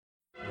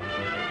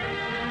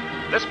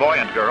This boy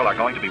and girl are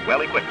going to be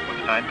well equipped when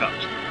the time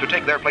comes to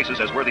take their places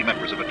as worthy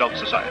members of adult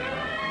society.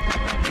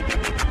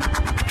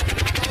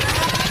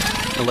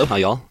 Aloha,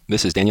 y'all.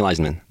 This is Daniel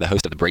Eisenman, the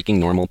host of the Breaking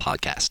Normal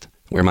podcast,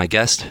 where my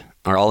guests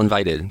are all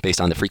invited based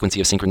on the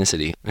frequency of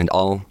synchronicity and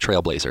all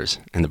trailblazers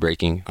in the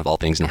breaking of all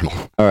things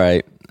normal. All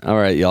right,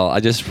 y'all. I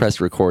just pressed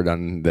record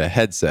on the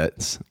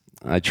headsets.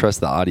 I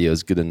trust the audio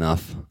is good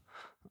enough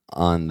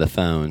on the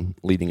phone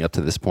leading up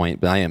to this point,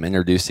 but I am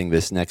introducing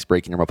this next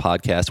Breaking Normal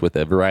podcast with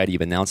a variety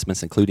of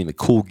announcements, including the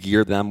cool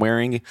gear that I'm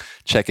wearing.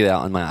 Check it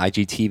out on my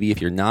IGTV.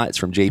 If you're not, it's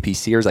from JP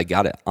Sears. I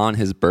got it on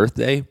his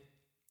birthday.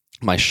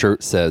 My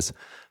shirt says,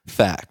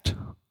 "Fact,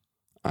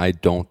 I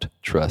don't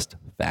trust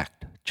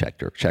fact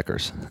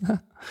checkers."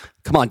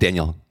 Come on,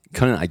 Daniel.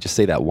 Couldn't I just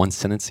say that one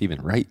sentence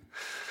even right?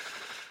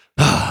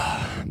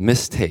 A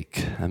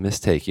mistake.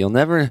 You'll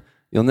never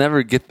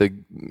get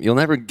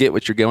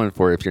what you're going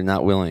for if you're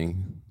not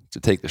willing to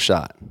take the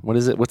shot. What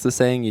is it? What's the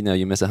saying?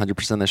 You miss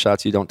 100% of the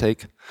shots you don't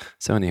take.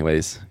 So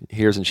anyways,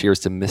 here's and cheers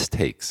to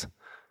mistakes.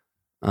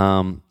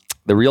 The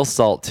real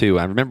salt too.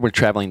 I remember when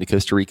traveling to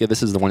Costa Rica,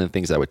 this is one of the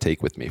things I would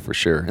take with me for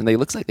sure. And they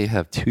looks like they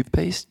have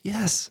toothpaste.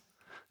 Yes.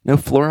 No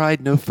fluoride,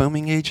 no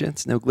foaming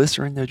agents, no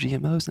glycerin, no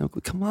GMOs,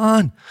 come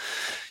on.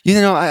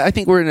 I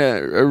think we're in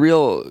a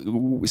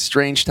real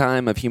strange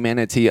time of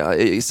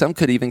humanity. Some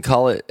could even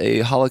call it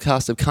a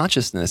holocaust of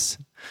consciousness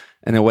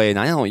in a way. And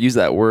I don't use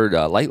that word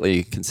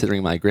lightly,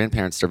 considering my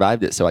grandparents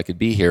survived it so I could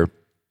be here.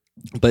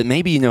 But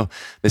maybe,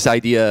 this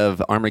idea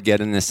of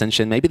Armageddon and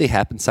Ascension, maybe they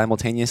happen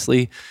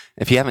simultaneously.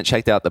 If you haven't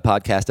checked out the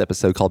podcast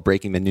episode called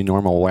Breaking the New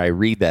Normal, where I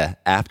read the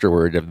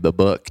afterword of the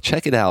book,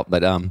 check it out.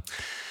 But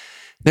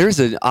there's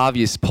an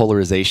obvious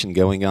polarization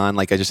going on.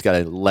 Like I just got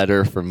a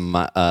letter from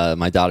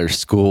my daughter's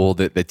school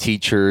that the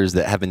teachers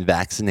that have been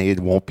vaccinated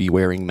won't be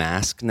wearing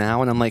masks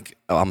now. And I'm like,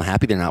 I'm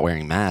happy they're not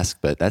wearing masks,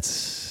 but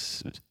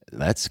that's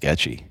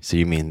sketchy. So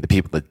you mean the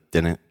people that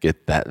didn't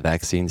get that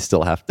vaccine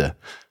still have to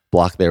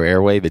block their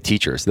airway? The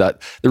teachers. The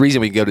reason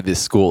we go to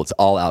this school, it's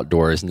all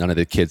outdoors. None of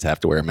the kids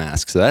have to wear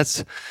masks. So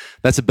that's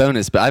a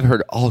bonus. But I've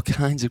heard all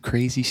kinds of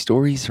crazy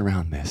stories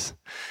around this.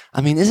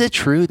 I mean, is it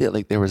true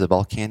that there was a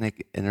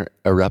volcanic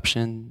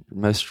eruption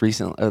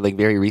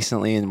very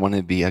recently in one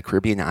of the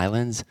Caribbean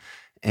islands,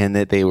 and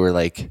that they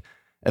were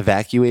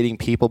evacuating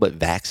people but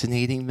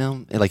vaccinating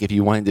them? And if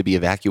you wanted to be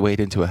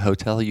evacuated into a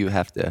hotel, you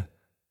have to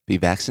be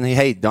vaccinated.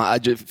 Hey,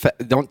 don't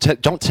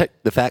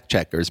check the fact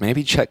checkers.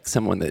 Maybe check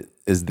someone that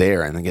is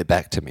there and then get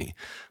back to me.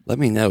 Let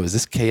me know. Is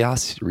this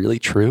chaos really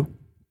true?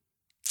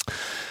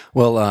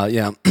 Well,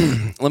 yeah.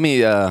 Let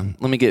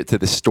me get to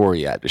the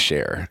story I had to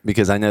share,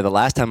 because I know the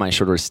last time I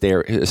shared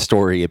a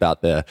story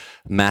about the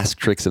mask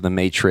tricks of the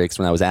Matrix,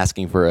 when I was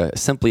asking for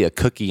simply a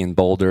cookie in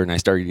Boulder, and I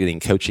started getting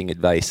coaching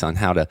advice on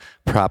how to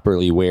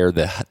properly wear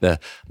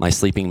my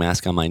sleeping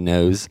mask on my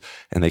nose,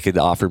 and they could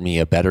offer me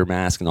a better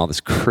mask, and all this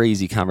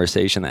crazy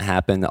conversation that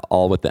happened,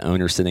 all with the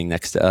owner sitting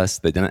next to us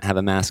that didn't have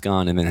a mask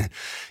on. And then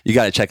you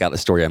got to check out the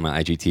story on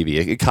my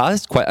IGTV. It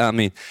caused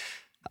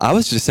I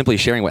was just simply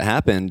sharing what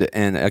happened,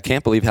 and I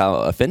can't believe how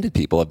offended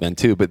people have been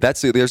too. But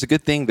there's a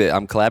good thing that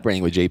I'm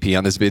collaborating with JP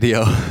on this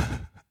video.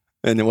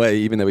 In a way,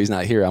 even though he's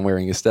not here, I'm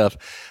wearing his stuff.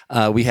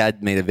 We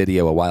had made a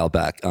video a while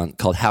back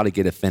called How to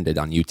Get Offended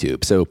on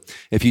YouTube. So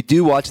if you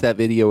do watch that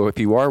video, or if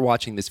you are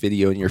watching this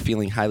video and you're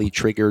feeling highly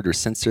triggered or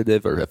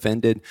sensitive or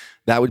offended,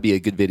 that would be a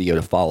good video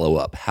to follow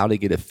up. How to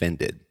Get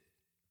Offended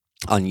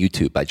on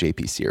YouTube by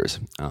JP Sears.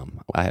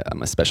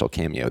 I'm a special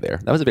cameo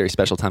there. That was a very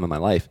special time in my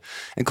life,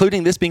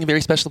 including this being a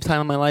very special time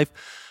in my life.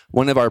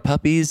 One of our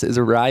puppies is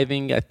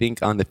arriving, I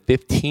think, on the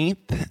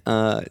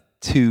 15th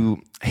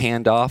to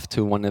hand off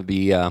to one of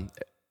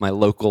my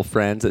local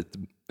friends at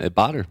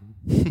bought her.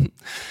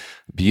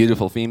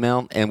 Beautiful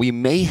female. And we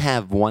may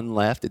have one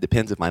left. It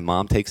depends if my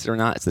mom takes it or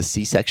not. It's a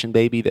C-section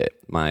baby that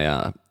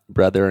my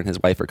brother and his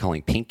wife are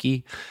calling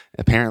Pinky.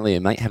 Apparently,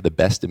 it might have the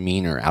best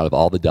demeanor out of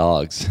all the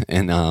dogs.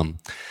 And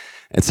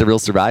it's a real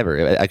survivor.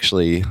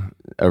 Actually,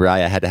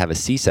 Araya had to have a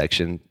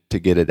C-section to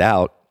get it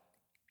out.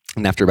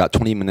 And after about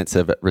 20 minutes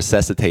of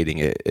resuscitating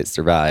it, it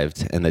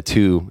survived. And the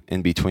two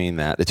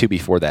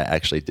before that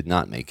actually did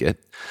not make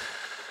it.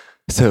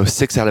 So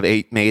 6 out of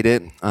 8 made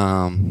it.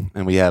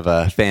 And we have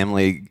a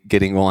family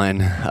getting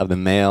one of the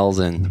males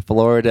in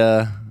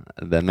Florida.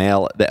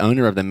 The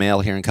owner of the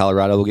male here in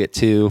Colorado will get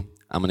 2.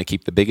 I'm going to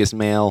keep the biggest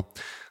male.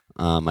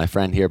 My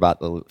friend here bought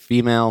the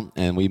female,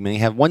 and we may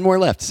have 1 more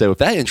left. So if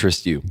that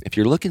interests you, if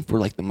you're looking for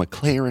the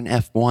McLaren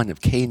F1 of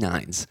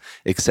canines,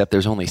 except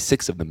there's only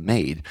 6 of them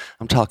made,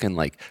 I'm talking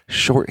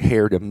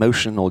short-haired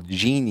emotional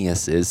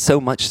geniuses, so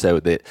much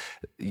so that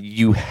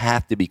you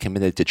have to be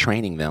committed to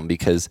training them,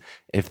 because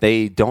if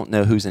they don't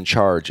know who's in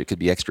charge, it could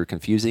be extra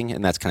confusing,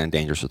 and that's kind of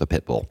dangerous with a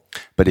pit bull.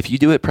 But if you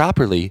do it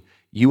properly,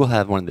 you will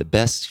have one of the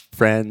best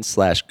friends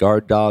 /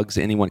 guard dogs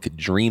anyone could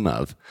dream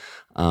of.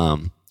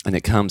 And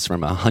it comes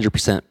from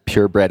 100%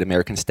 purebred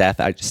American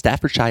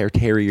Staffordshire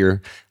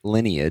Terrier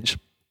lineage.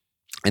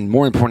 And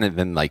more important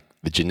than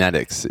the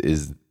genetics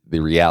is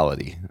the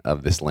reality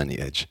of this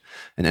lineage.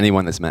 And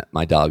anyone that's met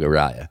my dog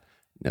Araya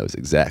knows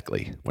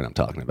exactly what I'm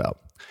talking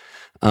about.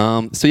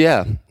 So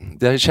yeah,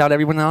 did I shout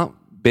everyone out?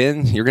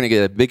 Ben, you're going to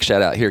get a big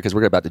shout out here because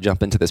we're about to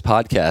jump into this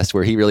podcast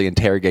where he really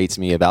interrogates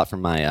me about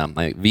from my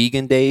my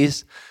vegan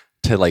days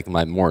to like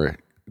my more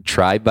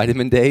tribe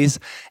vitamin days.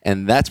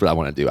 And that's what I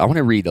want to do. I want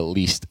to read at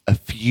least a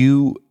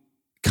few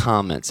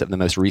comments of the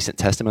most recent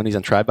testimonies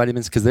on tribe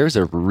vitamins because there's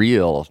a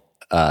real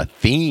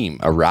theme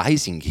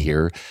arising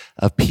here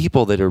of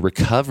people that are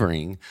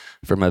recovering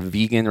from a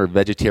vegan or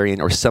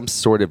vegetarian or some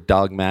sort of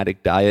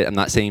dogmatic diet. I'm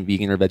not saying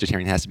vegan or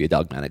vegetarian has to be a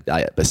dogmatic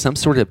diet, but some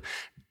sort of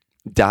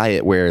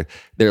diet where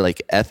their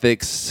like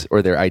ethics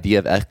or their idea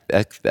of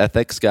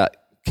ethics got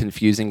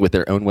confusing with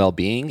their own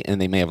well-being, and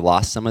they may have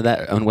lost some of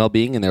that own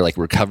well-being, and they're like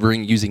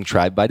recovering using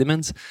tribe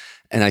vitamins.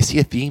 And I see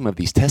a theme of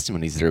these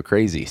testimonies that are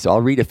crazy. So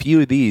I'll read a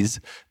few of these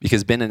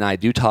because Ben and I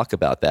do talk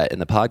about that in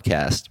the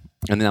podcast.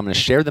 And then I'm going to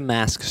share the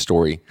mask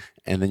story,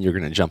 and then you're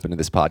going to jump into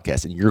this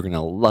podcast, and you're going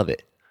to love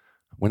it.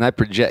 When I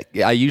project,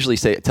 I usually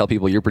tell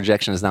people your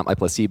projection is not my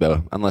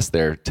placebo, unless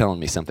they're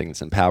telling me something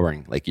that's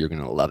empowering, like you're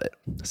going to love it.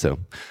 So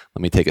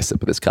let me take a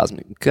sip of this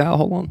cosmic.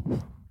 Hold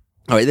on.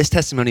 All right, this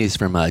testimony is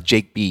from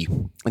Jake B.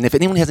 And if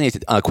anyone has any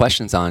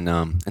questions on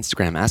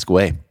Instagram, ask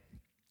away.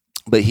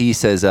 But he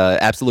says,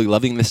 absolutely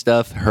loving this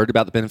stuff, heard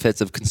about the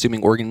benefits of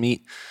consuming organ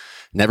meat,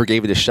 never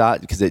gave it a shot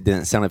because it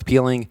didn't sound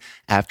appealing.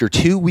 After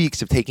 2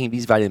 weeks of taking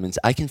these vitamins,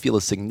 I can feel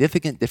a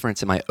significant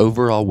difference in my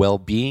overall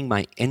well-being.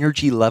 My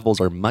energy levels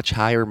are much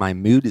higher. My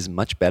mood is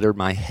much better.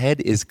 My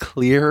head is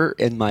clearer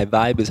and my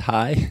vibe is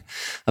high.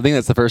 I think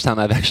that's the first time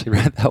I've actually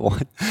read that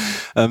one.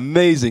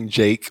 Amazing,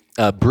 Jake.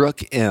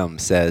 Brooke M.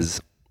 says,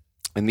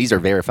 and these are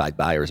verified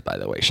buyers, by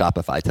the way.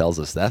 Shopify tells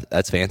us that.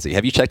 That's fancy.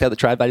 Have you checked out the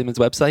Tribe Vitamins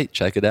website?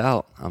 Check it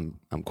out. I'm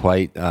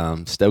quite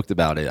stoked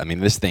about it. I mean,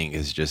 this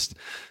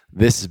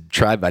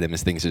Tribe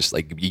Vitamins thing is just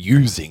like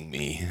using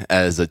me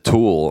as a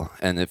tool,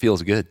 and it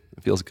feels good.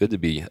 It feels good to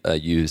be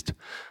used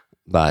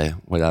by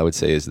what I would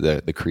say is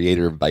the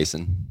creator of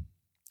bison.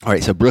 All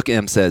right, so Brooke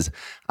M. says,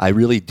 I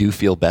really do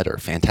feel better.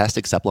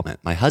 Fantastic supplement.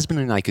 My husband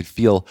and I could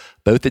feel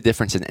both the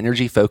difference in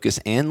energy,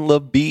 focus, and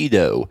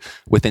libido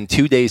within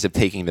 2 days of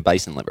taking the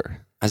bison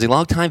liver. As a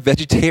longtime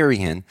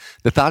vegetarian,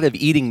 the thought of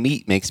eating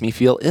meat makes me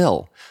feel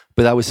ill,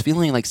 but I was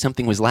feeling like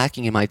something was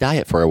lacking in my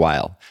diet for a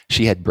while.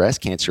 She had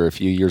breast cancer a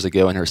few years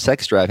ago, and her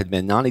sex drive had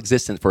been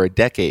non-existent for a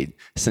decade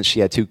since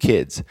she had 2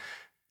 kids.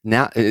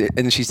 Now,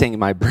 and she's saying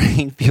my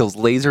brain feels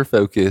laser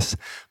focused,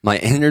 my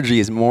energy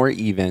is more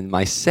even,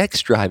 my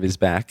sex drive is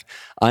back.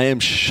 I am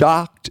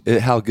shocked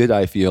at how good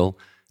I feel.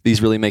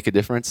 These really make a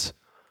difference.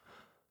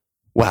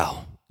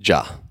 Wow,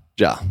 Ja.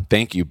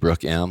 Thank you,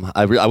 Brooke M.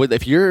 I would,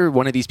 if you're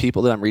one of these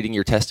people that I'm reading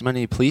your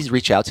testimony, please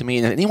reach out to me.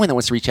 And anyone that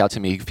wants to reach out to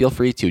me, feel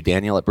free to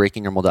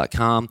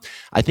Daniel@breakingnormal.com.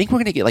 I think we're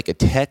going to get like a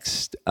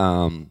text,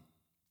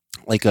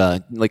 like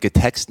a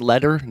text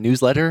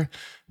newsletter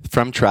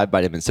from Tribe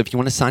Vitamins. So if you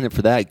want to sign up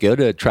for that, go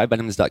to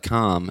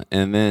tribevitamins.com,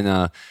 and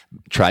then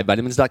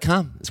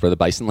tribevitamins.com is where the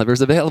bison liver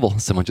is available.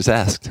 Someone just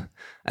asked.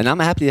 And I'm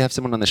happy to have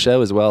someone on the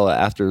show as well.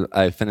 After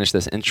I finish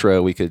this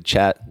intro, we could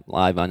chat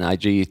live on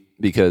IG,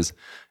 because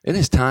it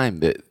is time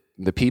that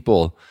the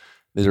people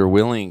that are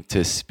willing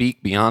to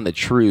speak beyond the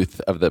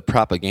truth of the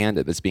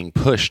propaganda that's being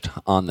pushed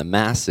on the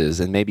masses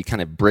and maybe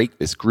kind of break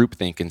this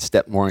groupthink and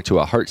step more into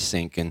a heart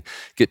sync and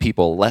get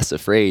people less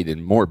afraid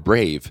and more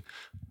brave.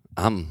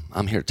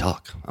 I'm here to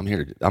talk. I'm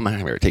here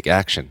to take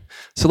action.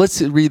 So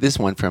let's read this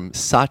one from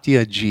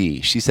Satya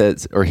G. She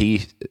says,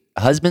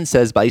 husband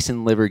says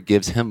bison liver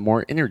gives him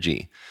more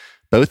energy.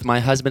 Both my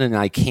husband and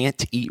I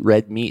can't eat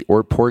red meat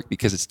or pork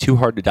because it's too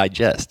hard to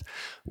digest.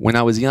 When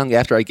I was young,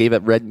 after I gave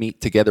up red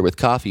meat together with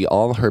coffee,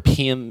 all her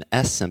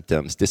PMS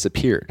symptoms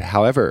disappeared.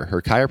 However,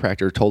 her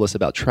chiropractor told us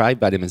about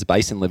Tribe Vitamins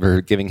bison liver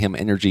giving him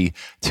energy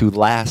to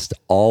last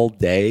all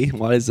day.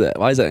 Why is that?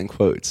 Why is that in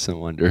quotes? I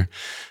wonder.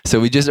 So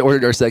we just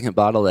ordered our second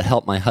bottle to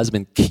help my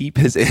husband keep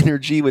his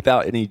energy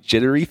without any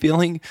jittery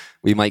feeling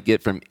we might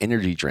get from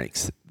energy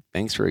drinks.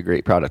 Thanks for a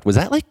great product. Was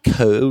that like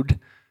code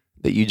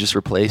that you just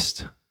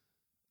replaced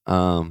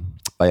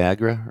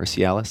Viagra or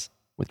Cialis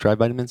with Tribe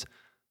Vitamins?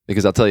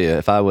 Because I'll tell you,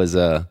 if I was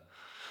a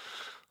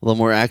little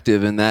more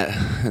active in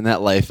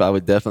that life, I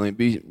would definitely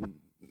be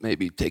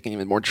maybe taking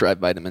even more Tribe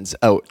Vitamins.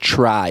 Oh,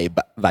 Tribe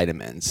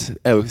Vitamins.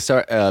 Oh,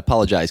 sorry,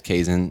 apologize,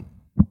 Kazan.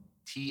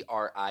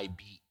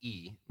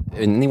 TRIBE.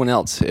 And anyone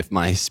else, if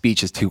my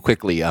speech is too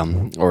quickly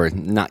or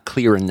not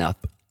clear enough,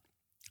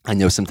 I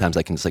know sometimes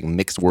I can just like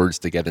mix words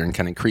together and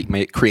kind of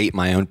create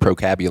my own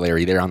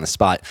vocabulary there on the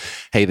spot.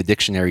 Hey, the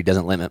dictionary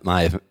doesn't limit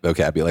my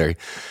vocabulary.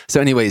 So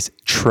anyways,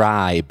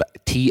 Tribe,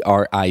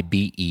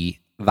 TRIBE,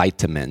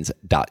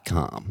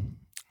 vitamins.com.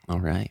 All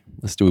right,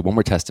 let's do one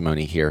more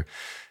testimony here.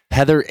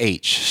 Heather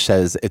H.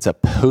 says it's a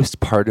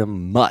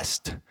postpartum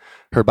must.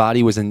 Her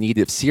body was in need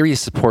of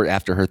serious support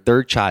after her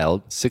third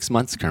child, 6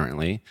 months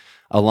currently.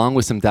 Along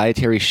with some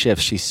dietary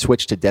shifts, she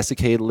switched to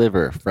desiccated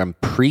liver from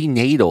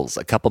prenatals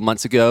a couple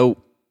months ago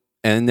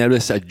and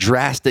noticed a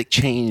drastic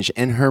change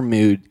in her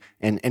mood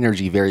and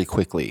energy very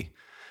quickly.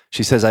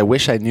 She says, I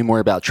wish I knew more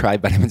about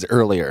Tribe Vitamins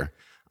earlier.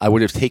 I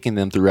would have taken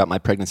them throughout my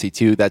pregnancy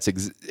too.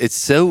 It's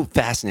so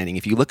fascinating.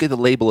 If you look at the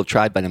label of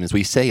tribe vitamins,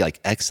 we say like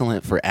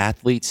excellent for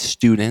athletes,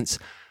 students,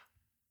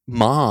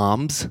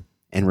 moms,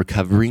 and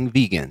recovering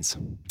vegans.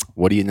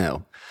 What do you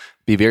know?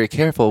 Be very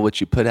careful what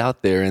you put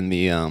out there in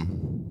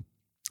the,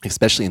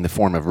 especially in the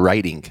form of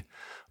writing.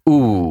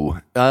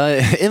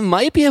 It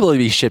might be able to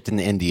be shipped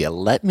into India.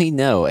 Let me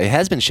know. It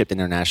has been shipped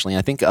internationally.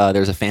 I think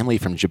there's a family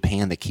from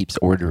Japan that keeps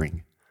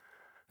ordering,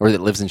 or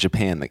that lives in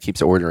Japan that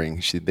keeps ordering.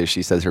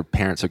 She says her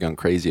parents are going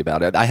crazy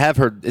about it. I have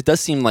heard, it does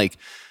seem like,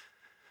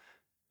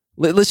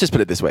 let's just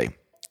put it this way.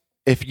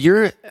 If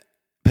you're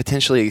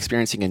potentially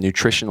experiencing a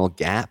nutritional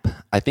gap,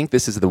 I think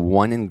this is the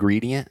one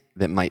ingredient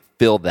that might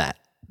fill that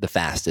the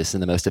fastest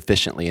and the most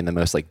efficiently and the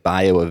most like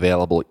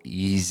bioavailable,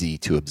 easy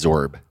to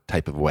absorb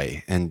type of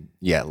way. And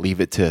yeah, leave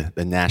it to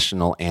the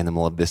national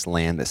animal of this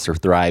land that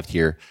thrived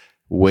here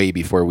way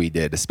before we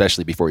did,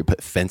 especially before we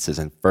put fences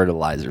and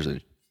fertilizers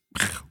and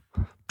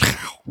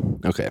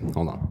okay,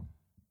 hold on.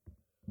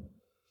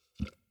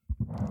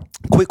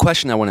 Quick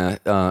question I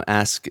want to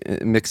ask,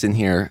 mix in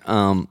here.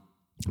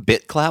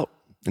 BitClout,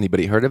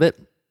 anybody heard of it?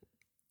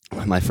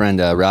 My friend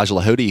Raj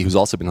Lahoti, who's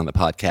also been on the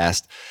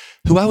podcast,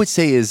 who I would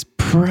say is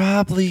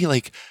probably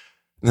like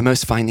the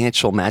most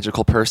financial,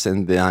 magical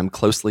person that I'm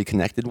closely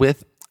connected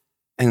with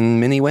in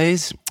many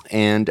ways.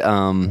 And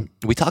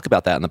we talk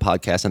about that in the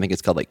podcast. I think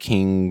it's called like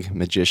King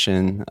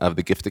Magician of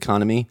the Gift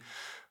Economy.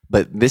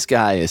 But this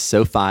guy is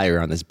so fire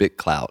on this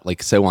BitClout,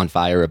 like so on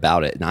fire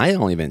about it. And I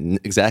don't even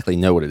exactly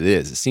know what it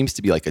is. It seems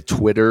to be like a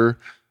Twitter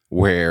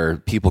where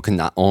people can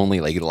not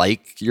only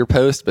like your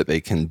post, but they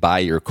can buy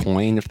your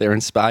coin if they're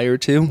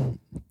inspired to.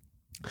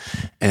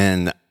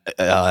 And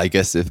I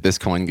guess if this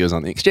coin goes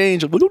on the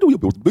exchange,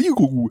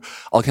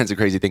 all kinds of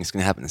crazy things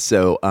can happen.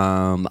 So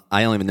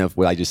I don't even know if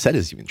what I just said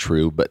is even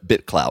true, but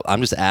BitClout,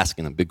 I'm just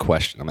asking a big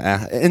question.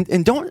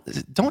 And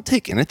don't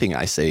take anything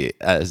I say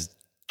as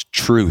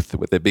truth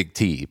with a big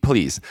T,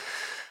 please.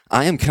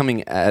 I am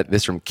coming at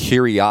this from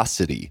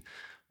curiosity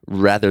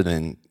rather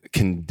than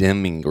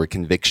condemning or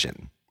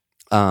conviction.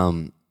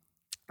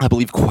 I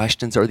believe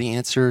questions are the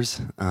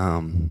answers.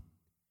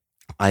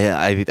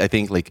 I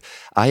think like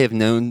I have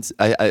known,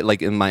 I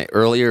like in my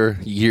earlier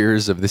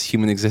years of this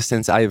human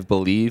existence, I have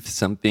believed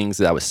some things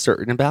that I was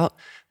certain about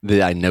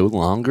that I no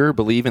longer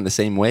believe in the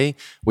same way,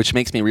 which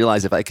makes me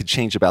realize if I could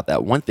change about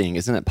that one thing,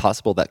 isn't it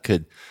possible that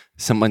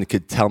someone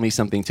could tell me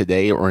something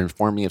today or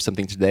inform me of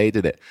something today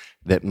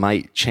that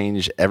might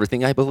change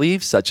everything I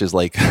believe, such as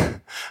like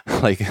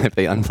if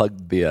they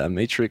unplugged the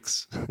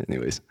Matrix.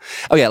 Anyways.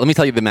 Oh yeah, let me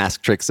tell you the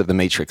mask tricks of the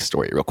Matrix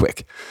story real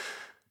quick.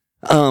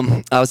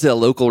 I was at a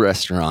local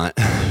restaurant.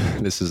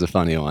 This is a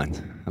funny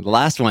one. The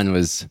last one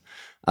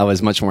I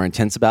was much more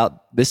intense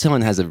about. This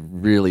one has a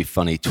really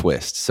funny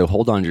twist, so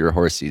hold on to your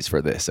horsies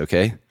for this,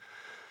 okay?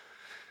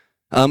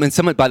 And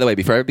someone, by the way,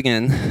 before I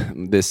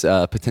begin, this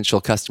potential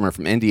customer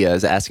from India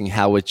is asking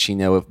how would she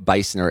know if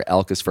bison or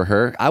elk is for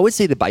her. I would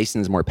say the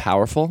bison is more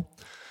powerful,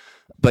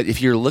 but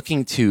if you're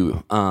looking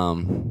to,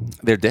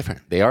 they're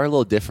different. They are a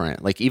little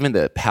different. Like even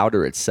the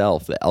powder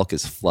itself, the elk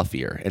is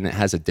fluffier and it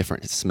has a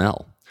different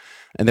smell.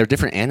 And they're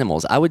different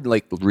animals. I would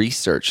like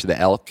research the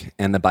elk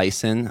and the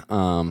bison,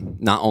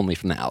 not only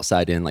from the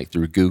outside in, like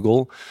through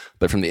Google,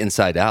 but from the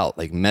inside out,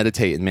 like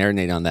meditate and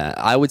marinate on that.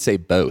 I would say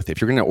both.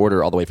 If you're going to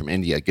order all the way from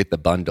India, get the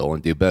bundle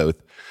and do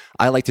both.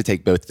 I like to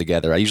take both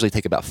together. I usually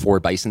take about 4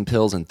 bison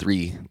pills and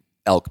 3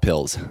 elk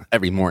pills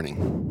every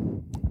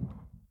morning.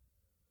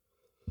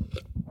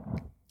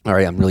 All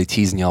right, I'm really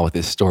teasing y'all with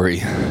this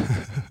story.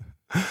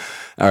 All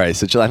right,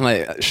 so all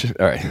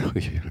right.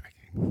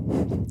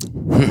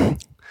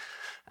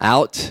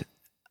 Out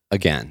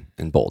again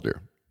in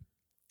Boulder.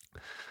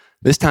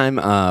 This time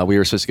we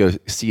were supposed to go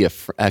see a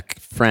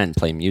friend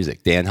play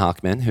music, Dan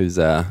Hockman, who's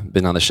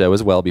been on the show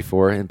as well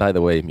before. And by the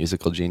way,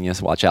 musical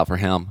genius, watch out for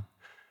him.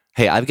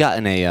 Hey, I've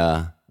gotten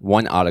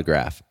one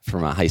autograph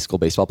from a high school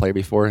baseball player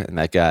before, and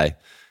that guy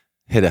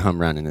hit a home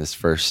run in his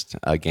first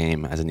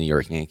game as a New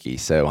York Yankee.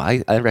 So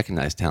I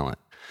recognize talent.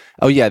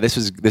 Oh yeah, this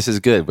is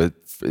good. But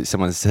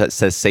someone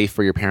says safe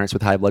for your parents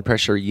with high blood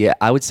pressure. Yeah,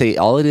 I would say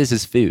all it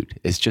is food.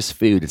 It's just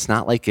food. It's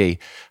not like a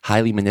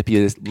highly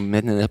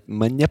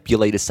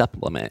manipulated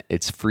supplement.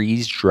 It's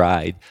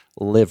freeze-dried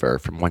liver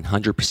from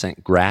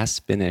 100%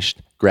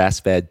 grass-finished,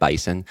 grass-fed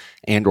bison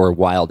and or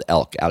wild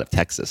elk out of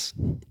Texas.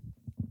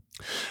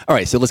 All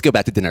right, so let's go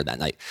back to dinner that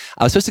night.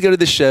 I was supposed to go to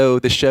the show.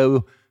 The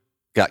show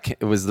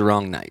it was the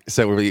wrong night.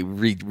 So we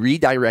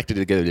redirected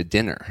to go to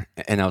dinner.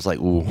 And I was like,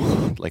 ooh,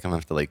 like I'm gonna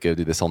have to like go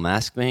do this whole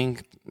mask thing.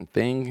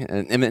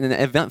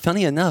 And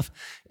funny enough,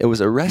 it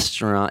was a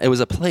restaurant. It was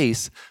a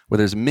place where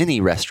there's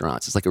many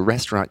restaurants. It's like a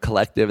restaurant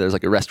collective. There's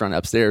like a restaurant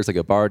upstairs, like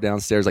a bar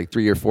downstairs, like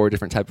 3 or 4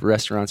 different type of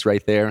restaurants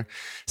right there.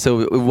 So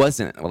it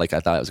wasn't like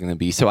I thought it was gonna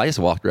be. So I just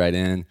walked right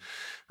in.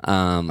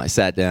 I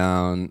sat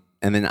down.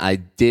 And then I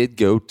did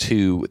go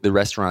to the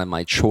restaurant of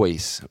my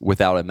choice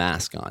without a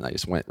mask on. I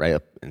just went right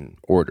up and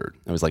ordered.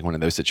 It was like one of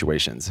those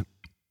situations.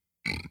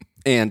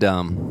 And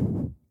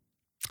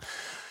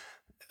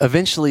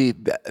eventually,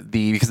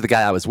 because the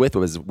guy I was with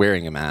was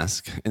wearing a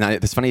mask,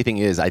 and this funny thing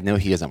is, I know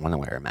he doesn't want to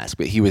wear a mask,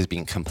 but he was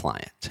being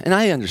compliant, and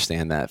I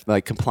understand that,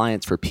 like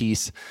compliance for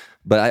peace.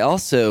 But I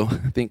also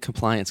think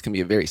compliance can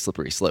be a very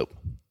slippery slope.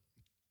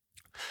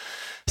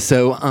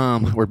 So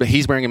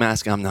he's wearing a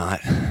mask, I'm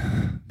not.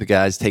 The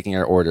guy's taking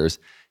our orders,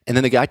 and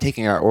then the guy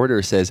taking our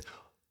order says,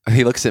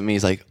 he looks at me,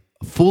 he's like,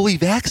 "Fully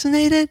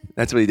vaccinated?"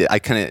 That's what he did. I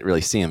couldn't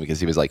really see him because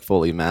he was like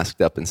fully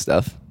masked up and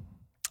stuff.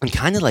 And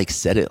kind of like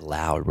said it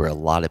loud where a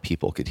lot of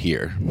people could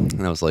hear.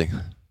 And I was like,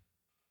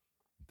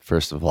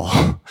 first of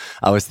all,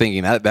 I was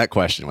thinking that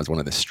question was one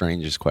of the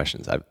strangest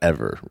questions I've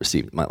ever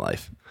received in my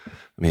life. I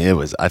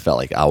mean, I felt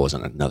like I was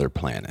on another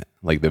planet.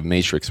 Like the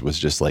Matrix was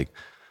just like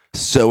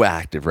so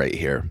active right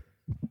here.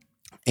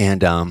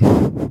 And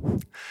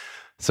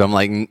so I'm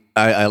like,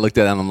 I looked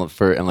at him,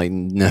 I'm like,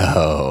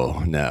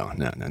 no.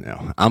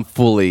 I'm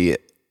fully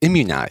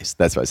immunized.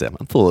 That's what I said.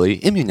 I'm fully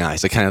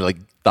immunized. I kind of like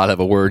thought of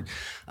a word.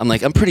 I'm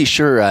like, I'm pretty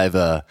sure I've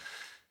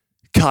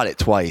caught it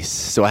twice,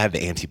 so I have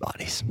the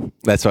antibodies.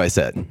 That's what I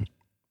said.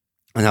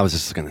 And I was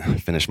just going to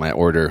finish my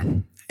order.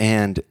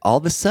 And all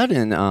of a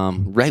sudden,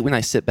 right when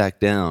I sit back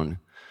down,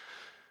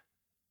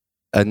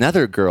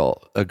 another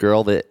girl, a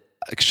girl that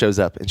shows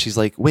up, and she's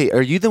like, "Wait,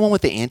 are you the one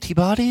with the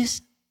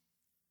antibodies?"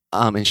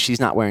 And she's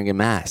not wearing a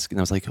mask. And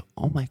I was like,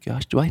 "Oh my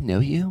gosh, do I know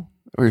you?"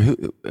 Or who?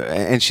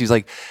 And she's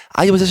like,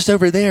 "I was just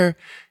over there."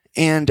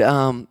 And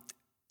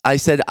I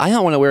said, "I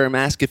don't want to wear a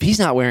mask if he's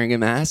not wearing a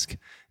mask."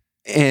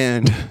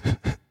 And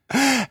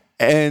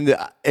and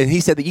he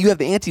said that you have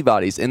the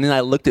antibodies. And then I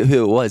looked at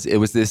who it was. It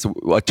was this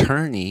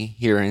attorney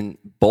here in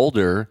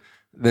Boulder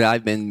that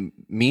I've been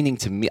meaning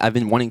to meet. I've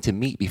been wanting to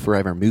meet before I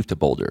ever moved to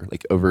Boulder,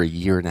 like over a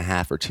year and a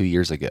half or 2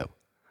 years ago.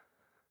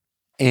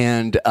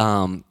 And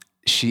I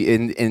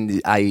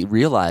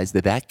realized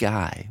that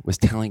guy was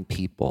telling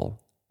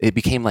people. It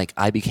became like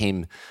I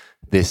became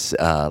this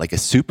like a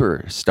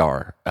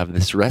superstar of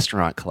this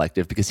restaurant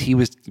collective because he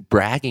was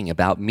bragging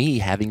about me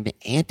having the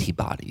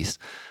antibodies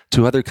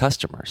to other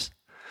customers.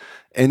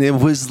 And it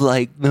was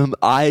like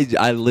I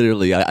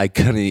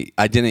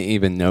didn't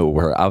even know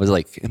where I was.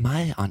 Like, am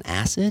I on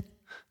acid?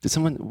 Did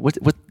someone what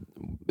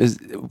is?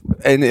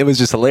 And it was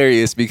just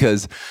hilarious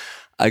because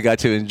I got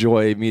to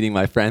enjoy meeting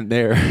my friend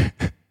there.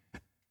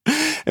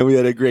 And we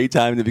had a great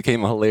time. It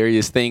became a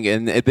hilarious thing.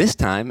 And at this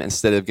time,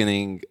 instead of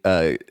getting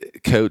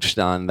coached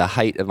on the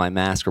height of my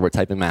mask or what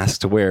type of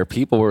mask to wear,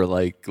 people were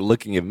like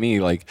looking at me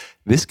like,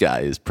 this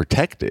guy is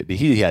protected.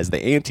 He has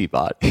the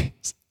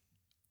antibodies.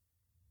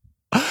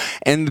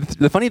 And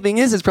the funny thing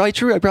is, it's probably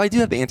true. I probably do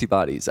have the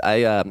antibodies.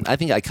 I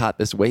think I caught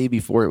this way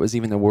before it was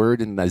even a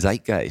word in the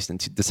zeitgeist in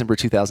December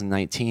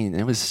 2019.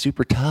 And it was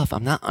super tough.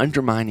 I'm not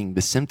undermining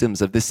the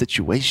symptoms of this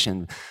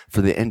situation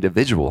for the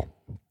individual.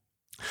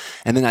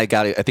 And then I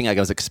think I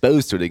was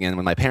exposed to it again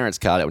when my parents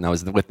caught it when I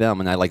was with them,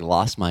 and I like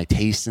lost my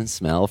taste and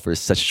smell for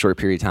such a short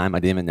period of time. I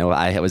didn't even know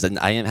I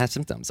didn't have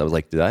symptoms. I was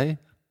like, am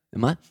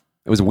I?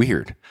 It was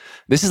weird.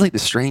 This is like the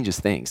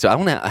strangest thing. So I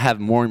want to have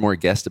more and more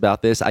guests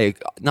about this.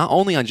 Not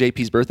only on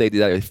JP's birthday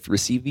did I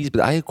receive these, but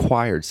I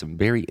acquired some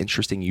very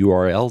interesting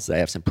URLs. I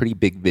have some pretty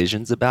big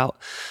visions about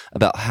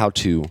how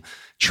to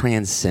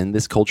transcend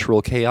this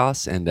cultural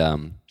chaos. And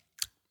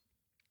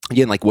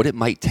again, like what it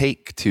might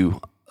take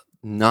to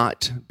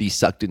not be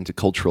sucked into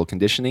cultural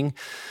conditioning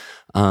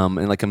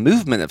and like a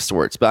movement of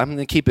sorts. But I'm going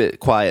to keep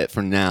it quiet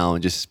for now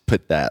and just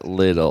put that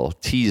little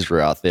teaser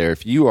out there.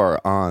 If you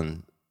are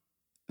on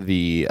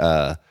the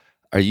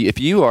if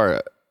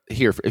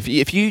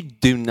you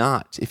do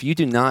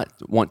not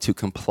want to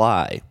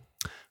comply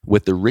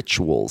with the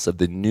rituals of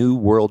the new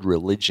world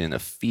religion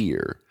of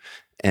fear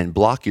and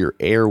block your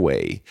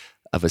airway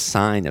of a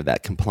sign of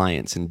that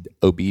compliance and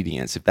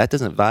obedience, if that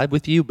doesn't vibe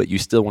with you, but you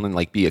still want to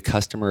like be a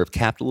customer of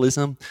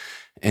capitalism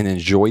and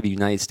enjoy the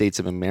United States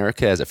of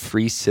America as a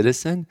free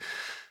citizen,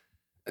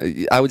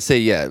 I would say,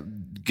 yeah,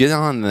 get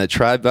on the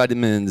Tribe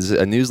Vitamins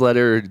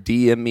newsletter,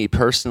 DM me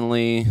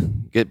personally,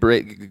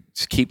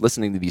 keep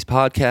listening to these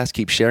podcasts,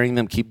 keep sharing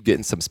them, keep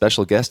getting some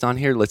special guests on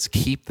here. Let's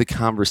keep the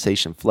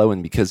conversation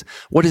flowing, because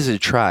what is a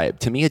tribe?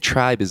 To me, a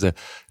tribe is a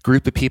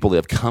group of people that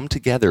have come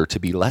together to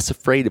be less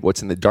afraid of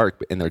what's in the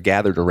dark, and they're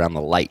gathered around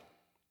the light.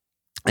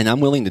 And I'm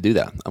willing to do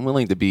that. I'm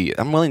willing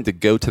to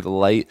go to the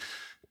light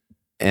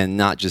and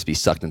not just be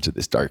sucked into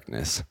this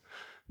darkness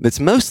that's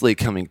mostly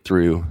coming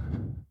through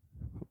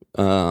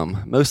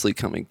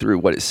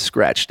what is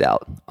scratched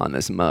out on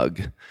this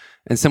mug.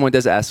 And someone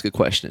does ask a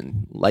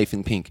question, Life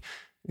in Pink.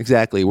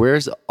 Exactly.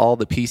 Where's all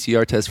the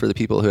PCR tests for the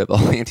people who have all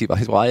the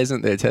antibodies? Why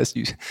isn't there a test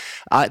used?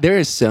 There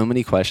is so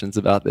many questions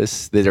about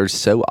this that are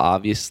so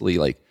obviously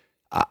like,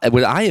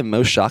 what I am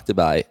most shocked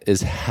about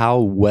is how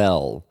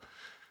well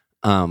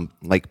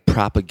like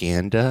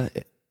propaganda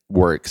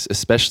works,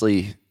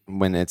 especially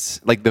when it's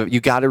like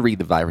you got to read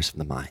The Virus of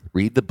the Mind.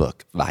 Read the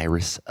book,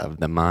 Virus of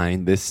the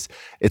Mind. It's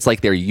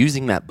like they're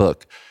using that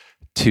book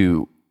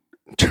to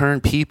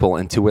turn people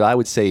into what I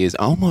would say is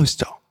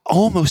almost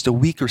a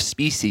weaker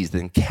species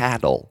than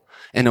cattle.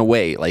 in a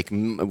way, like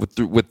with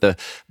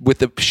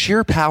the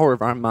sheer power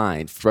of our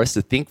mind, for us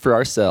to think for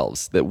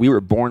ourselves that we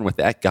were born with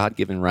that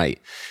God-given right.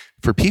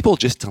 For people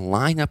just to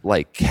line up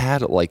like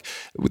cattle, like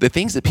the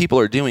things that people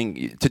are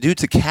doing, to do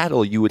to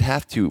cattle, you would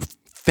have to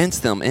fence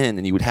them in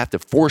and you would have to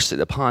force it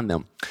upon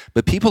them.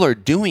 But people are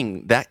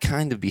doing that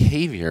kind of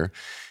behavior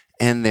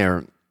and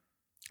they're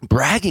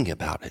bragging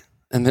about it.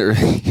 And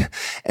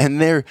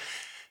they're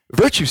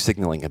virtue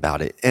signaling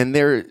about it. And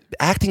they're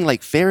acting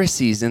like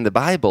Pharisees in the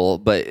Bible,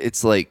 but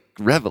it's like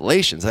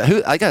Revelations.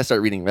 I got to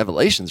start reading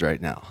Revelations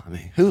right now. I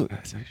mean,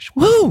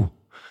 woo!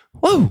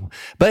 Whoa.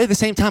 But at the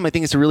same time, I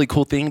think it's a really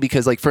cool thing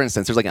because, like, for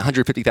instance, there's like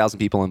 150,000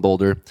 people in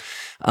Boulder.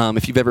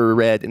 If you've ever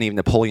read any of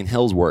Napoleon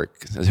Hill's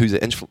work, who's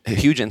a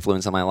huge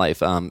influence on my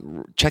life,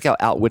 check out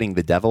Outwitting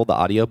the Devil, the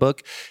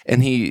audiobook.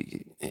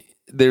 And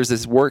there's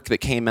this work that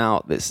came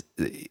out that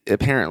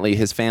apparently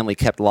his family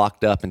kept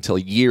locked up until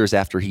years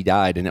after he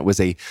died. And it was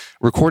a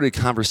recorded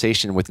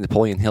conversation with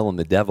Napoleon Hill and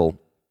the devil,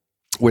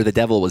 where the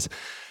devil was...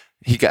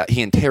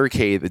 He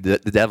interrogated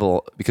the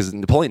devil because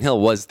Napoleon Hill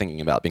was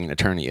thinking about being an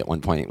attorney at one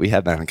point. We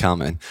have that in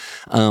common.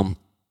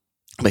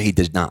 But he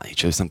did not. He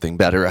chose something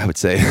better, I would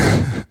say.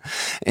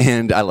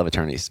 And I love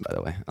attorneys, by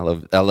the way.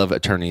 I love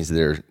attorneys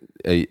that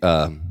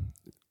are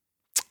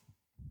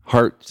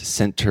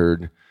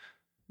heart-centered,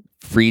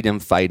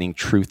 freedom-fighting,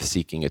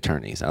 truth-seeking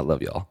attorneys. I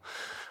love y'all.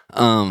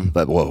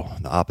 But whoa,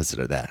 the opposite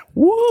of that.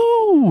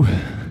 Woo!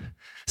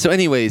 So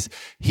anyways,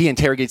 he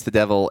interrogates the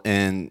devil,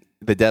 and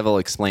the devil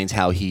explains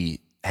how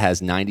he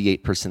has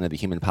 98% of the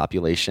human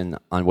population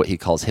on what he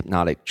calls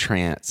hypnotic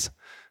trance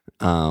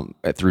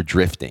through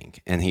drifting.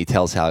 And he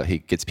tells how he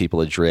gets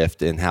people to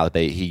drift and how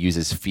he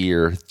uses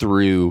fear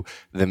through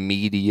the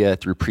media,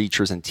 through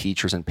preachers and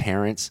teachers and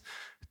parents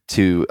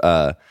to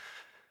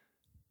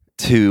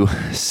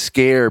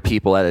scare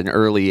people at an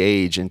early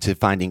age into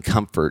finding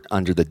comfort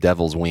under the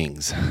devil's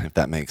wings, if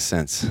that makes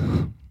sense.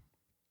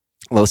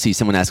 Well, see,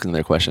 someone asking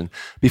another question.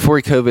 Before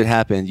COVID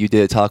happened, you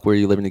did a talk where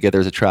you're living together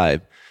as a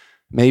tribe.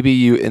 Maybe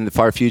you, in the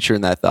far future,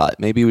 in that thought,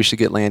 maybe we should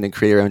get land and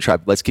create our own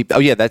tribe. Let's keep. Oh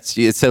yeah,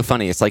 it's so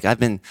funny. It's like I've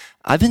been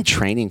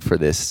training for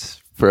this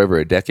for over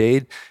a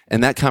decade,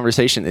 and that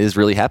conversation is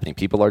really happening.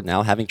 People are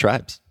now having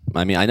tribes.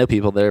 I mean, I know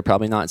people that are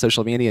probably not on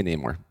social media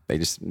anymore.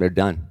 They're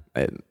done,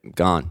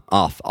 gone,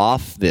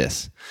 off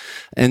this.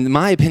 And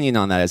my opinion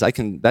on that is,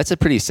 that's a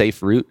pretty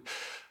safe route.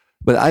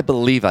 But I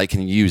believe I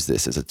can use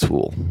this as a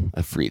tool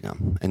of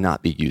freedom and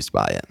not be used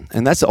by it.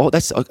 And that's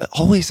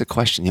always a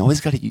question. You always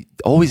got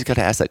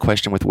to ask that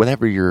question with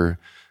whatever you're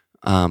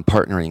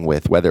partnering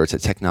with, whether it's a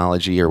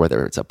technology or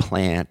whether it's a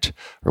plant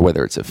or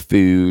whether it's a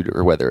food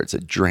or whether it's a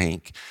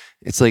drink.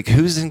 It's like,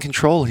 who's in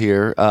control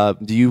here?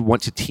 Do you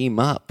want to team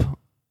up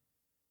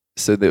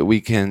so that we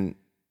can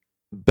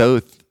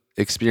both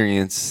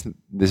experience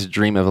this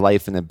dream of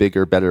life in a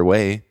bigger, better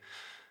way?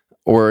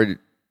 Or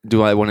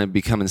do I want to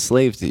become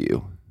enslaved to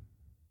you?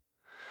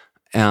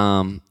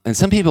 And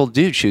some people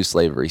do choose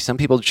slavery. Some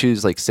people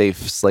choose like safe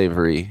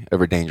slavery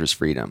over dangerous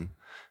freedom.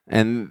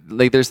 And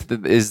like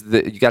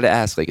you got to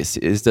ask, like,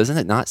 doesn't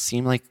it not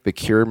seem like the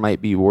cure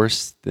might be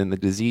worse than the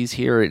disease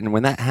here? And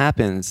when that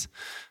happens,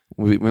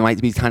 we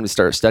might be time to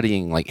start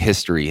studying like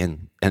history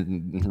and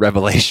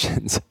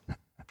Revelations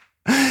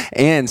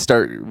and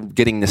start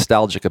getting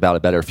nostalgic about a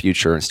better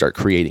future and start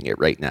creating it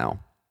right now.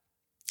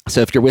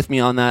 So if you're with me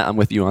on that, I'm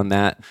with you on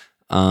that.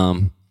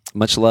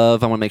 Much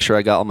love. I want to make sure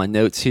I got all my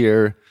notes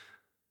here.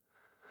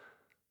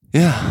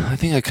 Yeah, I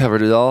think I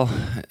covered it all.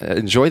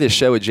 Enjoy this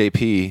show with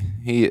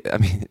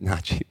JP.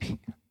 Not JP.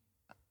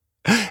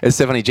 It's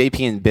so funny.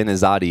 JP and Ben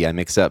Azadi I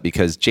mix up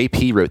because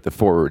JP wrote the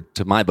foreword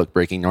to my book,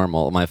 Breaking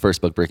Normal, my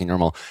first book, Breaking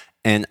Normal,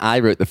 and I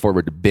wrote the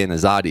foreword to Ben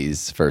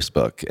Azadi's first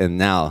book. And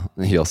now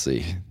you'll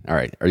see. All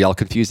right, are y'all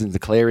confused into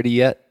clarity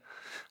yet?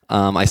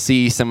 I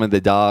see some of the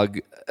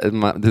dog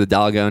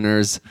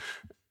owners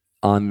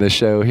on the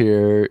show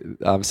here.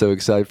 I'm so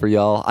excited for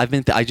y'all.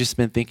 I just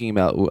been thinking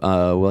about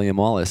William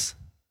Wallace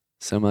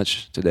so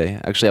much today.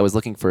 Actually, I was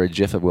looking for a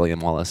GIF of William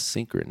Wallace.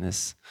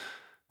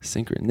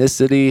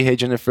 Synchronicity. Hey,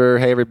 Jennifer.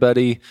 Hey,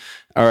 everybody.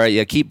 All right,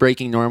 yeah, keep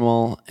breaking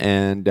normal.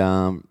 And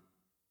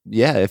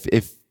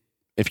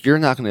if you're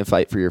not going to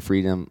fight for your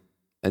freedom,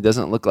 it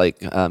doesn't look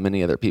like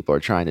many other people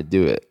are trying to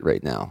do it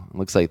right now. It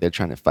looks like they're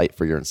trying to fight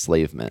for your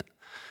enslavement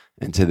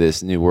into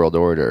this new world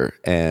order.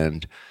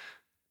 And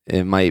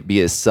it might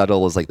be as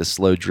subtle as like the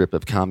slow drip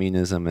of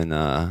communism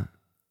and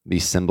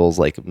these symbols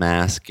like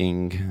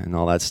masking and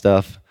all that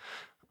stuff.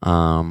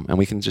 And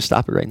we can just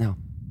stop it right now.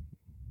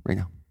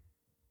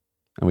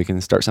 And we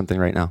can start something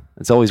right now.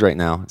 It's always right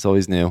now. It's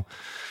always new.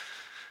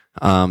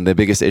 The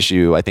biggest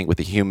issue, I think, with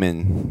the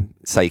human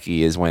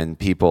psyche is when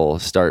people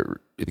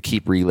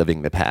keep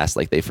reliving the past.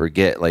 Like they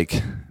forget,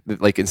 like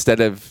instead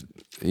of,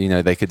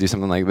 they could do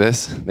something like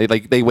this.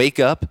 They wake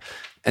up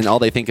and all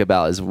they think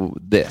about is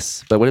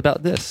this. But what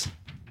about this?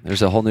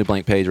 There's a whole new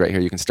blank page right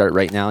here. You can start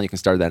right now. And you can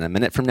start that in a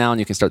minute from now. And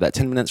you can start that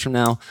 10 minutes from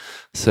now.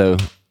 So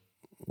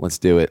let's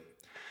do it.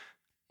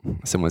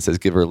 Someone says,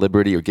 give her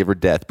liberty or give her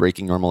death.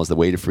 Breaking normal is the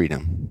way to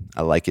freedom.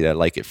 I like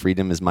it.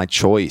 Freedom is my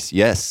choice.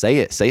 Yes, say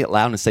it. Say it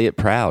loud and say it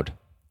proud.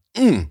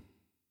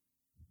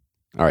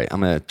 All right,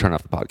 I'm going to turn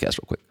off the podcast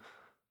real quick.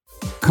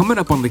 Coming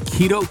up on the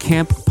Keto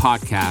Camp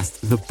podcast,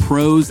 the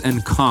pros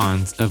and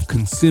cons of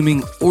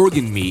consuming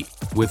organ meat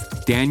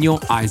with Daniel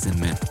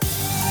Eisenman.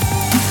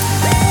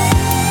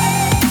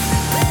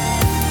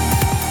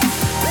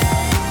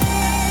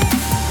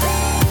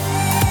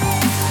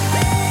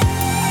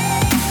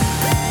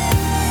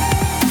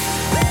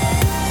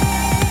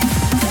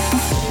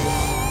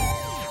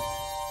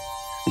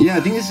 Yeah,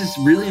 I think this is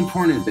really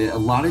important. But a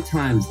lot of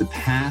times the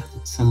path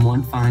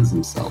someone finds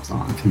themselves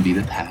on can be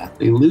the path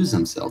they lose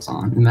themselves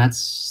on. And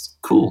that's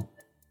cool.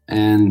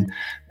 And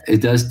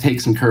it does take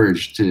some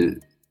courage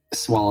to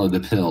swallow the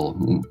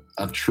pill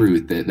of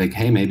truth that, like,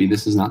 hey, maybe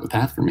this is not the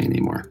path for me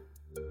anymore.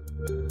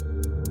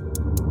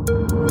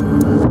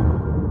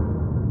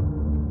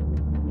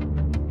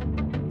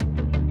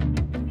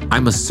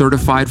 I'm a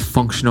certified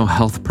functional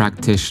health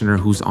practitioner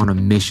who's on a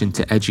mission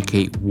to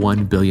educate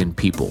 1 billion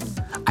people.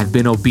 I've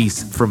been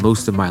obese for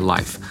most of my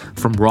life.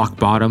 From rock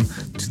bottom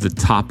to the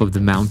top of the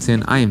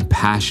mountain, I am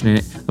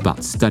passionate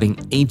about studying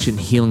ancient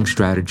healing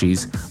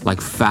strategies like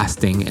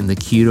fasting and the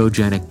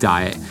ketogenic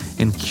diet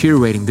and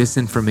curating this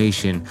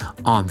information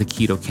on the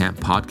Keto Camp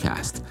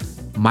podcast.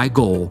 My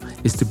goal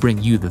is to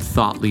bring you the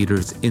thought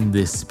leaders in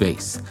this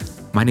space.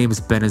 My name is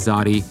Ben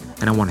Azadi,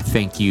 and I want to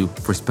thank you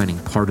for spending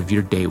part of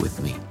your day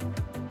with me.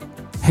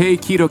 Hey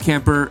Keto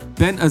Camper,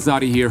 Ben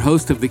Azadi here,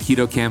 host of the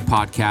Keto Camp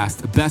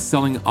podcast, a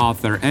best-selling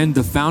author, and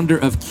the founder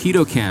of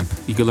Keto Camp.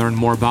 You can learn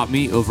more about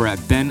me over at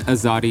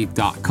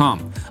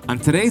benazadi.com. On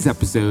today's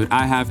episode,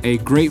 I have a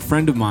great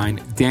friend of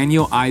mine,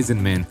 Daniel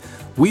Eisenman.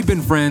 We've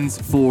been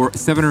friends for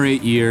 7 or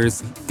 8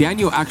 years.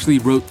 Daniel actually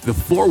wrote the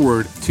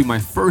foreword to my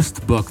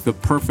first book, The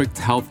Perfect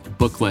Health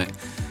Booklet.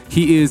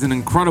 He is an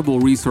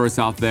incredible resource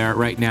out there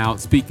right now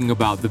speaking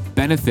about the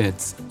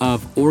benefits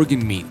of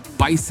organ meat,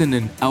 bison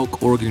and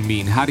elk organ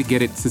meat, and how to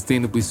get it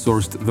sustainably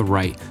sourced the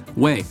right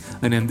way.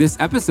 And in this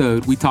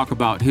episode, we talk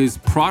about his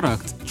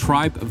product,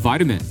 Tribe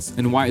Vitamins,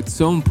 and why it's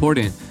so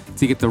important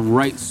to get the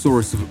right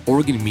source of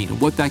organ meat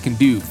and what that can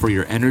do for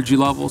your energy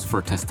levels,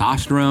 for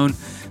testosterone,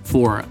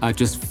 for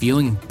just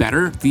feeling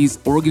better. These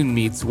organ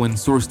meats, when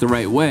sourced the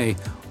right way,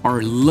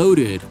 are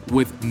loaded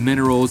with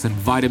minerals and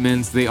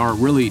vitamins. They are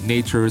really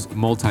nature's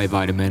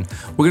multivitamin.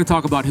 We're going to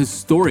talk about his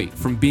story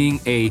from being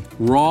a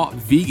raw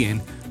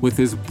vegan with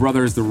his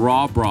brothers, the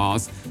Raw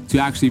Bras, to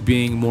actually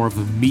being more of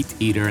a meat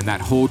eater, and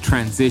that whole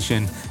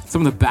transition,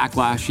 some of the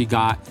backlash he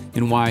got,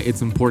 and why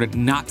it's important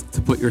not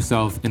to put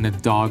yourself in a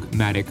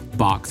dogmatic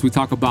box. We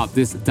talk about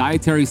this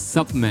dietary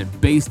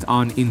supplement based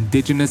on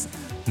indigenous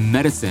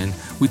medicine.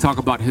 We talk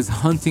about his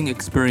hunting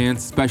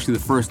experience, especially the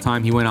first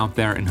time he went out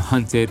there and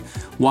hunted,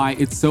 why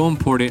it's so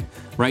important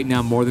right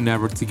now more than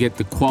ever to get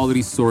the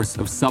quality source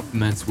of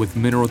supplements with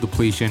mineral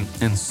depletion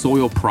and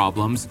soil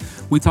problems.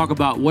 We talk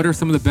about what are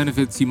some of the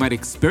benefits you might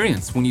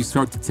experience when you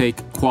start to take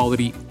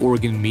quality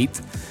organ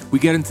meat. We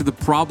get into the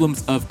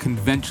problems of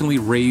conventionally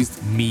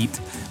raised meat,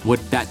 what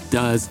that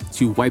does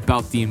to wipe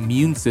out the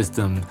immune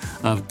system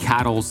of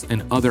cattle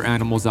and other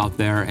animals out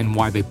there, and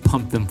why they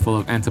pump them full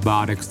of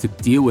antibiotics to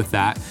deal with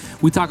that.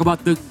 We talk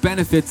about the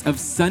benefits of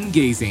sun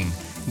gazing,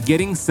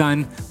 getting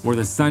sun where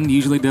the sun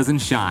usually doesn't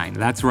shine.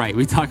 That's right,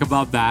 we talk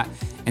about that.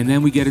 And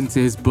then we get into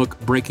his book,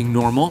 Breaking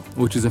Normal,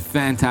 which is a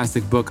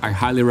fantastic book. I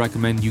highly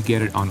recommend you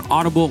get it on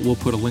Audible. We'll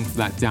put a link for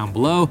that down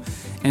below.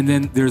 And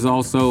then there's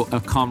also a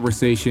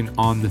conversation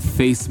on the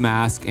face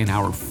mask and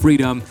our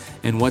freedom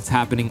and what's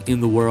happening in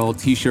the world.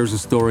 He shares a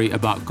story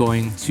about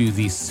going to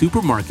the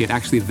supermarket,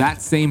 actually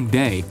that same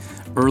day,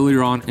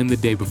 earlier on in the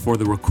day before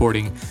the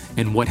recording,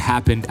 and what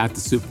happened at the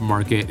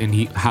supermarket and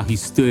how he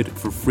stood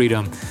for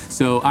freedom.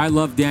 So I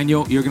love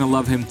Daniel. You're going to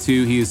love him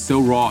too. He is so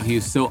raw. He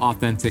is so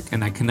authentic,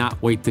 and I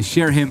cannot wait to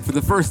share him for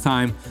the first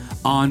time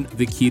on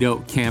the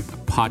Keto Camp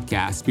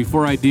podcast.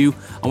 Before I do,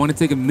 I want to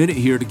take a minute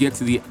here to get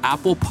to the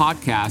Apple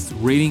Podcast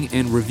rating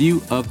and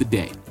review of the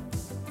day.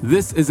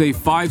 This is a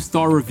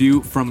 5-star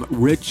review from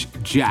Rich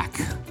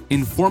Jack.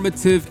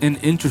 Informative and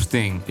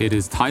interesting, it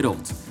is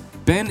titled.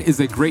 Ben is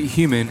a great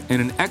human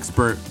and an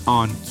expert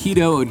on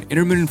keto and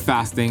intermittent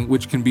fasting,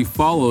 which can be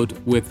followed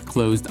with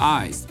closed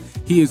eyes.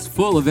 He is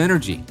full of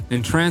energy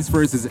and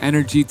transfers his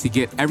energy to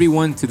get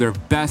everyone to their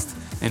best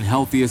and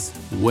healthiest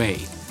way.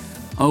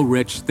 Oh,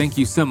 Rich, thank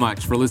you so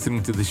much for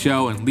listening to the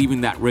show and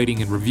leaving that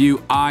rating and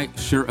review. I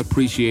sure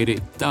appreciate it.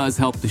 It does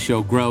help the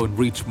show grow and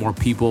reach more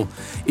people.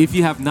 If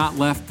you have not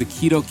left the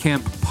Keto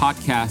Camp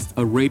podcast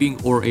a rating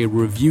or a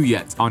review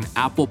yet on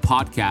Apple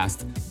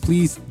Podcast,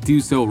 please do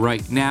so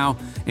right now.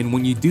 And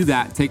when you do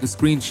that, take a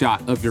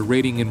screenshot of your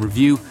rating and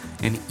review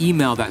and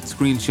email that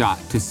screenshot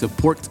to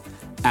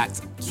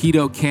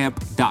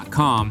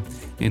support@ketocamp.com.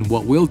 And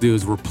what we'll do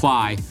is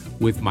reply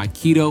with my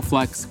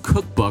KetoFlex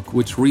cookbook,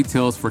 which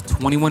retails for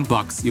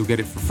 $21. You'll get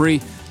it for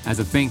free as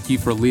a thank you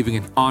for leaving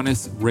an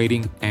honest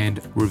rating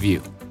and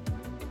review.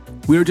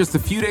 We are just a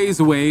few days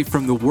away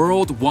from the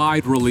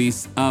worldwide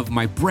release of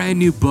my brand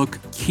new book,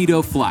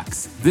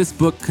 KetoFlex. This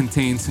book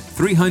contains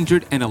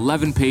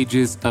 311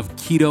 pages of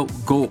keto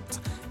gold.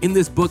 In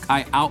this book,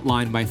 I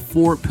outline my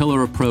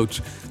 4-pillar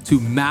approach to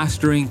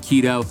mastering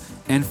keto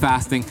and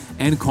fasting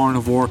and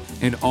carnivore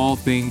and all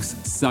things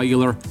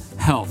cellular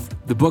health.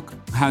 The book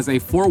has a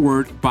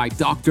foreword by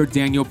Dr.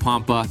 Daniel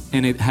Pompa,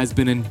 and it has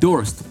been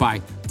endorsed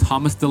by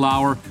Thomas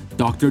DeLauer,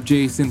 Dr.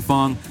 Jason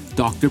Fung,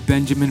 Dr.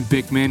 Benjamin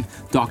Bickman,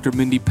 Dr.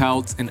 Mindy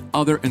Peltz, and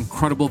other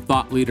incredible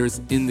thought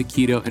leaders in the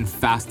keto and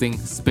fasting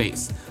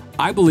space.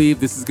 I believe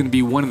this is going to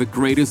be one of the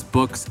greatest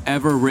books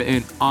ever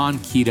written on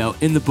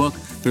keto. In the book,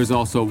 there's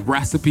also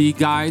recipe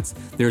guides,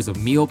 there's a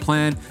meal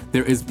plan,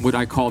 there is what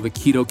I call the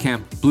Keto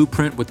Camp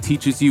Blueprint, which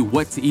teaches you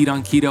what to eat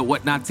on keto,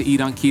 what not to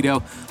eat on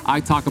keto. I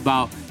talk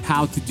about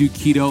how to do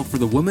keto for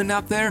the women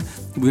out there.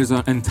 There's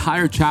an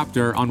entire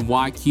chapter on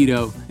why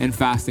keto and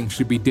fasting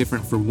should be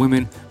different for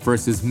women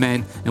versus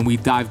men, and we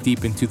dive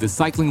deep into the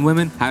cycling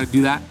women, how to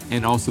do that,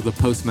 and also the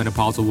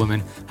postmenopausal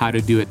women, how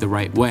to do it the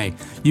right way.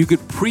 You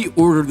could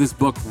pre-order this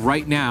book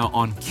right now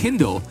on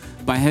Kindle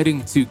by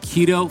heading to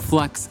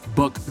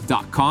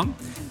ketoflexbook.com.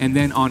 And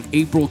then on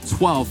April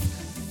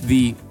 12th,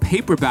 the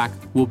paperback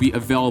will be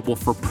available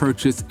for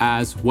purchase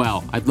as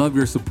well. I'd love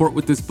your support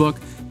with this book.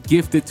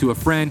 Gift it to a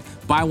friend,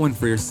 buy one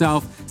for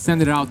yourself,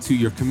 send it out to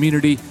your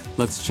community.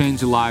 Let's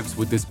change lives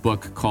with this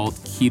book called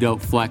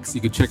KetoFlex.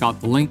 You can check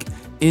out the link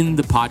in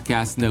the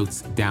podcast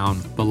notes down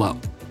below.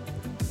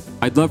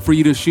 I'd love for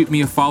you to shoot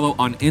me a follow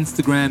on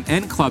Instagram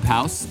and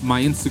Clubhouse.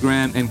 My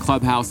Instagram and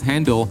Clubhouse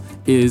handle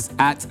is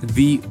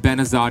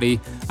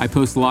 @the_Ben_Azadi. I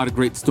post a lot of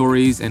great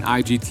stories and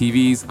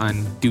IGTVs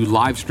and do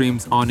live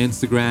streams on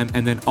Instagram.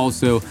 And then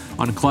also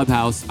on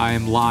Clubhouse, I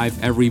am live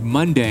every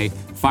Monday,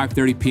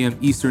 5:30 p.m.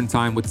 Eastern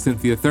Time with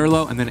Cynthia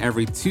Thurlow. And then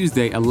every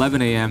Tuesday,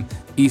 11 a.m.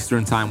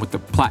 Eastern Time with the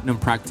Platinum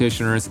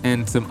Practitioners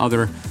and some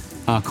other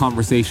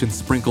conversations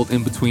sprinkled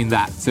in between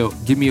that. So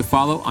give me a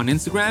follow on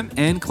Instagram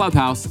and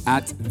Clubhouse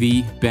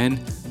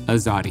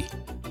 @the_Ben_Azadi.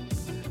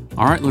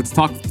 All right, let's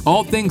talk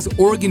all things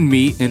organ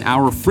meat and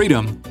our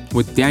freedom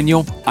with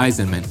Daniel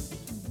Eisenman.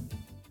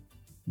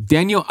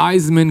 Daniel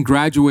Eisenman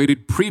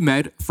graduated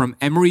pre-med from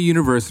Emory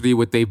University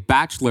with a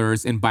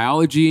bachelor's in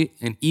biology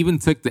and even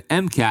took the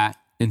MCAT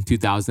in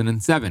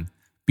 2007.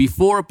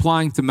 Before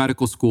applying to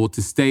medical school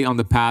to stay on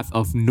the path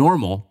of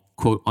normal,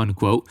 quote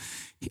unquote,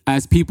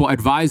 as people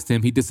advised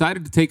him, he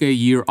decided to take a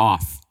year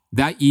off.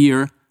 That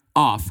year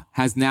off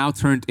has now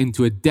turned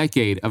into a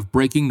decade of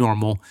breaking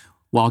normal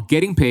while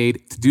getting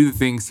paid to do the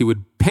things he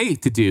would pay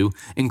to do,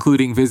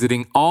 including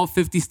visiting all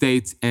 50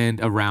 states and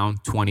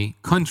around 20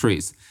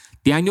 countries.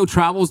 Daniel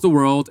travels the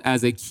world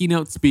as a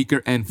keynote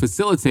speaker and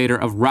facilitator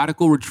of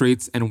radical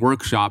retreats and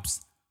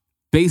workshops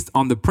based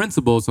on the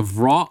principles of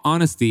raw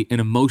honesty and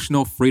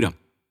emotional freedom.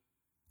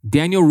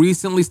 Daniel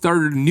recently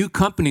started a new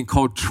company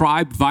called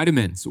Tribe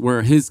Vitamins,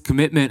 where his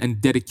commitment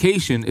and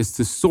dedication is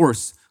to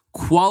source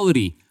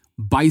quality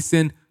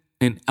bison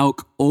and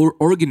elk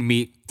organ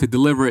meat to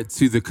deliver it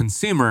to the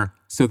consumer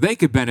so they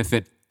could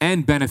benefit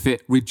and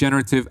benefit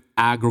regenerative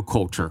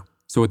agriculture.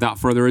 So without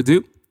further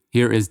ado,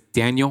 here is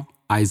Daniel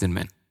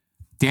Eisenman.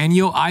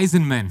 Daniel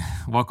Eisenman,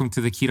 welcome to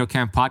the Keto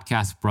Camp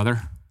podcast,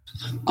 brother.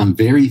 I'm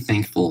very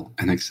thankful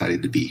and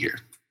excited to be here.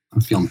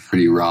 I'm feeling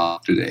pretty raw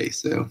today,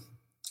 so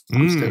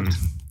I'm stoked.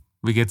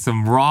 We get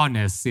some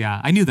rawness.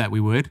 Yeah, I knew that we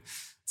would.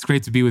 It's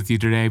great to be with you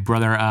today,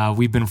 brother.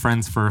 We've been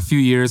friends for a few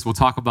years. We'll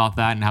talk about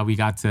that and how we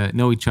got to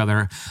know each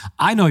other.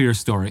 I know your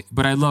story,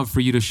 but I'd love for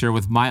you to share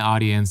with my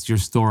audience your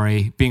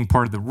story, being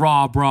part of the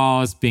Raw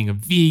Bras, being a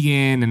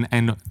vegan,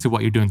 and to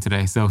what you're doing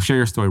today. So share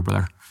your story,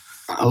 brother.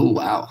 Oh,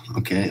 wow.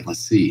 Okay,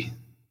 let's see.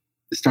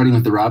 Starting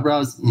with the Raw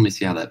Bras, let me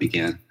see how that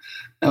began.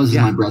 That was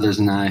my brothers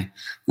and I.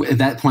 At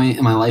that point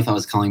in my life, I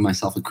was calling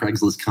myself a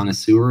Craigslist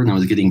connoisseur, and I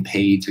was getting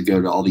paid to go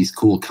to all these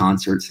cool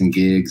concerts and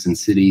gigs and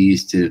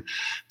cities to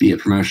be a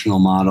promotional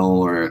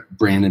model or a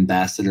brand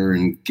ambassador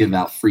and give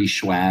out free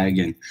swag.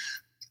 And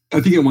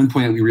I think at one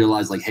point we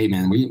realized, like, hey,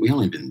 man, we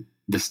only been,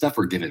 the stuff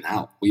we're giving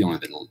out, we only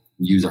been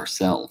use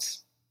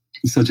ourselves,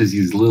 such as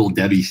these Little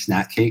Debbie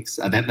snack cakes.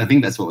 I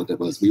think that's what it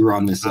was. We were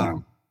on this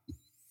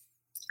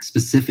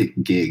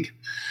specific gig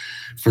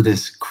for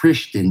this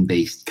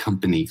Christian-based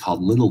company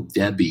called Little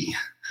Debbie.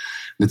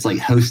 It's like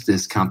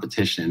Hostess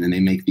competition, and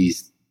they make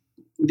these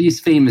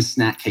famous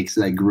snack cakes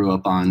that I grew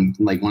up on.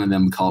 Like one of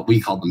them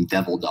we called them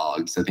devil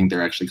dogs. I think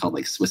they're actually called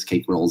like Swiss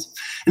cake rolls.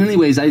 And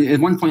anyways, at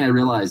one point I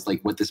realized like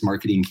what this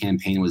marketing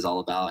campaign was all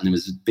about, and it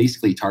was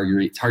basically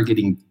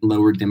targeting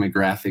lower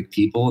demographic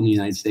people in the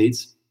United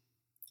States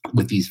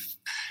with these,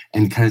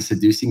 and kind of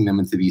seducing them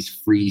into these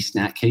free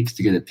snack cakes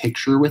to get a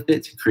picture with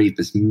it to create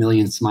this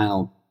million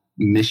smile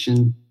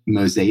mission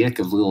mosaic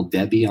of Little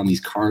Debbie on these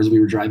cars we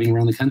were driving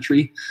around the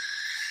country.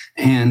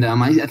 And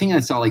I think I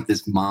saw like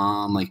this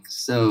mom, like,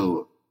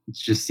 so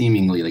just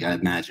seemingly, like, I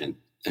imagine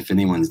if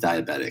anyone's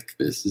diabetic,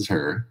 this is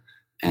her,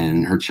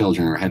 and her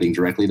children are heading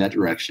directly that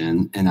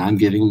direction. And I'm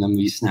giving them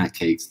these snack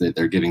cakes that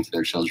they're giving to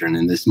their children.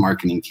 And this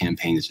marketing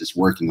campaign is just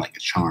working like a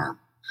charm.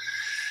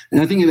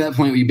 And I think at that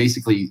point, we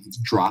basically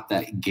dropped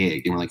that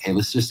gig and we're like, hey,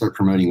 let's just start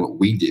promoting what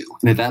we do.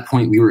 And at that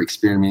point, we were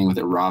experimenting with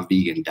a raw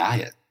vegan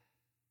diet.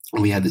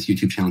 And we had this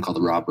YouTube channel called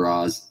the Raw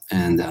Bras,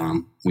 and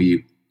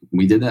we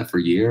did that for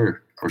a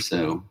year or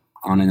so,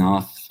 on and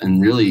off. And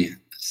really,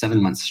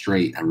 7 months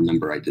straight. I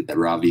remember I did that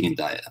raw vegan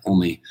diet,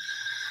 only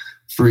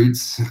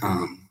fruits,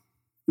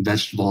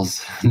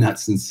 vegetables,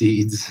 nuts and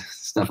seeds,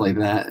 stuff like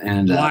that.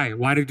 And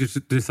why did you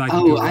decide to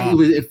go raw?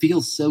 It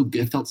feels so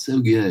good. It felt so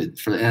good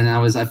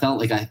I felt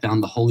like I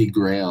found the holy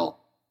grail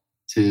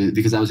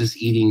because I was just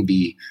eating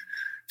the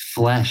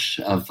flesh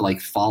of like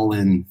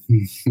fallen,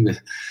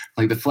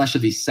 like the flesh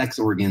of these sex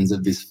organs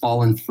of these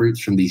fallen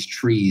fruits from these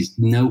trees,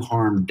 no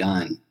harm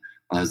done.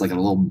 I was like a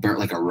little bird,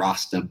 like a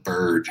Rasta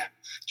bird,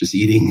 just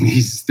eating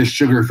the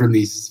sugar from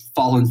these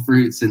fallen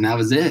fruits, and that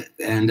was it.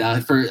 And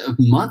for a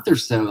month or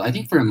so, I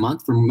think for a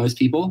month for most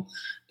people,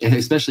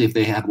 especially if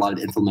they have a lot of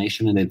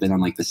inflammation and they've been on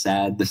like the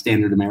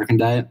standard American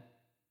diet,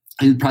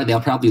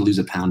 they'll probably lose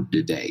a pound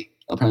a day.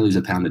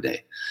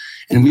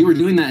 And we were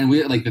doing that, and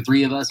we like the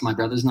three of us, my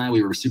brothers and I,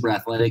 we were super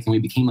athletic, and we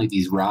became like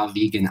these raw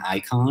vegan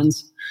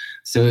icons.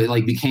 So it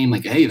like became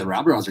like, hey, the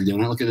raw bras are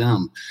doing it. Look at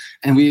them.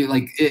 And we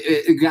like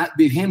it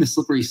became a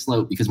slippery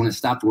slope, because when it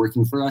stopped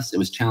working for us, it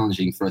was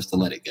challenging for us to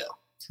let it go.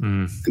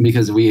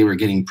 Because we were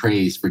getting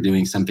praise for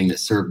doing something that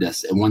served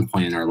us at one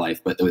point in our life,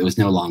 but it was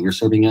no longer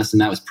serving us.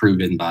 And that was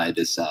proven by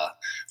this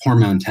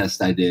hormone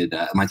test I did.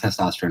 My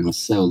testosterone was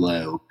so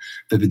low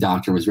that the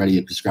doctor was ready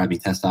to prescribe me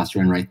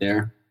testosterone right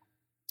there.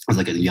 I was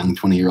like a young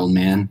 20-year-old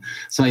man.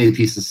 So I ate a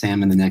piece of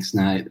salmon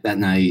that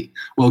night,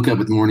 woke up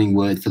with morning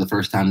wood for the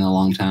first time in a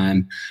long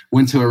time,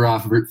 went to a raw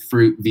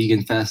fruit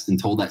vegan fest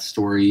and told that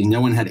story. No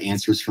one had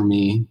answers for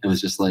me. It was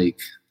just like,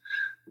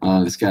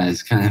 oh, this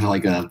guy's kind of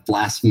like a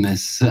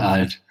blasphemous,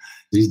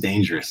 he's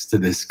dangerous to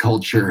this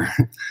culture.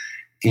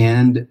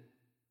 And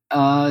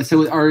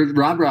so our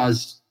raw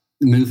bras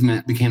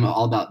movement became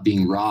all about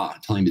being raw,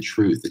 telling the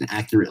truth and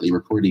accurately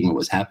reporting what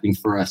was happening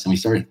for us. And we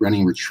started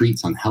running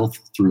retreats on health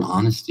through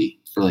honesty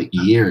for like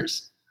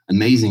years,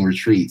 amazing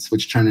retreats,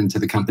 which turned into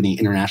the company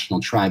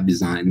International Tribe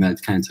Design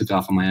that kind of took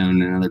off on my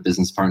own and another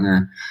business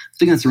partner. I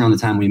think that's around the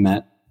time we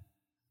met.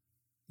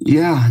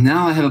 Yeah,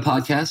 now I have a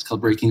podcast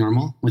called Breaking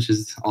Normal, which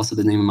is also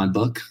the name of my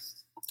book.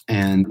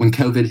 And when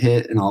COVID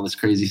hit and all this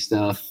crazy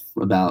stuff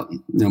about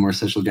no more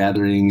social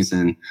gatherings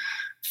and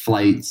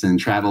flights and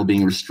travel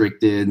being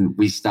restricted,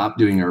 we stopped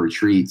doing our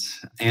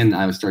retreats. And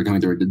I started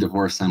going through a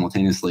divorce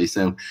simultaneously.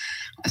 So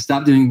I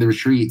stopped doing the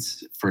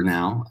retreats for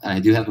now. I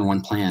do have one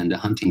planned, a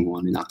hunting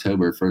one in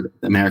October for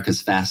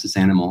America's fastest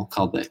animal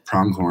called the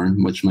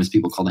pronghorn, which most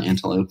people call the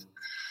antelope.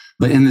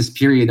 But in this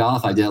period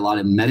off, I did a lot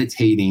of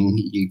meditating,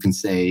 you can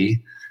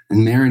say,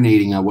 and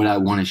marinating on what I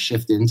want to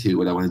shift into,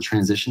 what I want to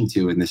transition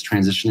to in this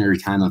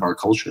transitionary time of our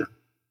culture.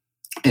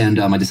 And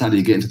I decided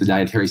to get into the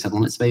dietary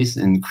supplement space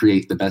and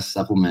create the best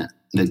supplement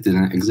that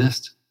didn't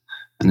exist.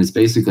 And it's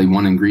basically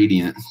one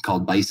ingredient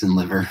called bison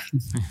liver.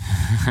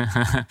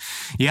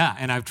 Yeah,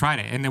 and I've tried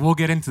it. And then we'll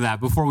get into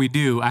that. Before we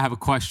do, I have a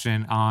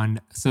question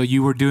on, so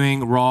you were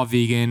doing raw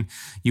vegan,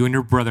 you and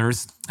your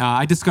brothers.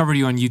 I discovered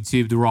you on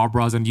YouTube, the Raw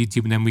Bras on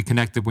YouTube, and then we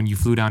connected when you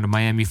flew down to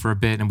Miami for a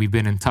bit, and we've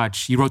been in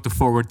touch. You wrote the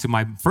foreword to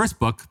my first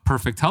book,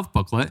 Perfect Health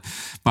Booklet,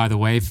 by the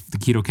way, if the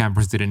keto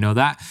campers didn't know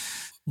that.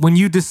 When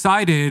you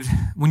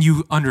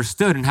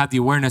understood and had the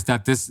awareness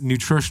that this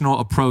nutritional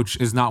approach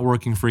is not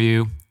working for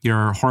you,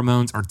 your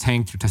hormones are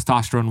tanked, your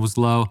testosterone was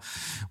low,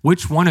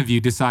 which one of you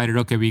decided,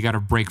 okay, we got to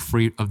break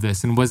free of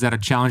this? And was that a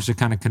challenge to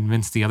kind of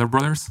convince the other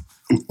brothers?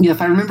 Yeah,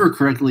 if I remember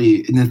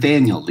correctly,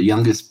 Nathaniel,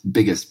 the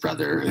biggest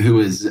brother,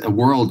 who is a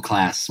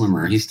world-class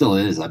swimmer, he still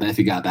is. I bet if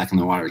he got back in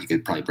the water, he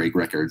could probably break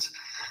records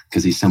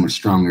because he's so much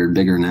stronger and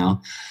bigger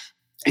now.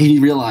 He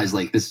realized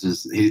like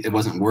it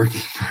wasn't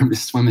working for him to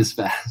swim as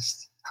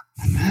fast.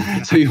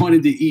 So he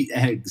wanted to eat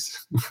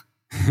eggs.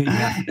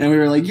 Yeah. And we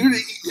were like, you're going to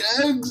eat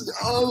eggs?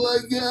 Oh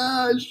my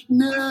gosh,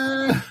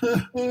 no.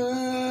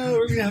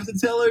 We're going to have to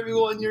tell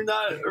everyone you're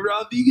not a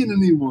raw vegan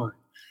anymore.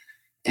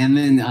 And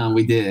then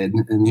we did.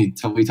 And we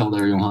told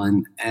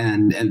everyone.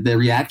 And the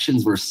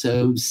reactions were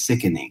so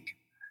sickening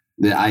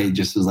that I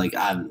just was like,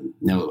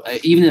 no,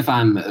 even if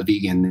I'm a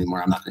vegan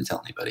anymore, I'm not going to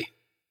tell anybody.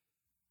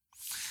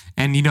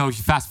 And, you know, if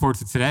you fast forward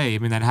to today, I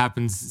mean, that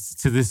happens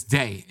to this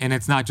day. And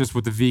it's not just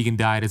with the vegan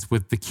diet, it's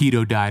with the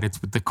keto diet,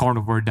 it's with the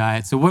carnivore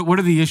diet. So what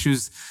are the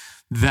issues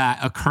that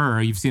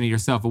occur? You've seen it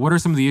yourself, but what are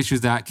some of the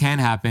issues that can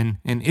happen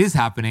and is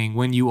happening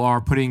when you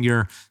are putting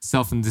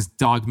yourself in this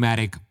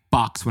dogmatic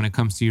box when it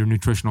comes to your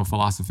nutritional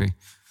philosophy?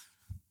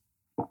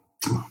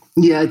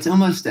 Yeah, it's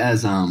almost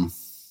as a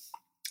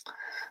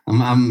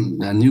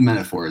new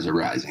metaphor is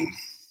arising.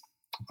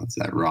 What's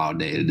that raw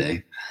day to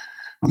day?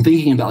 I'm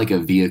thinking about like a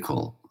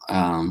vehicle.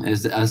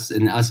 As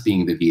us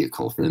being the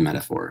vehicle for the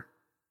metaphor.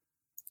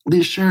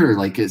 Sure,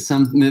 like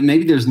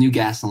maybe there's new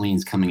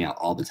gasolines coming out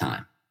all the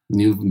time,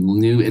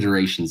 new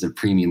iterations of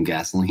premium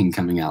gasoline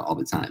coming out all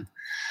the time.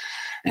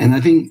 And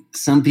I think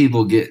some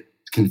people get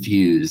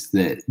confused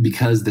that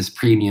because this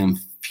premium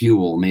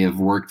fuel may have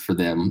worked for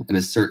them at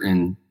a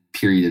certain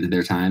period of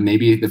their time,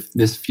 maybe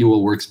this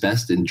fuel works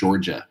best in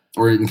Georgia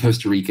or in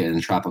Costa Rica in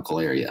a tropical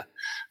area.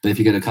 But if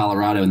you go to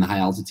Colorado in the high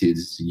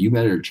altitudes, you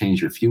better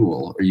change your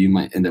fuel or you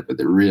might end up with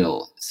a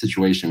real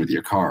situation with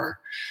your car.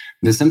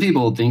 Because some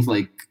people think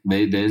like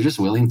they're just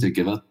willing to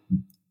give up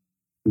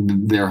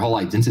their whole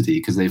identity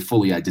because they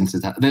fully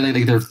identify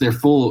their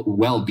full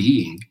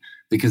well-being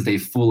because they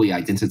fully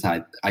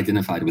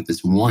identified with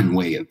this one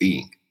way of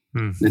being.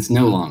 It's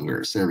no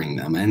longer serving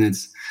them. And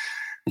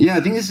I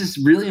think this is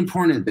really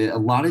important that a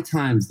lot of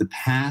times the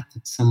path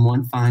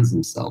someone finds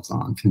themselves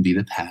on can be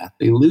the path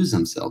they lose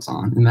themselves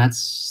on. And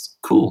that's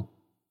cool.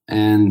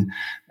 And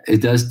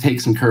it does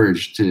take some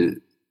courage to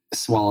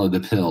swallow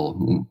the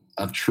pill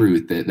of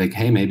truth that, like,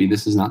 hey, maybe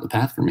this is not the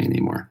path for me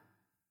anymore.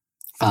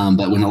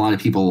 But when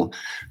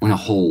a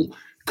whole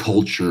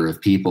culture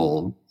of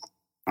people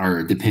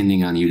are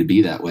depending on you to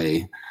be that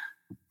way,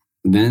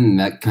 then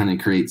that kind of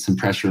creates some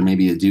pressure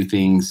maybe to do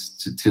things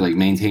to like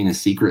maintain a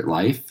secret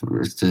life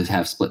or to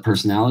have split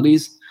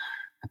personalities,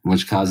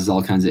 which causes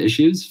all kinds of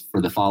issues for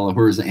the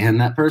followers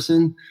and that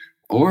person,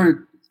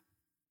 or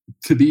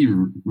to be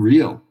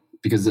real,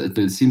 because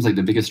it seems like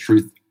the biggest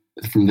truth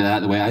from that,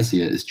 the way I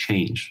see it, is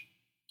change.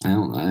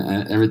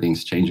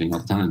 Everything's changing all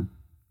the time.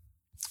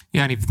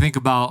 Yeah, and if you think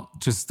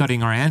about just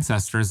studying our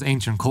ancestors,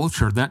 ancient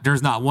culture, that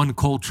there's not one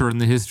culture in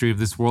the history of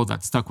this world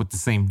that stuck with the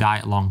same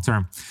diet long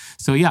term.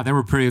 So yeah, there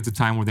were periods of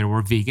time where they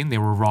were vegan, they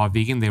were raw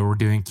vegan, they were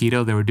doing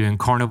keto, they were doing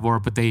carnivore,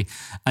 but they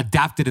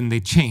adapted and they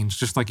changed.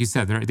 Just like you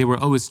said, they were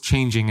always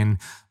changing. And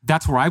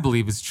that's where I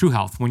believe is true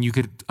health, when you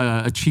could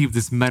achieve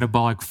this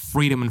metabolic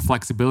freedom and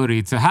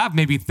flexibility to have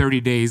maybe 30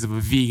 days of a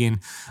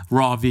vegan,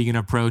 raw vegan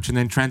approach and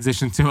then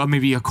transition to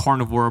maybe a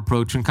carnivore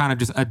approach and kind of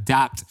just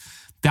adapt.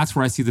 That's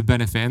where I see the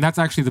benefit. And that's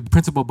actually the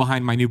principle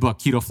behind my new book,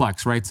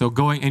 KetoFlex, right? So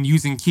going and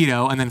using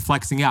keto and then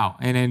flexing out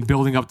and then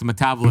building up the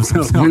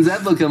metabolism. So, when's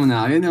that book coming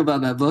out? I didn't know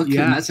about that book.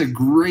 Yeah. And that's a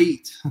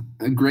great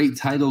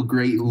title,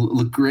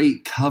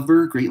 great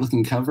cover, great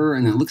looking cover.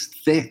 And it looks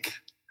thick.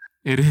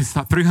 It is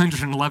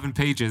 311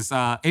 pages.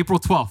 April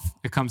 12th,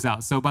 it comes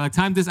out. So by the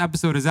time this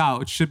episode is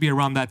out, it should be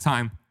around that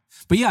time.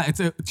 But yeah, it's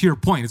to your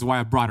point is why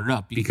I brought it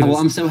up. Because well,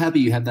 I'm so happy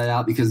you have that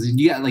out because I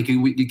look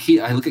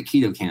at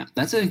Keto Camp.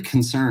 That's a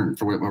concern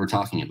for what we're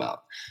talking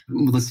about.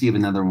 Let's see if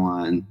another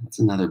one. It's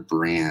another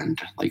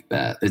brand like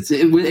that.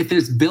 If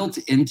it's built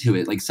into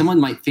it, like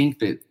someone might think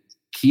that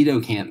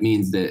Keto Camp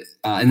means that,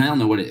 and I don't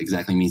know what it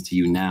exactly means to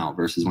you now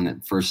versus when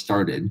it first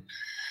started.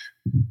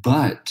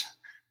 But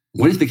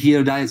what if the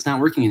keto diet's not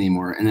working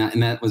anymore?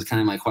 And that was kind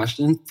of my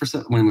question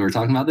when we were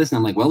talking about this. And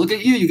I'm like, well, look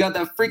at you. You got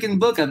that freaking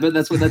book. I bet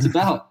that's what that's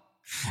about.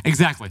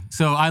 Exactly.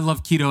 So I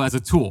love keto as a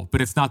tool,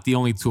 but it's not the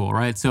only tool,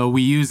 right? So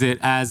we use it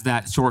as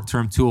that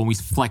short-term tool and we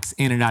flex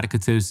in and out of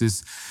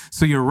ketosis.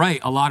 So you're right.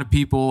 A lot of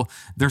people,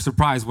 they're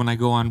surprised when I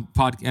go on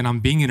and I'm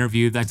being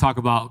interviewed. I talk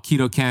about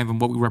Keto Camp and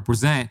what we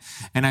represent.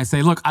 And I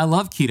say, look, I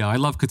love keto. I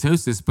love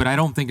ketosis, but I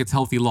don't think it's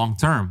healthy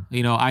long-term.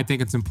 I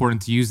think it's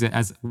important to use it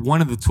as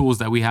one of the tools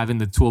that we have in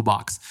the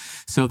toolbox.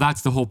 So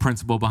that's the whole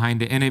principle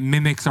behind it. And it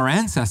mimics our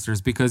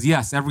ancestors because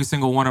yes, every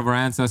single one of our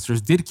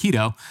ancestors did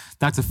keto.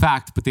 That's a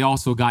fact, but they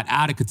also got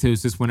out of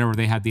ketosis whenever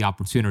they had the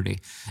opportunity.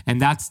 And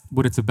that's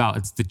what it's about.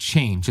 It's the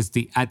change. It's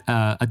the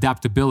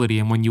adaptability.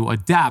 And when you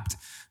adapt,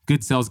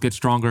 good cells get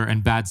stronger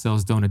and bad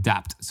cells don't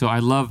adapt. So I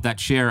love that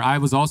share. I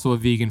was also a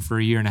vegan for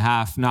a year and a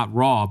half, not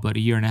raw, but a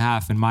year and a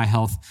half, and my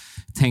health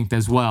tanked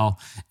as well.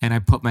 And I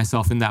put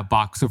myself in that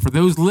box. So for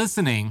those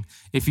listening,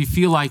 if you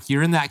feel like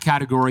you're in that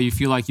category, you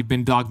feel like you've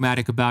been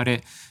dogmatic about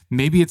it,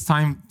 maybe it's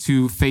time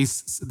to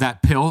face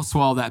that pill,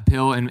 swallow that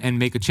pill and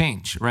make a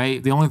change,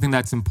 right? The only thing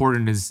that's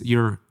important is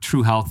your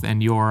true health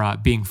and your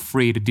being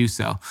free to do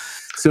so.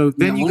 So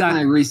then one of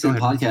my recent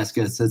podcast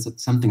guests said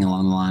something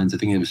along the lines, I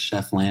think it was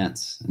Chef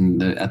Lance, and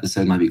the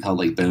episode might be called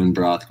like Bone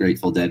Broth,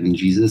 Grateful Dead, and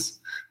Jesus.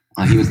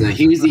 He was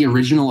the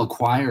original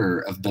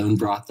acquirer of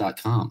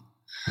bonebroth.com.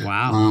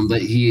 Wow.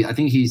 But I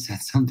think he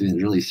said something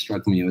that really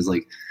struck me. It was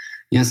like,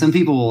 some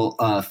people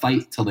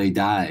fight till they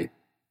die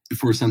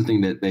for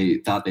something that they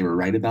thought they were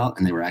right about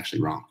and they were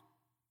actually wrong.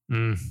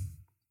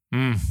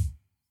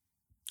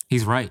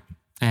 He's right.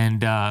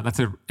 And that's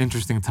an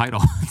interesting title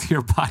to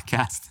your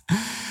podcast.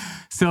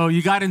 So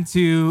you got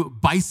into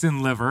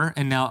bison liver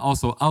and now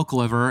also elk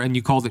liver, and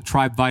you called it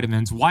Tribe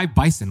Vitamins. Why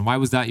bison? Why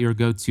was that your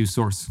go-to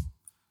source?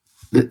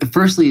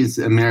 Firstly, it's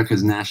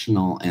America's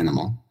national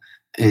animal.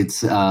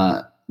 It's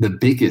the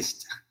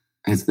biggest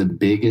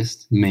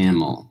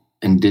mammal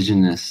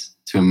indigenous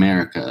to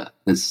America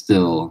that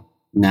still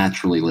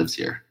naturally lives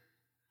here.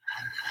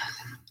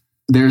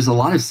 There's a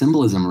lot of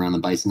symbolism around the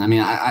bison. I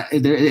mean,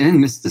 there ain't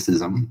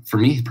mysticism. For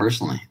me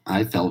personally,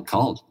 I felt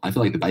called. I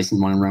feel like the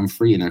bison want to roam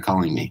free and they're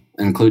calling me,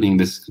 including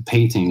this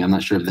painting. I'm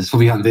not sure if this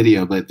will be on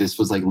video, but this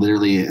was like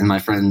literally in my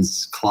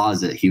friend's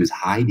closet. He was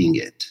hiding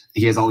it.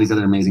 He has all these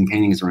other amazing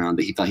paintings around,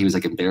 but he thought he was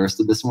like embarrassed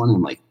of this one.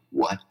 I'm like,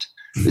 what?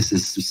 This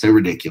is so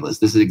ridiculous.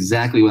 This is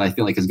exactly what I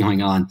feel like is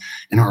going on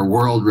in our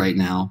world right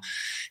now.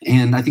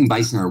 And I think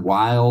bison are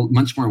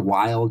much more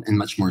wild and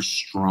much more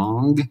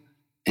strong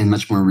and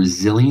much more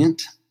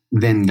resilient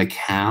than the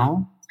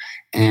cow.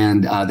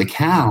 And the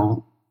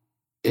cow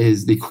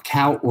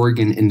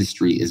organ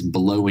industry is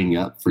blowing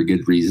up for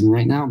good reason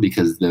right now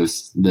because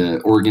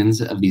the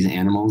organs of these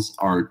animals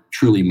are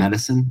truly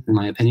medicine, in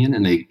my opinion,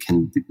 and they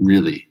can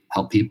really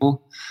help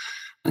people.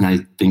 And I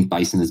think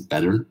bison is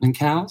better than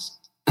cows.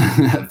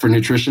 for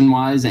nutrition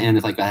wise. And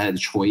if like I had a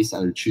choice, I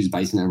would choose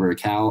bison over a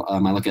cow. I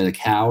look at a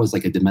cow as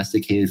like a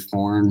domesticated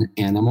foreign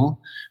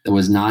animal that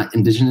was not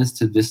indigenous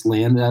to this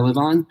land that I live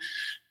on.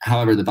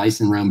 However, the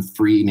bison roam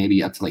free,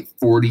 maybe up to like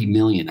 40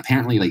 million.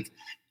 Apparently, like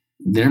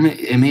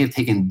it may have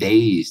taken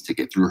days to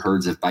get through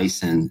herds of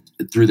bison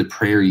through the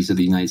prairies of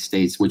the United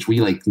States, which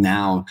we like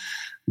now,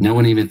 no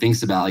one even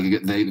thinks about.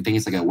 Like they think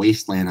it's like a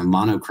wasteland of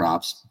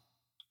monocrops.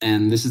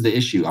 And this is the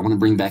issue. I want to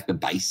bring back the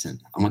bison.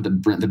 I want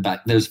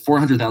there's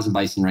 400,000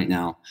 bison right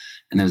now,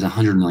 and there's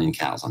 100 million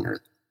cows on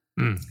Earth.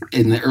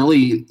 In the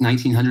early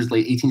 1900s,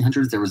 late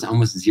 1800s, there was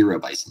almost zero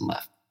bison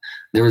left.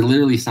 There were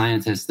literally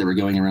scientists that were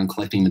going around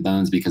collecting the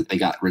bones because they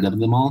got rid of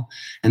them all.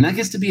 And that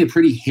gets to be a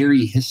pretty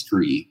hairy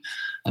history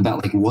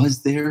about like,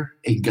 was there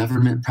a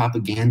government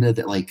propaganda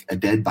that like a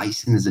dead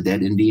bison is a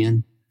dead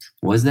Indian?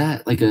 Was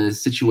that like a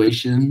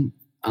situation?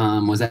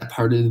 Was that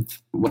part of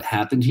what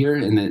happened here?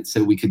 And that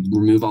so we could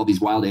remove all these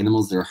wild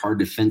animals that are hard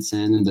to fence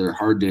in and they're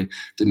hard to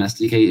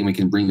domesticate, and we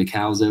can bring the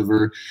cows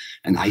over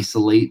and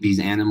isolate these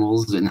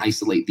animals and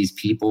isolate these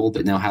people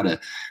that know how to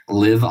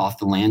live off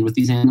the land with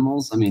these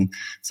animals. I mean,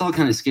 it's all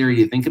kind of scary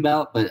to think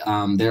about, but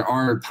there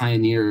are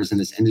pioneers in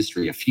this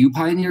industry, a few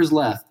pioneers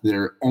left that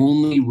are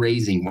only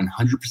raising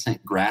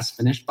 100%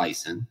 grass-finished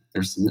bison.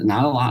 There's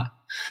not a lot.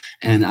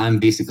 And I'm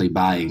basically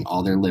buying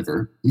all their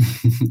liver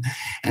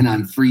and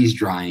I'm freeze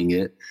drying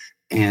it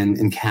and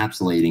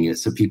encapsulating it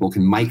so people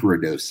can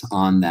microdose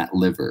on that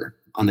liver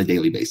on a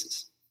daily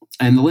basis.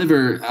 And the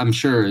liver, I'm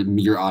sure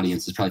your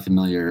audience is probably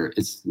familiar.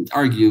 It's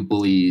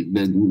arguably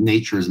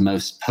nature's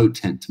most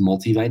potent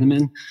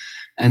multivitamin.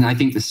 And I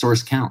think the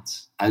source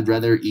counts. I'd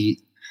rather eat.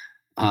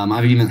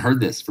 I've even heard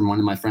this from one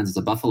of my friends, that's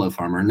a buffalo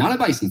farmer, not a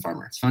bison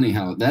farmer. It's funny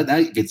how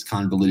that gets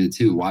convoluted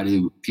too. Why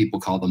do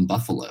people call them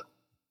buffalo?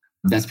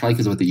 That's probably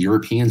because of what the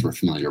Europeans were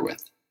familiar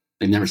with.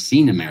 They've never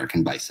seen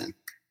American bison.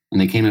 And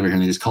they came over here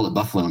and they just called it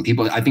buffalo. And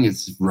people, I think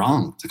it's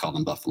wrong to call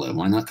them buffalo.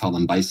 Why not call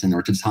them bison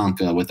or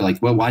tatanka with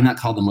like, well, why not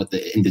call them what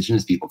the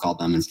indigenous people called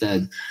them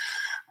instead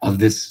of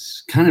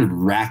this kind of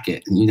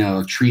racket,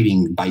 of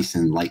treating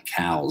bison like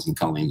cows and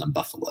calling them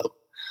buffalo.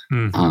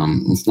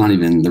 It's not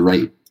even the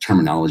right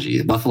terminology.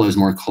 A buffalo is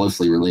more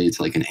closely related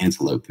to like an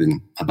antelope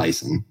than a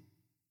bison.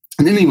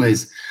 And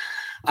anyways,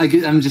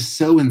 I'm just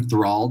so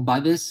enthralled by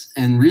this.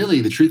 And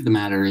really, the truth of the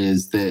matter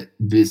is that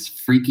this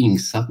freaking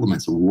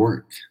supplements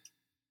work.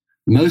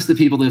 Most of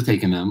the people that have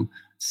taken them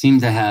seem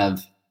to have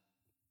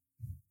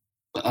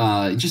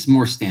just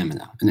more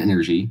stamina and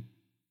energy.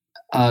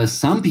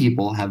 Some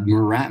people have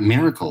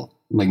miraculous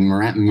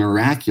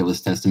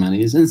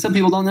testimonies, and some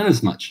people don't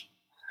notice much.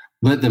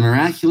 But the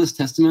miraculous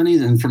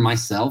testimonies, and for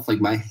myself, like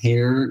my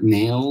hair,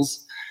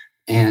 nails,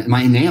 and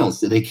my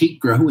nails, they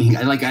keep growing.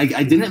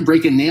 I didn't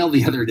break a nail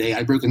the other day.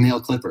 I broke a nail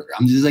clipper.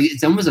 I'm just like,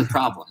 it's almost a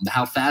problem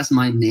how fast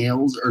my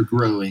nails are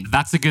growing.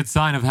 That's a good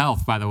sign of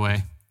health, by the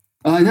way.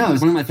 I know.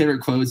 It's one of my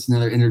favorite quotes.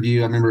 Another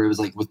interview, I remember it was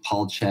like with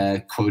Paul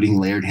Chek quoting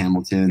Laird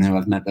Hamilton, who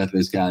I've met both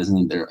those guys,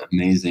 and they're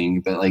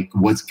amazing. But like,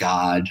 what's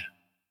God?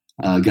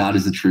 God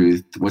is the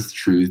truth. What's the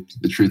truth?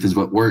 The truth is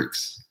what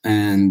works.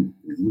 And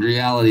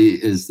reality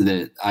is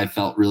that I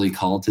felt really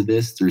called to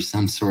this through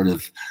some sort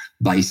of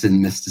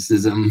bison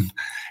mysticism.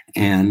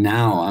 And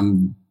now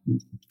I'm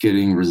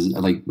getting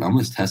like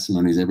almost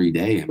testimonies every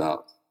day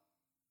about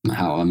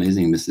how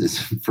amazing this is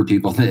for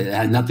people that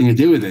had nothing to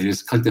do with it.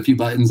 Just clicked a few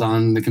buttons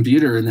on the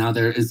computer and now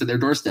it's at their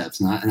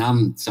doorsteps. And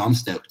I'm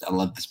stoked. I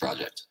love this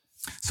project.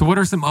 So what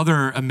are some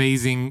other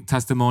amazing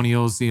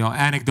testimonials,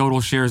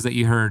 anecdotal shares that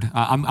you heard?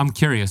 I'm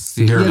curious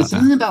to hear about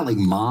something that. About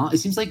like it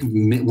seems like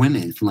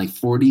women from like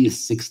 40 to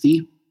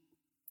 60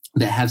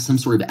 that have some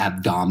sort of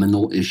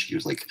abdominal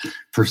issues, like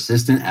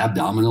persistent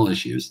abdominal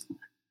issues,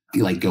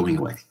 like going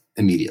away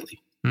immediately.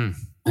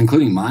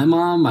 Including my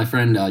mom, my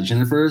friend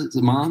Jennifer's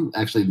mom,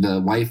 actually the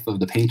wife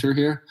of the painter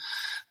here,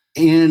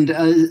 and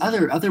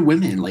other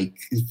women like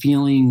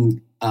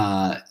feeling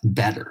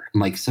better,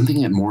 like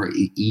something at more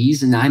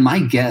ease. And my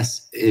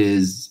guess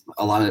is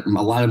a lot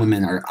of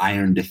women are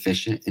iron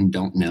deficient and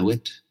don't know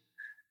it.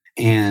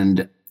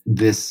 And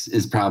this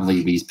is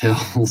probably these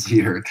pills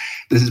here.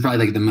 This is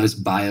probably like the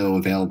most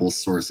bioavailable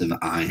source of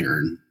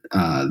iron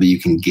that you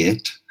can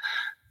get.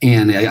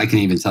 And I can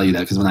even tell you that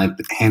because when I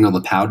handle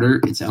the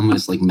powder, it's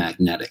almost like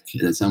magnetic.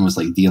 It's almost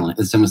like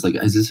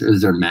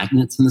is there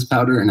magnets in this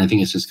powder? And I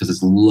think it's just because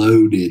it's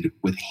loaded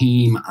with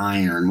heme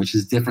iron, which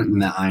is different than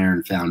the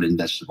iron found in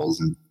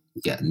vegetables in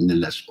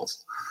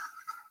vegetables.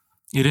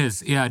 It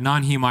is. Yeah.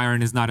 Non-heme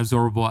iron is not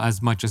absorbable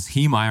as much as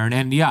heme iron.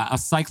 And yeah, a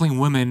cycling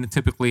woman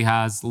typically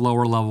has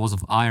lower levels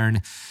of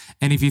iron.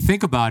 And if you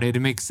think about it, it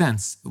makes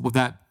sense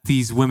that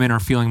these women are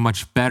feeling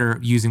much better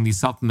using these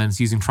supplements,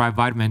 using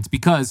trivitamins,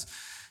 because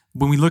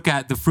when we look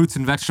at the fruits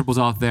and vegetables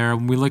out there,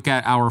 when we look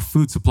at our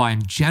food supply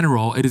in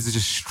general, it is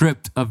just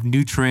stripped of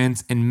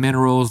nutrients and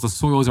minerals. The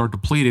soils are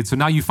depleted. So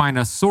now you find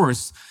a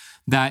source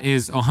that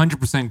is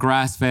 100%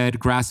 grass-fed,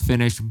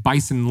 grass-finished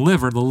bison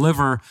liver. The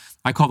liver,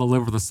 I call the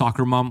liver the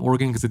soccer mom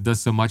organ because it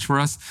does so much for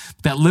us.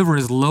 That liver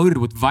is loaded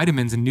with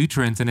vitamins and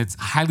nutrients, and it's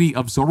highly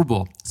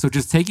absorbable. So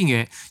just taking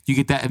it, you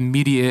get that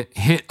immediate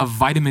hit of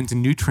vitamins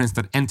and nutrients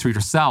that enter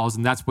your cells,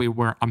 and that's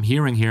where I'm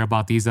hearing here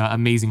about these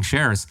amazing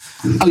shares.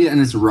 Oh yeah,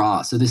 and it's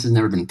raw, so this has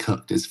never been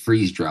cooked. It's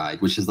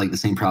freeze-dried, which is like the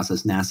same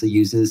process NASA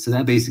uses. So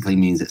that basically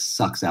means it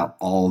sucks out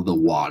all the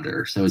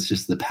water. So it's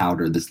just the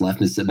powder that's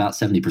left. It's about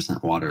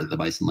 70% water, the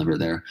bison liver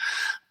there.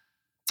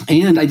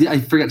 And I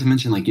forgot to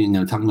mention, like,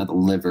 talking about the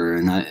liver,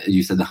 and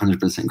you said the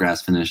 100%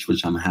 grass finished,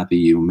 which I'm happy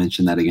you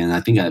mentioned that again.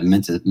 I think I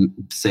meant to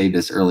say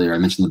this earlier. I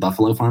mentioned the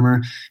buffalo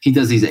farmer. He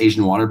does these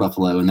Asian water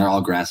buffalo, and they're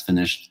all grass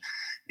finished.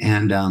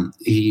 And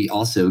he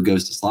also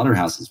goes to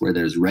slaughterhouses where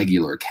there's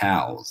regular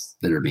cows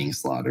that are being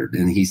slaughtered,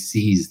 and he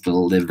sees the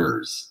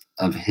livers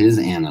of his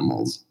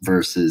animals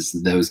versus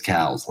those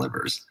cows'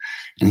 livers.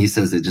 And he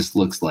says it just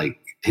looks like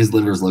his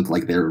livers look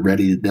like they're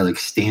ready. They're like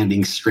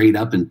standing straight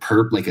up in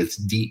purple, like it's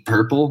deep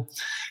purple.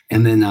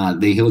 And then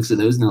he looks at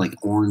those and they're like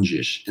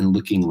orangish and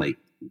looking like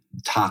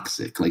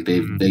toxic, like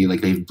they've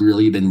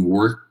really been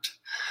worked.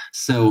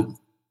 So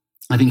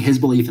I think his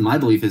belief and my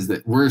belief is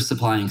that we're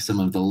supplying some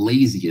of the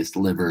laziest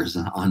livers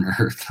on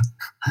earth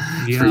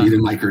for you to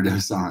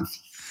microdose on.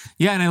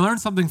 Yeah, and I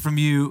learned something from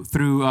you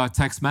through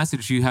text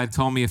message. You had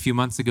told me a few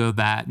months ago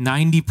that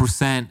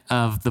 90%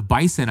 of the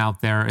bison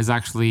out there is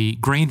actually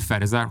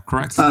grain-fed. Is that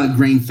correct?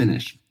 Grain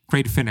finish.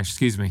 Grain finish,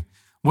 excuse me.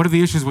 What are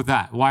the issues with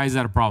that? Why is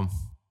that a problem?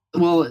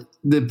 Well,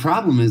 the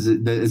problem is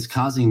that it's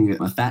causing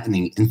a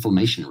fattening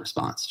inflammation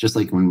response, just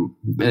like when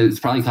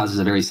it probably causes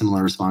a very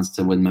similar response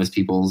to when most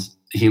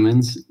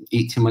humans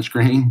eat too much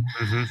grain.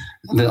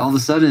 Mm-hmm. That all of a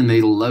sudden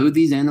they load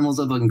these animals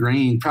up on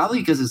grain, probably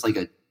because it's like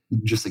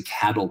just a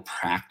cattle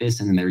practice,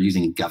 and they're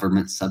using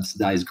government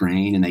subsidized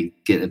grain and they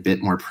get a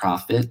bit more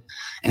profit.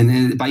 And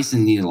then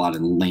bison need a lot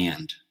of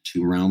land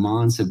to roam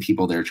on. So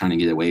people that are trying to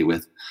get away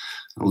with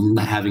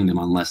having them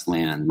on less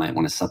land might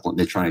want to supplement.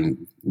 They try and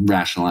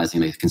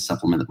rationalizing they can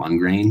supplement them on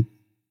grain.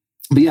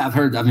 But yeah, I've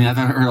heard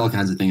all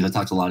kinds of things. I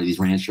talked to a lot of these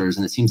ranchers,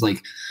 and it seems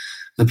like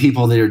the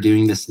people that are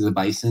doing this to the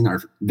bison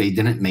they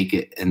didn't make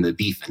it in the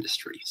beef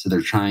industry. So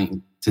they're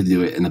trying to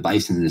do it in the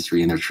bison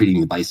industry, and they're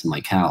treating the bison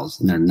like cows,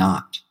 and they're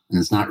not. And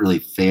it's not really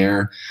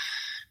fair.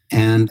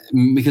 And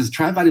because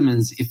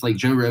Trivitamins, if I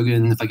get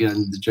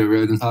on the Joe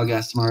Rogan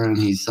podcast tomorrow and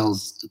he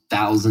sells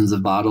thousands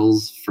of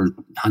bottles for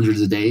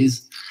hundreds of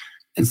days,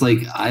 it's like,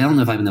 I don't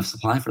know if I have enough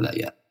supply for that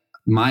yet.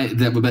 But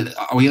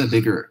we have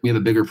a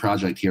bigger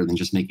project here than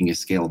just making a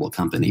scalable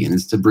company. And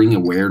it's to bring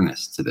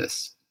awareness to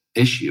this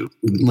issue.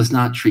 Let's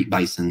not treat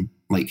bison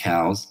like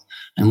cows,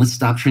 and let's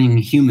stop treating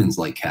humans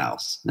like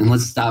cows. And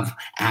let's stop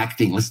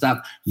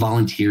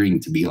volunteering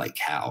to be like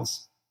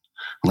cows.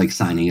 Like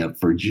signing up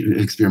for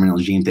experimental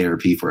gene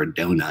therapy for a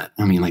donut.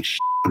 I mean,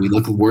 we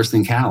look worse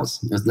than cows.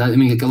 At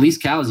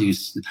least cows, you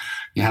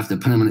have to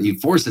put them you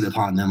force it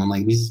upon them. I'm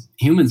like, these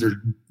humans are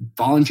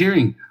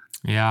volunteering.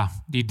 Yeah,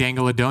 you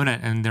dangle a donut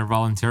and they're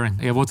volunteering.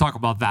 Yeah, we'll talk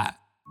about that.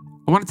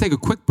 I want to take a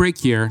quick break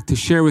here to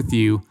share with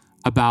you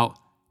about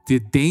the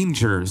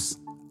dangers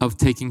of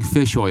taking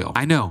fish oil.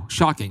 I know,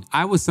 shocking.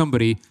 I was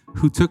somebody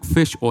who took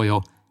fish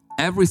oil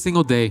every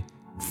single day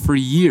for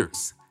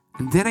years.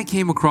 And then I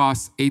came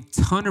across a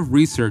ton of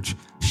research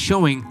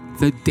showing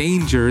the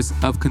dangers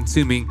of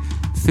consuming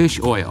fish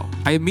oil.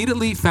 I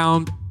immediately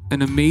found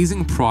an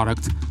amazing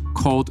product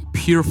called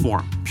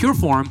Pureform.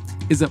 Pureform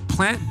is a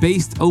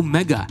plant-based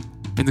omega.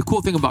 And the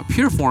cool thing about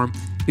Pureform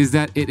is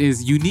that it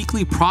is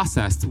uniquely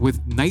processed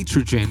with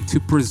nitrogen to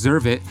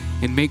preserve it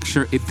and make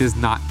sure it does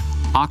not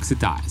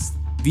oxidize.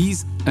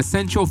 These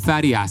essential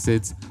fatty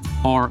acids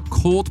are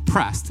cold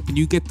pressed, and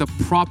you get the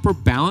proper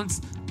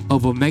balance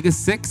of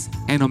omega-6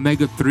 and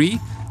omega-3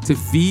 to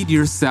feed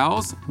your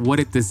cells what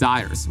it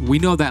desires. We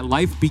know that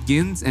life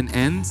begins and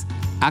ends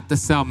at the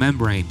cell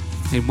membrane.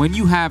 And when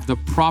you have the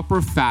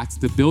proper fats,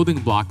 the building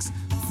blocks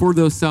for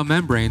those cell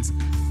membranes,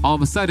 all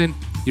of a sudden,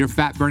 your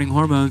fat-burning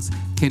hormones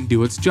can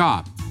do its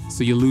job.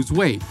 So you lose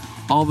weight.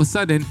 All of a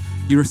sudden,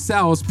 your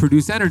cells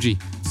produce energy,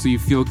 so you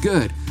feel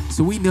good.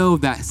 So we know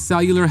that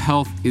cellular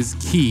health is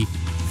key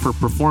for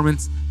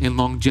performance and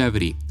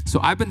longevity.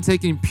 So I've been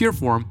taking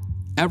Pureform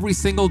every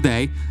single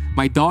day.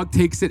 My dog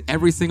takes it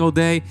every single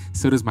day.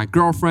 So does my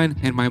girlfriend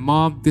and my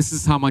mom. This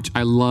is how much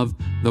I love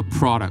the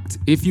product.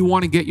 If you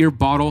want to get your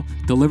bottle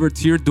delivered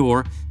to your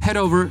door, head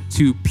over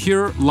to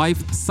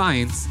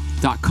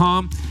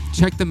purelifescience.com.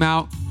 Check them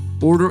out.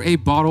 Order a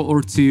bottle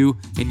or two,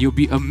 and you'll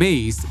be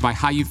amazed by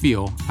how you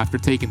feel after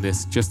taking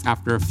this just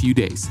after a few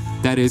days.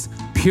 That is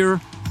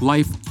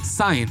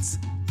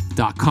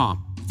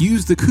purelifescience.com.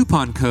 Use the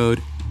coupon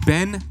code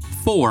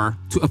BEN4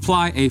 to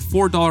apply a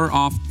 $4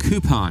 off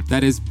coupon.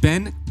 That is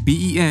BEN,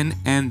 B-E-N,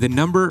 and the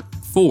number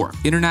 4.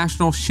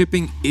 International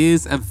shipping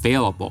is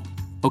available.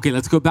 Okay,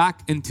 let's go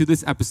back into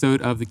this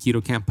episode of the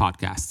Keto Camp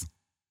podcast.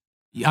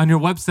 On your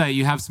website,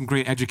 you have some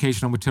great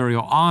educational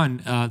material on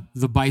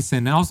the bison,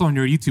 and also on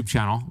your YouTube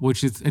channel,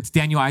 which it's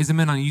Daniel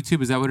Eisenman on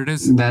YouTube. Is that what it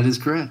is? That is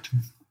correct.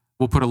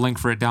 We'll put a link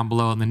for it down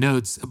below in the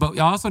notes. But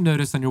I also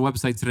noticed on your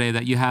website today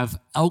that you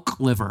have elk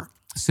liver.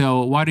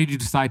 So why did you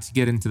decide to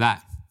get into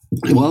that?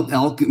 Well,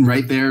 elk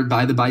right there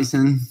by the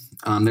bison.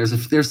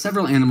 There's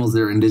several animals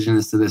that are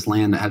indigenous to this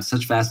land that have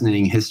such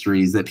fascinating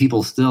histories that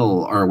people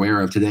still are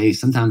aware of today,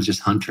 sometimes just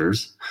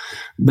hunters.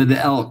 But the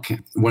elk,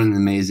 what an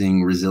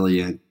amazing,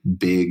 resilient,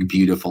 big,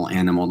 beautiful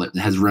animal that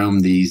has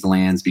roamed these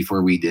lands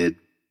before we did.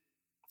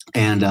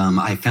 And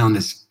I found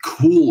this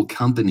cool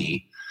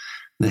company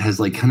that has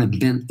like kind of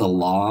bent the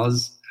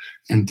laws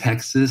in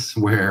Texas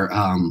where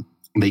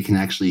they can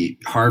actually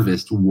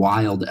harvest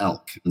wild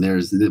elk.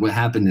 What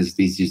happened is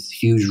these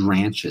huge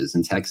ranches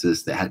in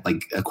Texas that had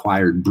like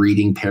acquired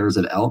breeding pairs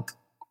of elk,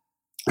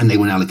 and they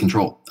went out of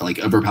control, like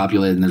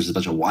overpopulated, and there's a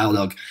bunch of wild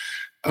elk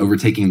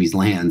overtaking these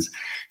lands.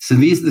 So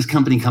this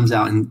company comes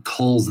out and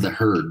culls the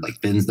herd, like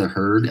thins the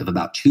herd of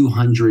about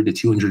 200 to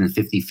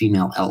 250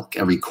 female elk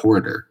every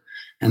quarter.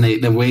 And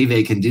the way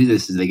they can do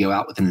this is they go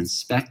out with an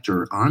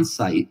inspector on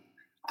site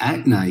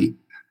at night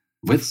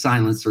with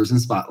silencers and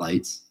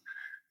spotlights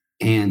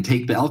and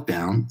take the elk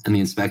down, and the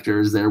inspector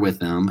is there with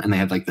them, and they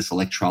have like this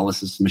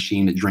electrolysis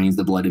machine that drains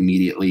the blood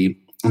immediately,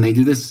 and they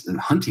do this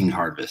hunting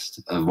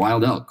harvest of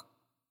wild elk.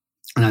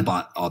 And I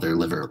bought all their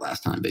liver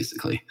last time,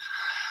 basically,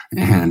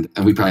 and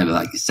we probably have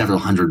like several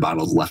hundred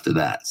bottles left of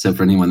that. So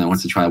for anyone that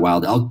wants to try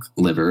wild elk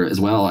liver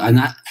as well, and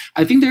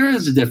I think there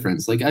is a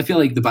difference. Like I feel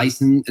like the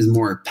bison is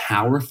more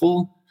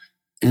powerful,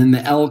 and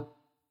the elk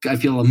I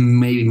feel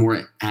maybe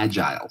more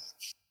agile.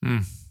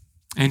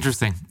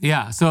 Interesting.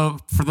 Yeah. So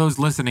for those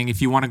listening,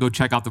 if you want to go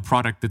check out the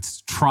product,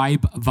 it's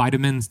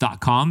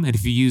tribevitamins.com. And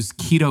if you use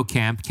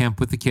KetoCamp, camp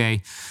with a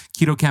K,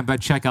 KetoCamp at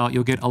checkout,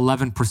 you'll get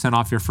 11%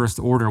 off your first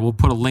order. We'll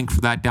put a link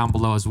for that down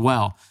below as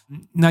well.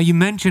 Now, you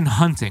mentioned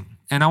hunting,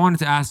 and I wanted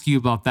to ask you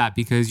about that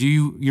because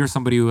you're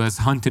somebody who has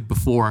hunted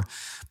before.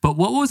 But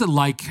what was it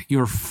like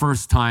your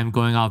first time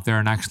going out there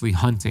and actually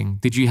hunting?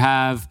 Did you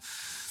have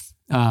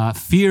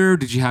fear?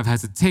 Did you have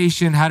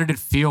hesitation? How did it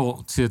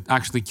feel to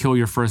actually kill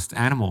your first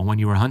animal when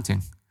you were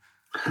hunting?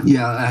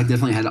 Yeah, I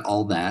definitely had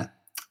all that.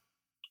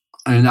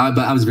 But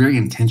I was very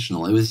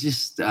intentional. It was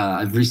just,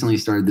 I've recently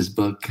started this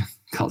book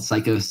called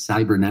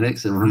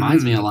Psycho-Cybernetics. It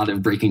reminds me a lot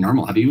of Breaking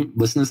Normal. Have you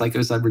listened to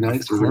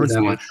Psycho-Cybernetics? Of course,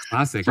 yeah.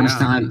 Classic. First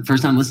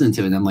time listening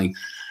to it, I'm like,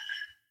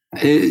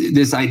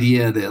 this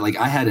idea that like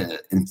I had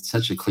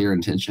such a clear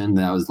intention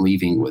that I was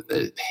leaving with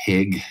a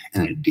pig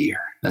and a deer.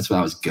 That's what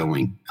I was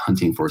going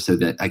hunting for, so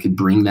that I could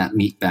bring that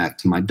meat back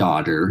to my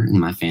daughter and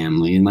my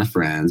family and my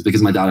friends,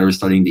 because my daughter was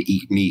starting to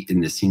eat meat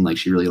and it seemed like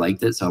she really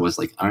liked it. So I was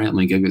like, all right, I'm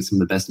going to go get some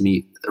of the best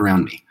meat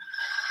around me.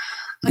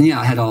 And yeah,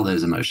 I had all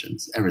those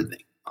emotions,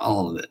 everything,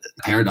 all of it.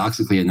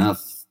 Paradoxically enough,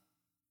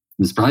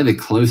 it was probably the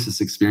closest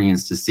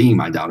experience to seeing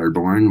my daughter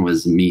born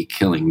was me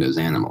killing those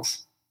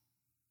animals.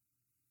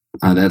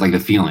 That like the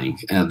feeling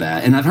of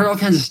that. And I've heard all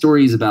kinds of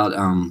stories about,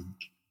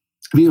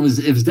 it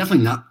was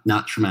definitely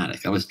not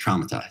traumatic. I was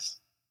traumatized.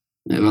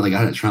 I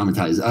got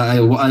traumatized.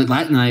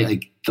 That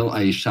night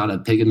I shot a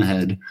pig in the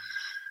head,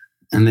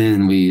 and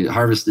then we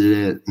harvested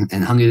it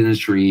and hung it in a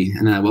tree.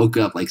 And then I woke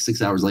up like 6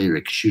 hours later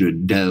to shoot a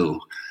doe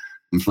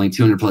from like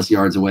 200 plus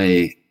yards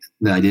away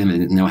that I didn't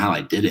even know how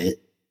I did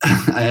it.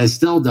 I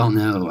still don't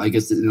know. I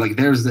guess like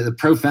there's the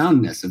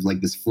profoundness of like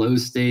this flow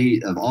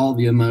state of all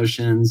the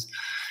emotions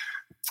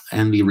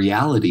and the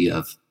reality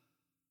of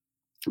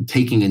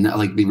taking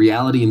the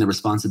reality and the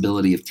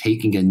responsibility of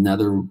taking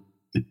another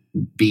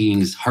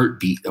being's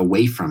heartbeat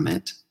away from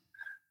it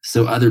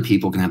so other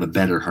people can have a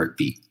better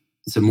heartbeat.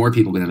 So more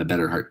people can have a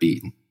better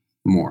heartbeat,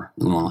 more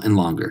and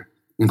longer,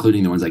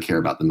 including the ones I care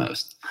about the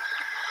most.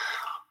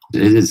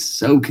 It is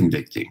so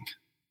convicting.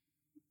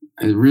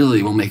 It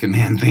really will make a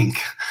man think.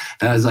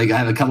 That was like, I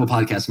have a couple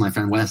podcasts with my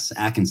friend Wes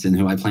Atkinson,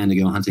 who I plan to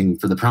go hunting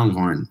for the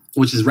pronghorn,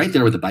 which is right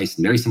there with the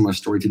bison. Very similar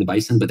story to the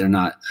bison, but they're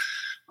not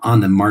on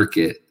the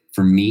market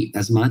for meat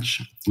as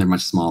much. They're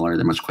much smaller.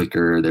 They're much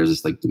quicker. There's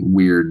just like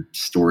weird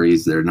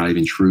stories that are not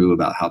even true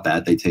about how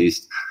bad they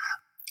taste.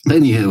 But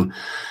anywho,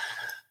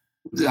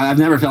 I've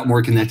never felt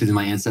more connected to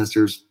my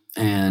ancestors,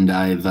 and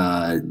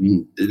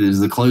it is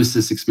the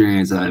closest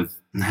experience I've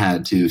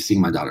had to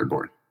seeing my daughter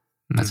born.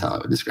 That's how I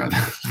would describe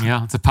it.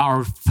 Yeah, it's a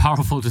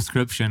powerful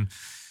description.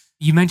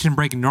 You mentioned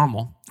Breaking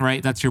Normal,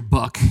 right? That's your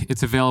book.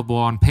 It's available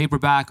on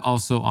paperback,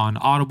 also on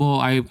Audible.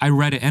 I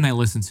read it and I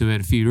listened to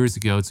it a few years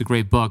ago. It's a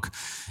great book.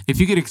 If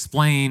you could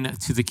explain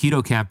to the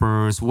keto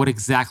campers what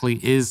exactly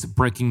is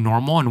Breaking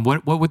Normal and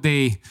what would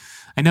they,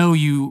 I know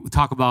you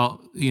talk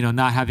about,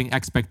 not having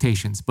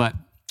expectations, but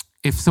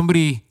if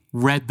somebody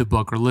read the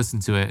book or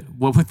listened to it,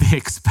 what would they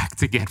expect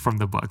to get from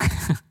the book?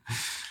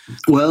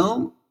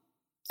 Well,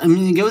 I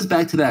mean, it goes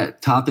back to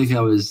that topic I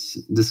was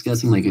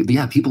discussing. Like,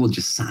 yeah, people will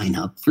just sign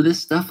up for this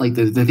stuff. Like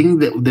the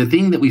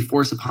thing that we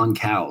force upon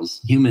cows,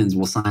 humans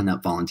will sign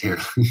up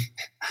voluntarily,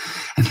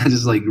 and that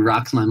just like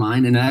rocks my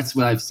mind. And that's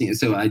what I've seen.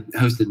 So I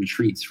hosted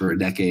retreats for a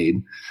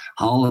decade,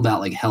 all about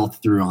like health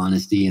through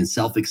honesty and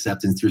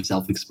self-acceptance through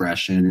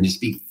self-expression, and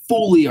just be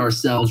fully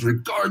ourselves,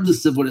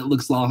 regardless of what it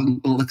looks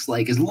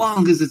like, as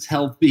long as it's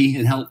healthy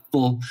and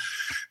helpful,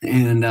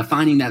 and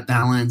finding that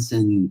balance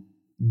and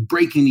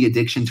breaking the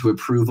addiction to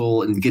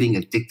approval and getting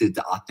addicted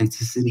to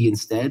authenticity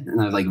instead.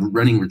 And I was like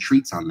running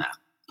retreats on that.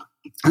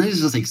 And this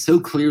is just like so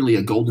clearly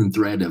a golden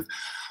thread of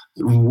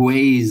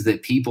ways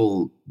that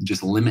people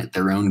just limit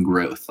their own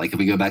growth. Like if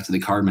we go back to the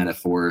car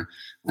metaphor,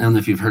 I don't know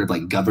if you've heard of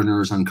like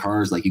governors on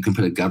cars. Like you can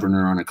put a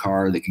governor on a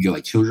car that could go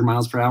like 200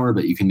 miles per hour,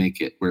 but you can make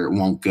it where it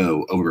won't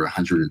go over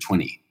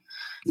 120.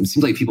 It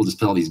seems like people just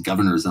put all these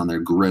governors on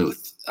their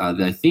growth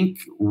that I think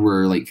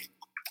were like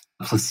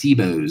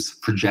placebos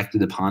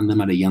projected upon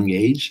them at a young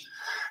age.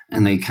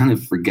 And they kind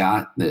of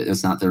forgot that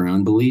it's not their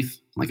own belief,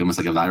 like almost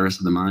like a virus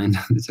of the mind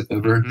that took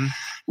over.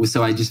 Mm-hmm.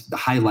 So I just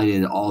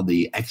highlighted all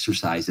the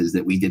exercises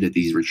that we did at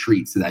these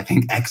retreats that I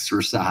think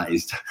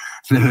exercised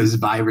those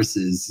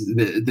viruses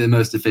the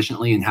most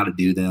efficiently and how to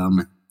do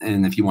them.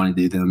 And if you want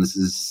to do them, this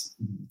is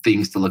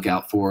things to look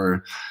out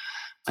for.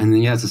 And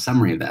then, it's a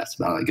summary of that. It's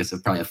about, I guess,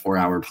 probably a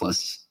 4-hour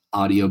plus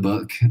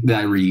audiobook that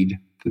I read.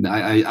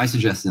 I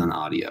suggest it on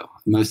audio.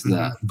 Most of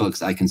the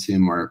books I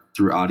consume are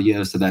through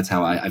audio. So that's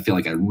how I feel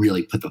like I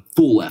really put the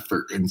full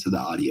effort into the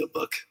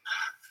audiobook.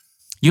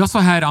 You also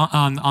had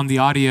on the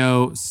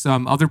audio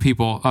some other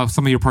people,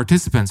 some of your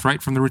participants,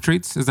 right, from the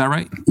retreats. Is that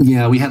right?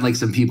 Yeah, we had like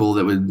some people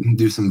that would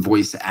do some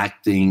voice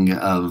acting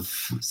of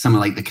some of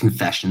like the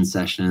confession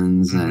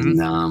sessions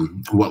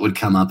and what would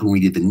come up when we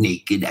did the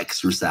naked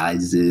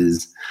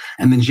exercises.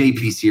 And then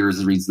JP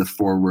Sears reads the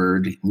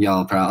foreword. A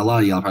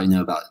lot of y'all probably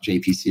know about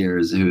JP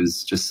Sears,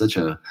 who's just such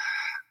a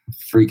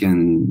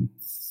freaking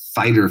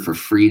fighter for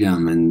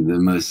freedom and the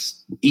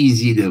most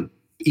easy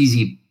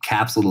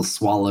capsule to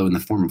swallow in the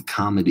form of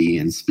comedy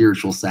and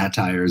spiritual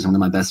satire. Is one of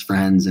my best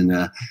friends,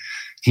 and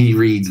he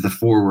reads the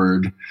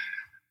foreword,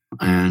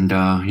 and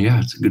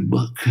it's a good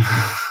book.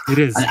 It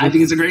is. I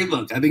think it's a great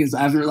book. I've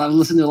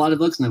listened to a lot of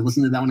books, and I've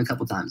listened to that one a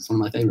couple of times. It's one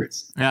of my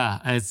favorites. Yeah,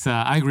 it's.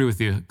 I agree with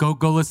you. Go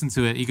listen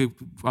to it. You could.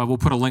 We'll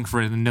put a link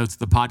for it in the notes of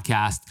the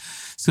podcast.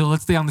 So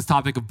let's stay on this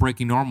topic of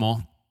breaking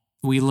normal.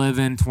 We live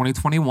in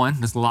 2021.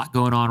 There's a lot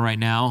going on right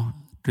now.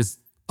 There's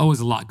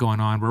always a lot going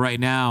on, but right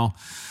now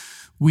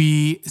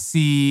we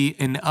see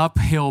an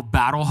uphill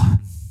battle.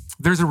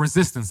 There's a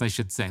resistance, I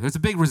should say. There's a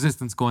big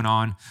resistance going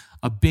on,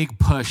 a big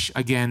push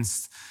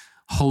against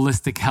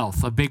holistic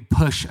health, a big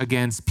push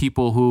against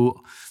people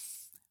who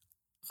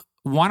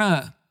want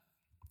to,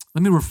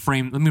 let me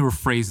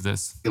rephrase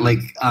this. Like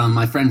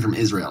my friend from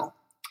Israel,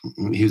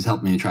 who's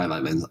helped me try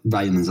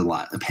vitamins a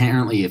lot.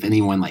 Apparently, if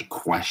anyone like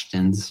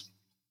questions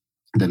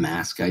the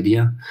mask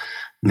idea,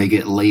 they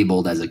get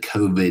labeled as a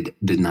COVID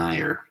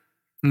denier.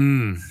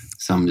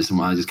 So I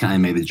just kind of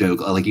made the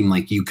joke, like even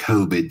like you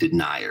COVID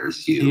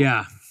deniers, you.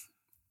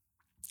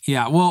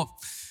 Yeah. Well,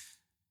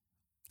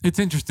 it's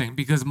interesting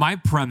because my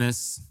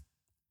premise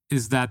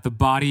is that the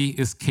body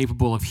is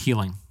capable of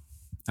healing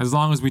as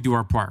long as we do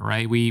our part,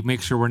 right? We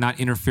make sure we're not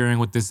interfering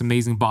with this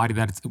amazing body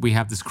we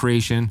have, this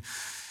creation.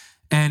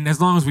 And as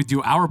long as we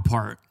do our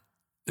part,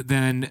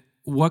 then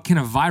what can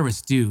a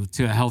virus do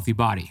to a healthy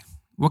body?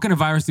 What can a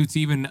virus do to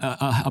even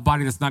a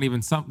body that's not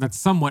even that's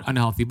somewhat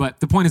unhealthy? But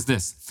the point is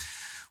this.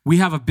 We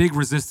have a big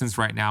resistance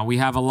right now. We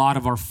have a lot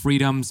of our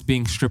freedoms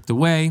being stripped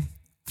away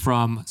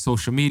from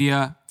social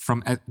media,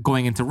 from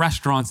going into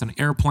restaurants and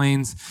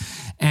airplanes.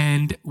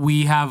 And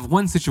we have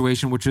one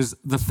situation, which is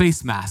the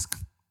face mask.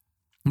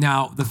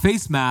 Now, the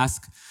face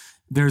mask,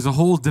 there's a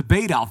whole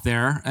debate out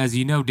there, as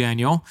you know,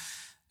 Daniel.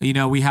 You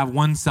know, we have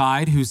one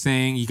side who's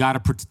saying you got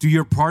to do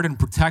your part and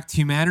protect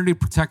humanity,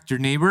 protect your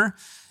neighbor.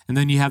 And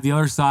then you have the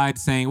other side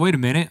saying, wait a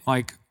minute,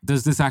 like,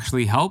 does this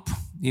actually help?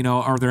 You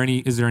know,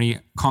 is there any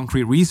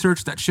concrete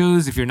research that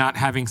shows if you're not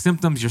having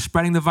symptoms, you're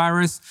spreading the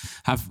virus?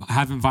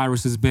 Haven't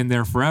viruses been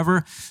there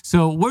forever?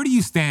 So where do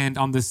you stand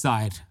on this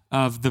side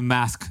of the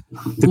mask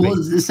debate? Well,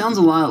 it sounds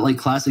a lot like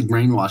classic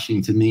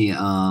brainwashing to me.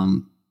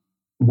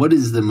 What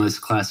is the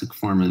most classic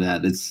form of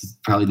that? It's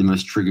probably the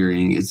most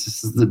triggering. It's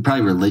just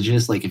probably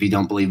religious. Like if you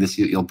don't believe this,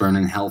 you'll burn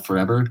in hell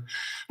forever.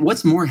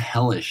 What's more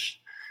hellish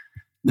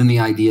than the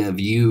idea of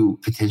you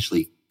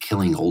potentially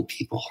killing old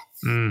people?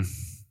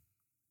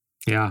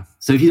 Yeah.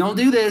 So if you don't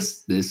do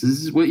this, this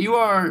is what you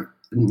are.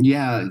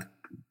 Yeah,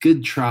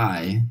 good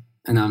try.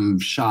 And I'm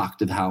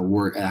shocked at how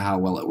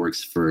well it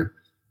works for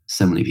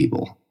so many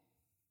people.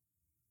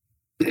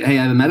 Hey,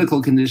 I have a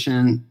medical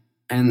condition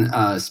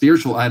and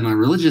spiritual. I have my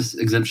religious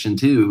exemption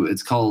too.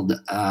 It's called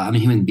I'm a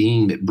human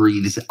being that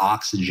breathes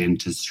oxygen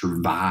to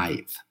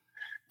survive.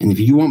 And if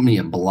you want me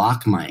to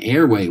block my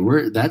airway,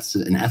 that's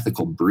an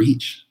ethical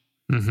breach.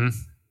 Mm-hmm.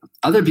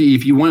 Other people,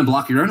 if you want to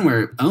block your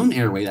own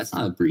airway, that's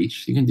not a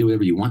breach. You can do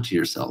whatever you want to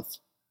yourself.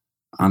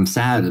 I'm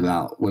sad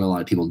about what a lot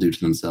of people do to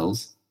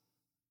themselves.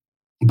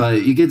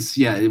 But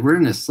we're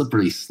in a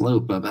slippery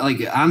slope of,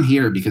 like, I'm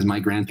here because my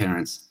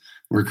grandparents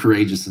were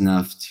courageous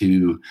enough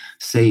to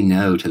say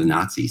no to the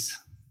Nazis.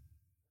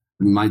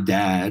 My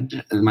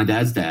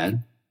dad's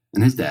dad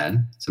and his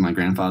dad, so my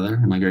grandfather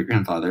and my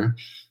great-grandfather,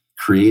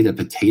 created a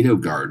potato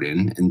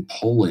garden in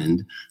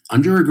Poland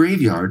under a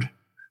graveyard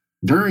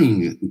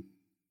during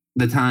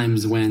the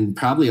times when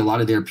probably a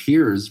lot of their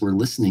peers were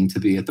listening to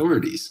the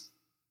authorities.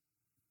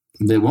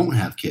 They won't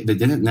have kids.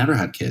 They never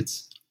had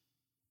kids.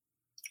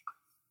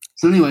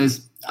 So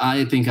anyways,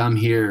 I think I'm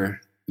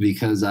here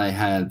because I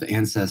have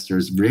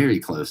ancestors very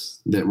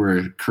close that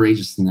were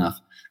courageous enough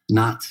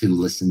not to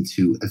listen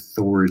to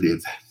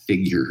authoritative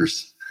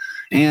figures.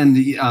 And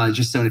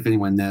just so if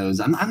anyone knows,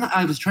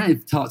 I was trying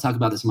to talk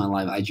about this in my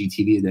live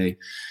IGTV today.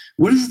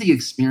 What is the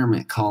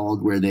experiment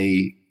called where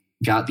they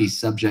got these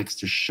subjects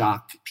to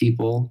shock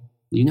people?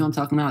 You know what I'm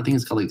talking about? I think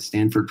it's called like the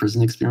Stanford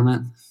Prison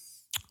Experiment.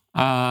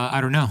 I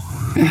don't know.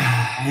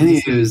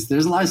 Anyways,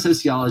 there's a lot of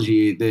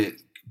sociology that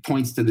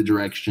points to the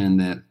direction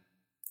that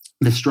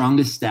the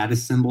strongest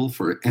status symbol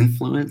for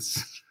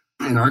influence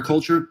in our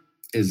culture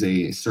is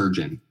a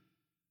surgeon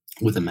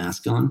with a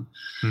mask on.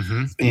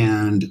 Mm-hmm.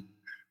 And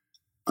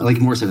like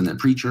more so than a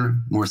preacher,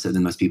 more so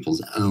than most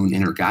people's own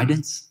inner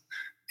guidance.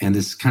 And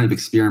this kind of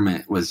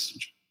experiment was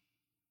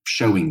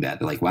showing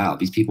that, like, wow,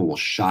 these people will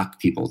shock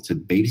people to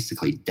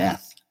basically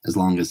death as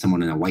long as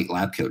someone in a white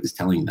lab coat is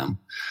telling them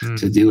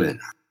to do it.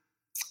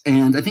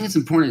 And I think it's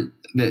important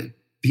that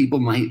people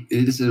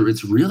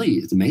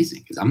it's amazing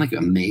because I'm like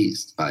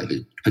amazed by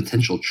the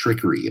potential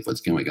trickery of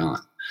what's going on.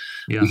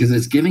 Yeah. Because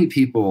it's giving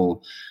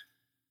people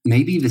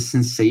maybe the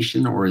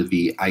sensation or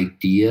the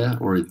idea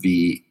or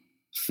the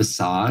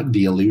facade,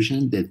 the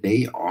illusion that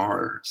they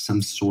are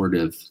some sort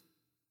of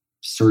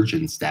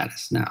surgeon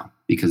status now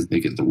because they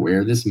get to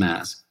wear this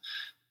mask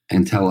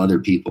and tell other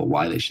people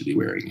why they should be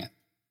wearing it.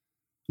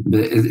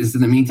 But it's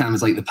in the meantime,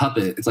 it's like the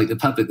puppet. It's like the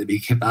puppet that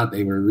became out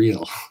they were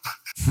real.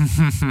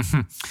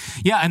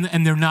 Yeah,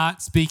 and they're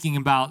not speaking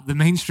about, the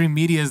mainstream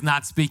media is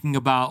not speaking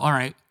about, all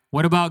right,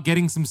 what about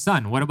getting some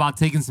sun? What about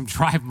taking some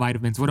Tribe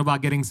vitamins? What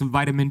about getting some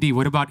vitamin D?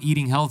 What about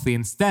eating healthy?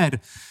 Instead,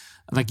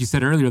 like you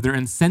said earlier, they're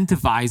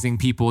incentivizing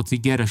people to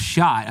get a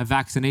shot, a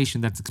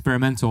vaccination that's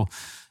experimental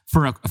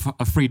for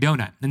a free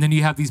donut. And then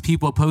you have these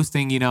people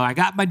posting, I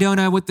got my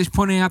donut with this,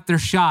 pointing out their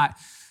shot.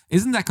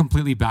 Isn't that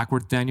completely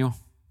backwards, Daniel?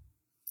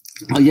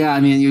 Well, yeah. I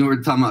mean, you were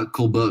talking about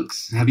cool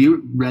books. Have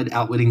you read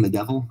Outwitting the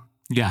Devil?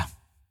 Yeah.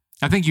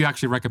 I think you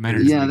actually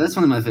recommended it. Yeah, that's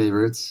one of my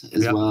favorites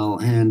as well.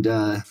 And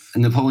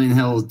Napoleon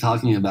Hill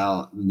talking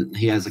about,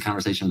 he has a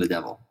conversation with the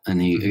devil.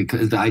 And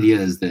the idea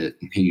is that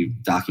he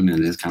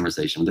documented his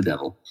conversation with the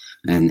devil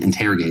and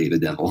interrogated the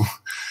devil.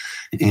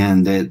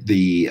 And that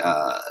the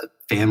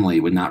family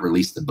would not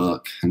release the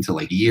book until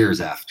like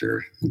years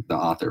after the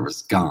author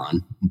was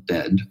gone,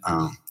 dead,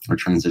 or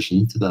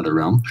transitioned to the other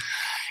realm.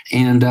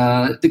 And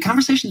the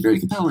conversation is very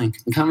compelling.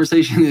 The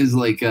conversation is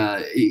like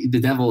the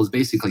devil is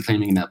basically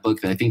claiming in that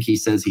book that I think he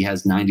says he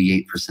has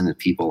 98% of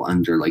people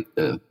under like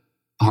the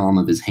palm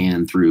of his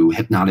hand through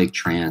hypnotic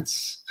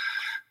trance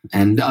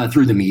and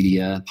through the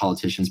media,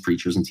 politicians,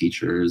 preachers and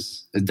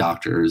teachers,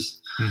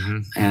 doctors. Mm-hmm.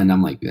 And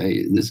I'm like,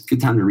 hey, this is a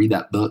good time to read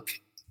that book.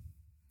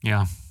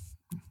 Yeah,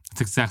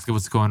 that's exactly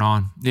what's going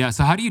on. Yeah.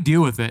 So how do you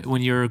deal with it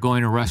when you're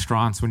going to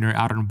restaurants, when you're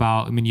out and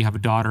about? I mean, you have a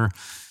daughter.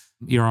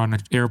 You're on an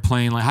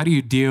airplane. Like, how do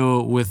you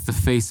deal with the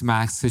face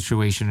mask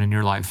situation in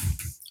your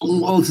life?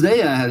 Well,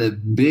 today I had a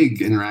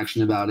big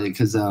interaction about it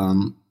because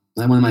one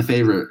of my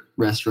favorite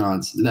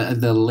restaurants,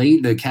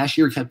 the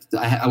cashier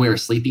I wear a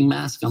sleeping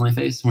mask on my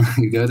face when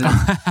I go there,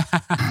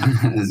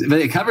 but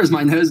it covers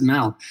my nose and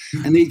mouth.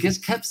 And they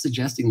just kept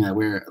suggesting that I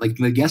wear,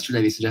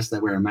 yesterday they suggested I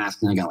wear a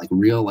mask, and I got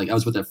I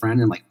was with a friend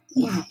and I'm like,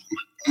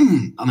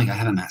 I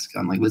have a mask.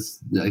 I'm like,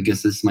 I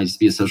guess this might just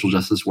be a social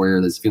justice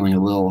warrior that's feeling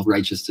a little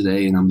righteous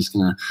today. And I'm just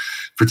going to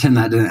pretend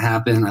that didn't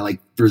happen. I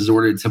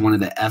resorted to one of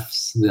the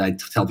F's that I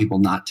tell people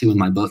not to in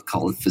my book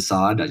called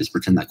facade. I just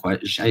pretend that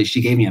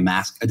she gave me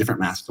a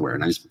different mask to wear.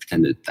 And I just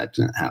pretended that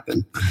didn't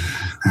happen.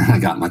 I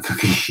got my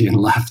cookie and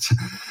left.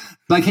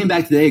 But I came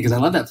back today because I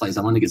love that place.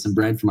 I wanted to get some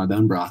bread for my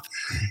bone broth.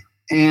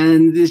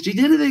 And she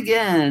did it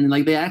again.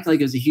 They act like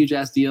it was a huge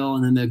ass deal.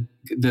 And then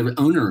the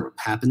owner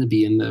happened to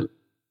be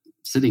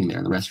sitting there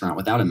in the restaurant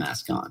without a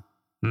mask on.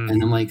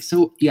 And I'm like,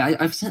 so yeah,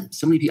 I've sent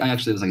so many people. I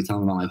actually was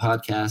telling them about my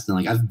podcast,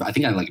 and I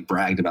think I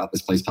bragged about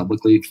this place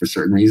publicly for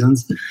certain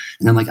reasons.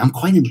 And I'm like, I'm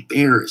quite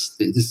embarrassed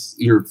that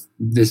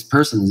this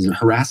person is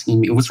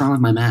harassing me. What's wrong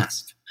with my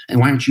mask? And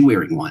why aren't you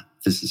wearing one?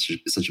 This is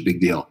such a big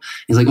deal.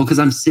 He's like, oh, because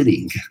I'm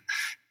sitting.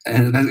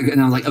 And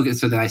I was like, okay.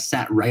 So then I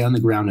sat right on the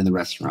ground in the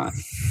restaurant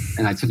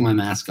and I took my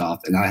mask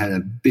off and I had a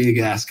big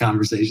ass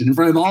conversation in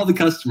front of all the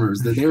customers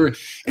that they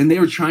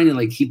were trying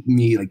to keep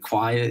me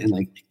quiet and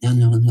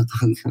no.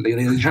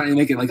 They were trying to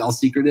make it all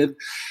secretive.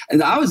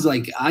 And I was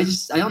like, I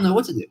don't know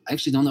what to do. I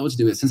actually don't know what to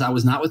do. Since I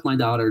was not with my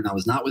daughter and I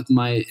was not with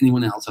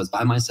anyone else, I was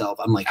by myself.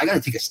 I'm like, I got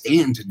to take a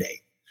stand today.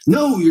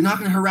 No, you're not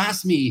going to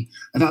harass me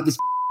about this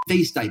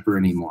face diaper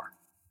anymore.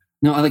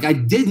 No, I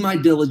did my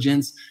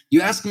diligence.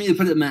 You asked me to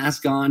put a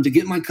mask on to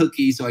get my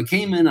cookies. So I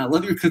came in. I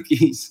love your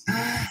cookies.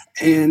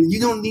 And you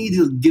don't need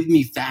to give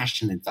me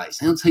fashion advice.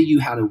 I don't tell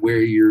you how to wear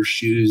your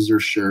shoes or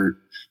shirt.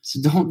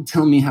 So don't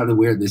tell me how to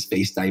wear this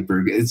face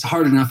diaper. It's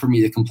hard enough for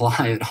me to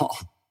comply at all.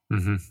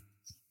 Mm-hmm.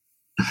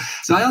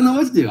 So I don't know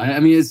what to do. I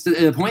mean, it's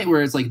at a point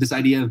where it's this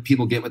idea of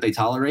people get what they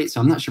tolerate.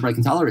 So I'm not sure if I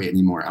can tolerate it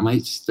anymore. I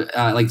might just,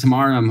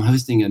 tomorrow I'm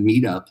hosting a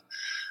meetup.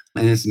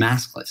 And it's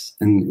maskless.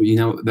 And,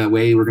 the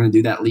way we're going to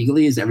do that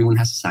legally is everyone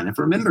has to sign up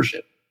for a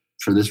membership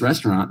for this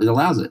restaurant that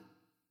allows it.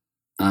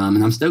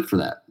 And I'm stoked for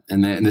that.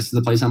 And this is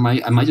the place I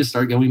might just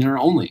start going there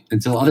only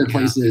until other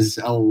places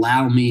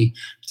allow me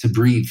to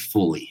breathe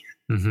fully.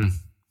 Mm-hmm.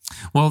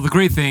 Well, the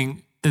great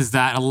thing is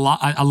that a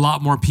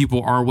lot more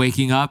people are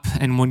waking up,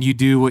 and when you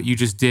do what you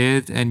just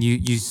did and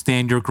you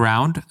stand your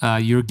ground,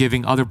 you're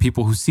giving other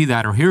people who see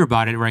that or hear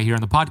about it right here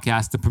on the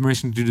podcast the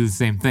permission to do the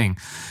same thing.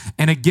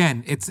 And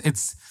again,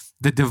 it's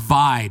the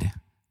divide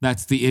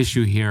that's the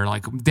issue here.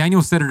 Like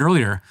Daniel said it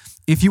earlier,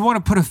 if you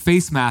want to put a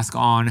face mask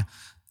on,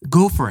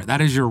 go for it.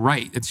 That is your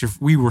right.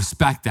 We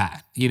respect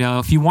that.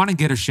 If you want to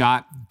get a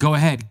shot, go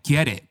ahead,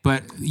 get it.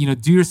 But,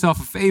 do yourself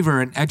a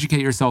favor and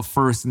educate yourself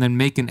first and then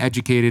make an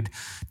educated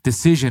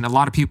decision. A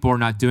lot of people are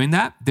not doing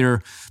that.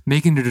 They're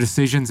making their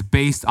decisions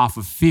based off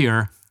of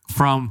fear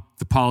from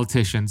the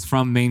politicians,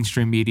 from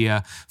mainstream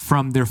media,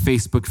 from their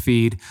Facebook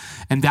feed.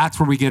 And that's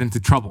where we get into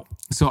trouble.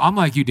 So I'm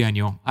like you,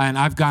 Daniel, and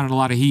I've gotten a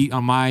lot of heat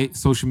on my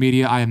social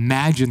media. I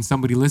imagine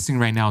somebody listening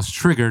right now is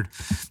triggered,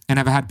 and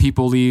I've had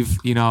people leave,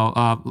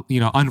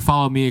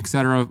 unfollow me,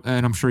 etc.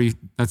 And I'm sure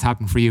that's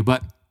happened for you.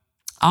 But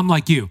I'm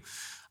like you.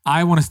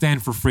 I want to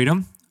stand for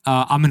freedom.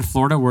 I'm in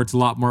Florida where it's a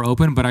lot more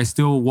open, but I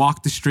still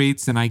walk the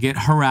streets and I get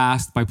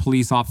harassed by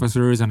police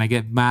officers and I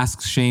get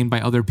mask shamed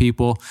by other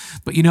people.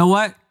 But you know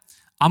what?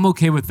 I'm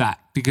okay with that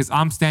because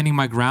I'm standing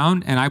my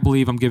ground and I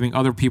believe I'm giving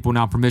other people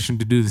now permission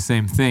to do the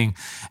same thing.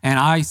 And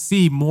I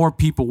see more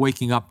people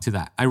waking up to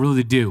that. I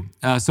really do.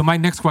 So my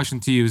next question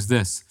to you is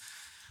this.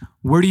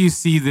 Where do you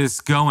see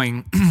this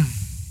going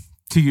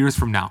 2 years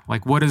from now?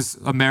 Like, what is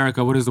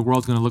America, what is the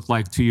world going to look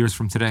like 2 years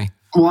from today?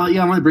 Well,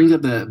 yeah, I want to bring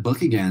up the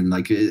book again.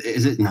 Like,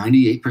 is it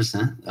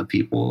 98% of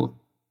people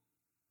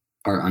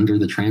are under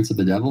the trance of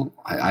the devil?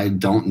 I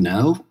don't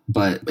know,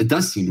 but it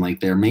does seem like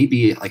there may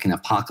be like an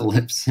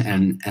apocalypse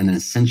and an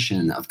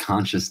ascension of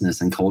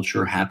consciousness and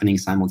culture happening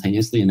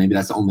simultaneously. And maybe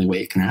that's the only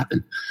way it can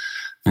happen.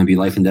 Maybe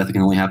life and death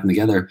can only happen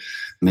together.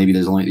 Maybe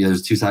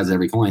there's two sides to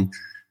every coin.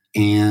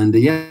 And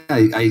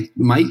I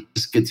might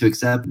just get to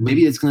accept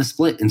maybe it's going to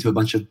split into a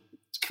bunch of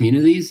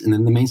communities and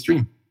then the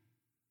mainstream.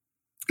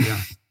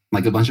 Yeah.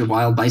 Like a bunch of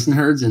wild bison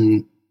herds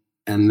and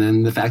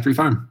then the factory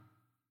farm.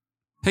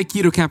 Hey,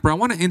 Keto Camper, I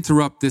want to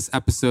interrupt this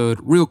episode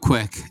real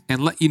quick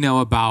and let you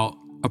know about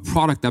a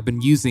product I've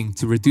been using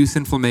to reduce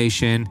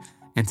inflammation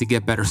and to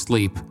get better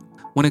sleep.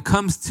 When it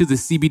comes to the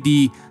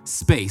CBD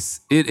space,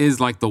 it is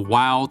like the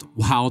wild,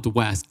 wild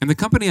west. And the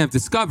company I've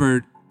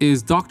discovered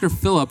is Dr.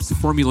 Phillips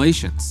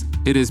Formulations.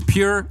 It is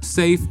pure,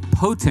 safe,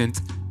 potent,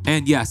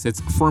 and yes,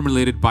 it's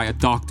formulated by a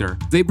doctor.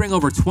 They bring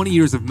over 20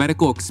 years of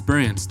medical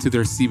experience to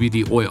their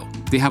CBD oil.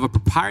 They have a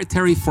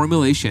proprietary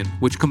formulation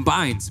which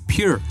combines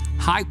pure,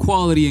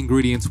 high-quality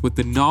ingredients with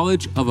the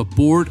knowledge of a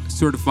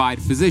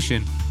board-certified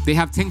physician. They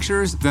have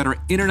tinctures that are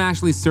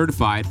internationally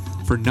certified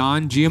for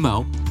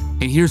non-GMO.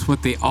 And here's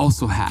what they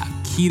also have.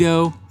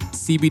 Keto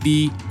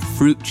CBD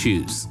fruit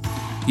chews.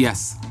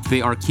 Yes,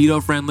 they are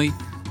keto-friendly,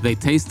 they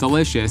taste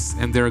delicious,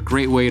 and they're a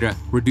great way to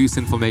reduce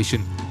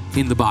inflammation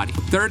in the body.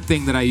 The third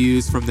thing that I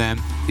use from them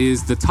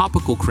is the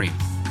topical cream.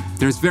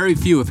 There's very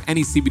few, if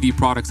any, CBD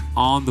products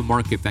on the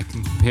market that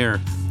can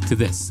compare to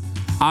this.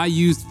 I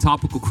use the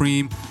topical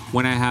cream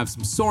when I have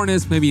some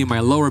soreness, maybe in my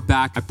lower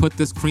back. I put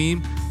this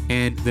cream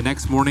and the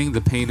next morning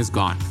the pain is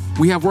gone.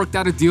 We have worked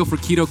out a deal for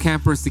Keto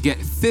Campers to get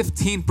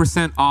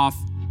 15% off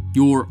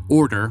your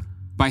order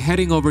by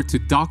heading over to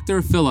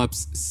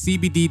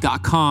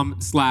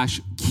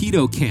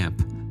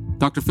drphillipscbd.com/ketocamp.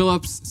 Dr.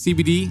 Phillips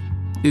CBD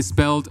is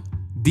spelled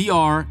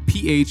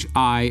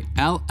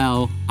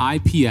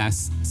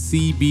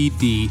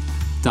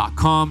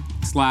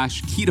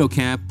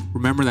drphillipscbd.com/ketocamp.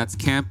 Remember, that's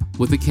camp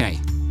with a K.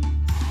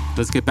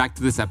 Let's get back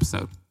to this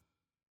episode.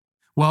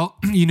 Well,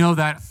 you know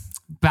that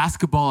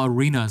basketball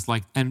arenas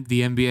like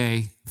the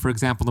NBA, for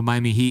example, the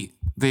Miami Heat,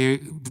 they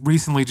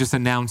recently just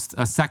announced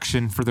a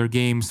section for their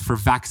games for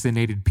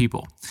vaccinated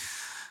people.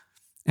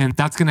 And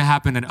that's going to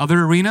happen at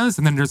other arenas.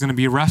 And then there's going to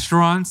be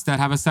restaurants that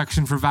have a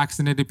section for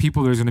vaccinated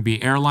people. There's going to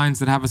be airlines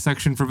that have a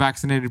section for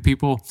vaccinated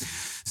people.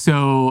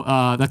 So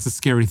that's a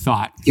scary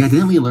thought. Yeah,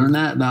 didn't we learn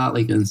that about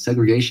like in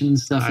segregation and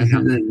stuff?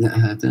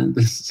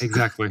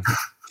 Exactly.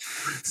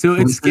 So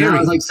it's scary. I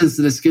was like, since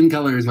the skin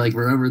color is like,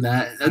 we're over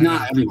that.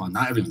 Not everyone's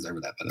over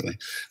that, by the way.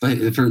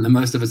 But for the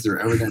most of us that are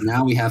over that,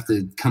 now we have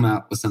to come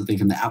out with something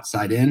from the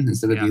outside in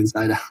instead of the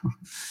inside out.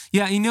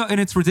 Yeah, and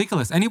it's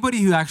ridiculous.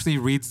 Anybody who actually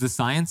reads the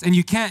science, and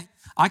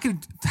I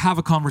could have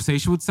a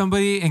conversation with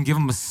somebody and give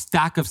them a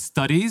stack of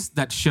studies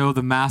that show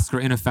the masks are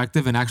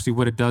ineffective and actually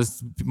what it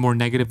does more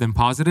negative than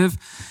positive.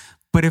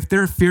 But if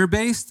they're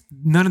fear-based,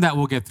 none of that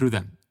will get through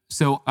them.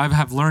 So I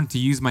have learned to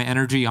use my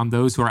energy on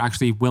those who are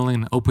actually willing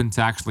and open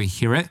to actually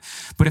hear it.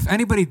 But if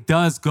anybody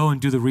does go and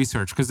do the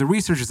research, because the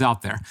research is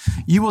out there,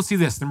 you will see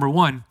this. Number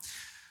one,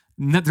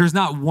 there's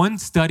not one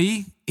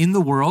study in the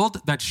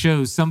world that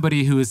shows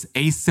somebody who is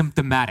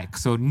asymptomatic,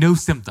 so no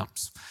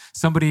symptoms.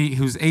 Somebody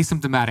who's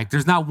asymptomatic.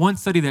 There's not one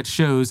study that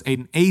shows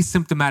an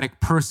asymptomatic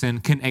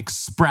person can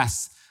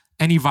express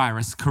any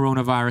virus,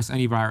 coronavirus,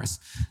 any virus.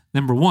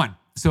 Number one.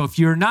 So if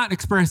you're not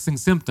expressing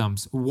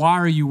symptoms, why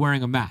are you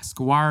wearing a mask?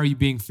 Why are you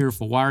being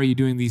fearful? Why are you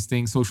doing these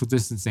things, social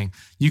distancing?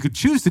 You could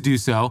choose to do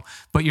so,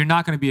 but you're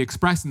not going to be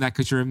expressing that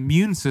because your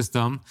immune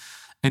system,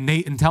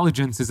 innate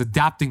intelligence is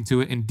adapting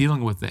to it and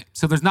dealing with it.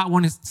 So there's not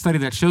one study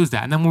that shows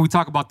that. And then when we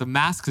talk about the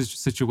mask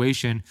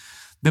situation,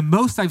 the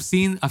most I've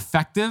seen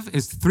effective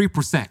is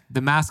 3%.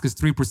 The mask is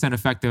 3%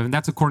 effective. And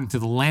that's according to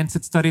the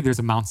Lancet study. There's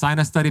a Mount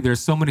Sinai study. There's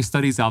so many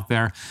studies out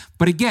there.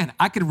 But again,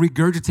 I could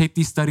regurgitate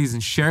these studies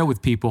and share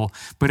with people.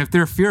 But if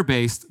they're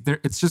fear-based,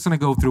 it's just going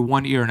to go through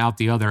one ear and out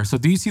the other. So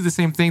do you see the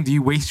same thing? Do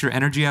you waste your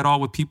energy at all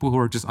with people who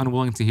are just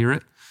unwilling to hear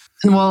it?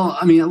 Well,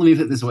 I mean, let me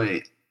put it this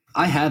way.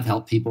 I have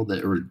helped people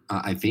that were,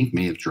 I think,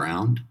 may have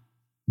drowned,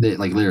 that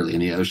like literally in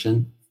the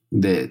ocean,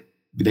 that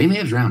they may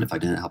have drowned if I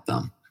didn't help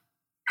them.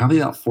 Probably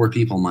about 4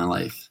 people in my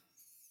life.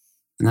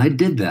 And I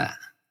did that.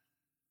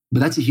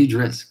 But that's a huge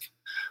risk.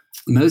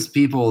 Most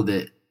people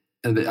that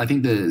I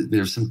think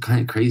there's some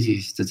kind of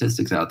crazy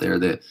statistics out there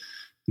that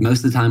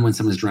most of the time when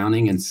someone's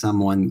drowning and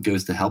someone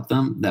goes to help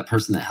them, that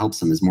person that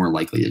helps them is more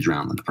likely to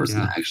drown than the person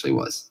that actually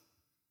was.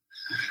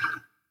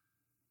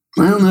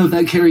 I don't know if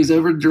that carries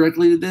over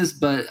directly to this,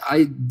 but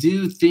I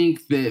do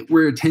think that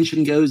where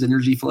attention goes,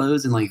 energy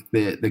flows, and like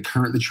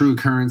the true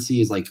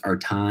currency is like our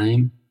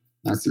time.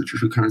 That's the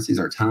true currency is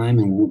our time,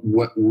 and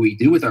what we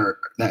do with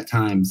that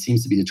time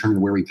seems to be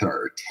determined where we put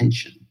our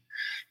attention.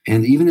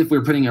 And even if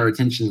we're putting our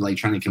attention like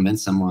trying to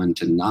convince someone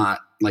to not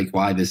like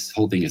why this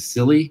whole thing is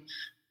silly,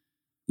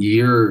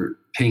 you're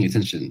paying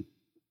attention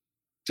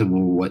to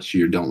what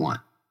you don't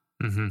want.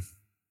 Mm-hmm.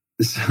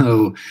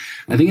 So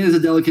I think it is a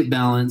delicate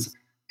balance,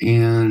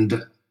 and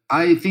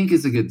I think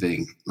it's a good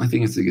thing.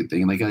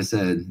 Like I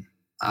said,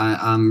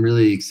 I'm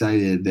really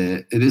excited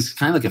that it is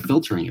kind of like a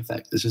filtering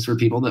effect. It's just for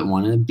people that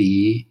want to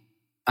be.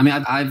 I mean,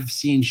 I've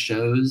seen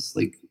shows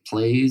like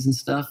plays and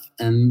stuff,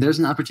 and there's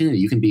an opportunity.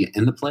 You can be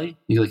in the play.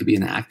 You can be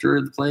an actor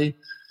of the play.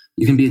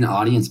 You can be an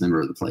audience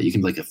member of the play. You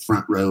can be like a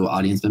front row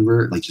audience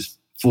member, like just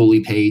fully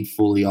paid,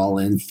 fully all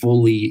in,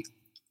 fully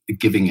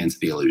giving into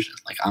the illusion.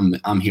 Like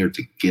I'm here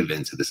to give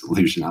into this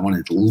illusion. I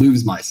wanted to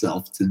lose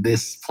myself to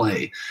this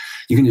play.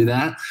 You can do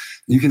that.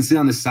 You can sit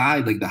on the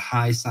side, like the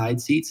high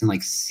side seats, and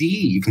like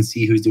you can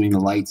see who's doing the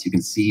lights. You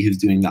can see who's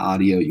doing the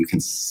audio. You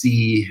can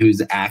see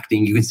who's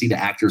acting. You can see the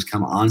actors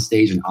come on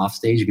stage and off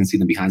stage. You can see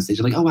them behind stage.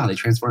 You're like, oh wow, they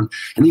transformed.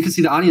 And you can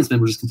see the audience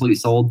member just completely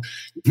sold.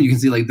 You can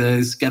see like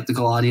the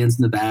skeptical audience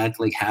in the back,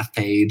 like half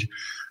page.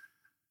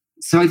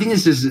 So I think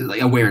it's just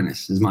like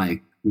awareness is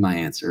my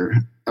answer.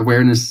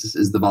 Awareness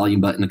is the volume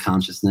button of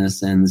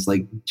consciousnness, and it's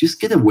like just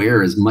get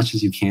aware as much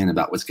as you can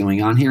about what's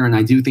going on here. And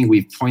I do think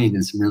we've pointed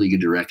in some really good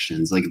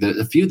directions. Like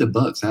a few of the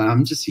books,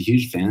 I'm just a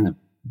huge fan of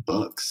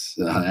books,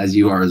 as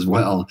you are as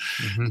well.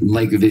 Mm-hmm.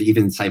 Like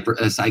even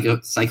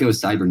Psycho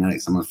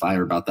Cybernetics, I'm on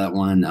fire about that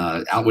one.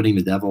 Outwitting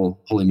the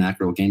Devil, holy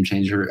mackerel, game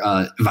changer.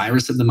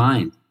 Virus of the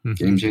Mind. Mm-hmm.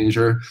 Game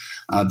changer,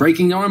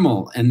 Breaking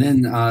Normal, and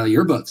then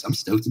your books. I'm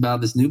stoked about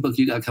this new book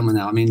you got coming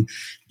out. I mean,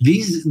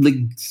 these like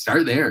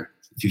start there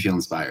if you feel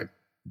inspired,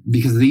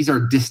 because these are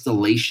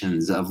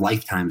distillations of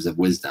lifetimes of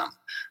wisdom,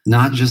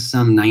 not just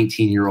some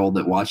 19-year-old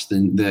that watched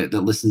that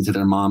listened to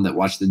their mom that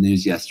watched the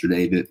news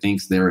yesterday that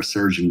thinks they're a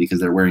surgeon because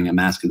they're wearing a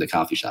mask at the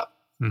coffee shop.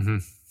 Mm-hmm.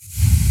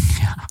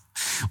 Yeah.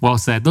 Well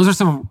said. Those are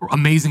some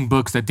amazing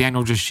books that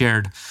Daniel just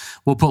shared.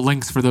 We'll put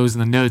links for those in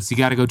the notes. You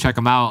got to go check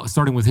them out,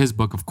 starting with his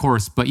book, of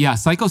course. But yeah,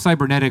 Psycho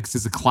Cybernetics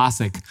is a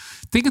classic.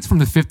 I think it's from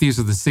the 50s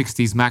or the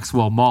 60s,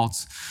 Maxwell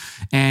Maltz.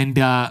 And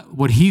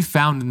what he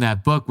found in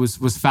that book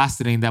was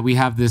fascinating, that we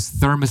have this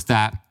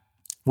thermostat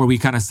where we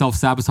kind of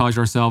self-sabotage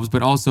ourselves,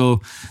 but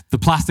also the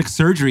plastic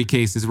surgery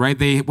cases, right?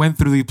 They went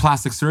through the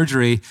plastic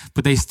surgery,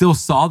 but they still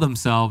saw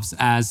themselves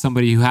as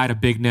somebody who had a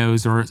big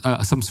nose or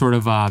some sort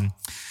of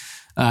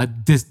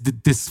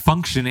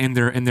dysfunction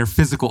in their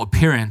physical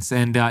appearance.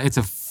 And it's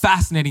a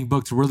fascinating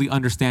book to really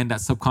understand that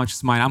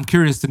subconscious mind. I'm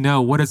curious to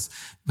know what has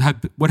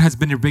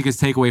been your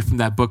biggest takeaway from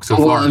that book so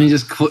far. Well, I mean,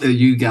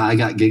 I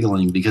got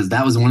giggling because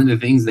that was one of the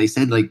things they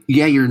said. Like,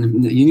 yeah,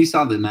 you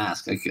saw the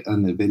mask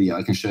on the video.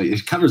 I can show you.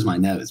 It covers my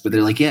nose, but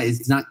they're like, yeah,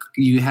 it's not.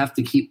 You have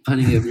to keep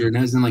putting it over your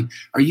nose. And I'm like,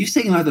 are you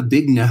saying I have a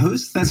big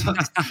nose? That's what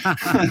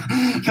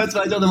that's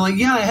what I told them. I'm like,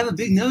 yeah, I have a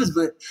big nose,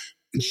 but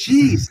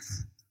jeez.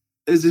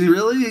 Is it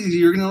really?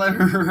 You're going to let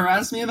her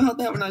harass me about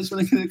that when I just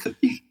want to get a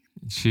cookie?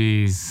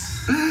 Jeez.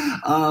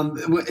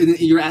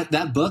 You're at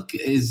that book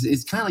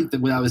is kind of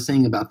like what I was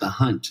saying about the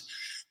hunt,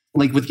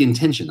 like with the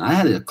intention. I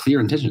had a clear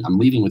intention. I'm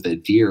leaving with a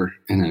deer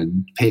and a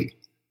pig.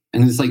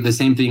 And it's like the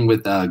same thing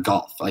with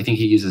golf. I think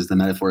he uses the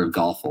metaphor of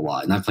golf a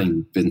lot. And I've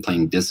been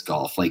playing disc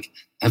golf. Like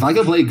if I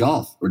go play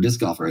golf or disc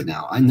golf right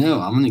now, I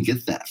know I'm going to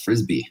get that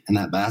frisbee in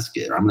that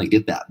basket, or I'm going to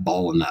get that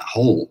ball in that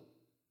hole.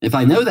 If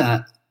I know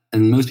that,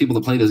 and most people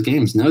that play those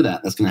games know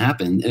that that's going to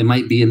happen. It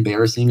might be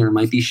embarrassing, or it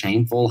might be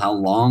shameful, how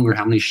long or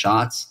how many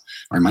shots,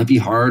 or it might be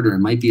hard, or it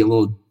might be a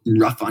little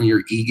rough on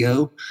your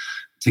ego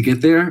to get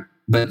there.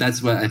 But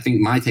that's what I think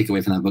my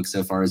takeaway from that book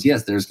so far is,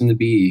 yes, there's going to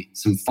be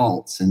some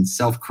faults and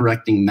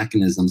self-correcting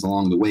mechanisms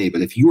along the way.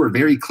 But if you are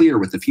very clear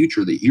with the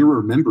future that you're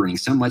remembering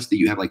so much that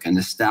you have like a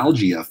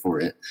nostalgia for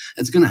it,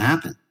 it's going to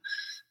happen.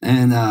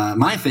 And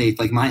my faith,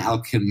 like my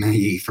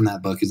alchemy from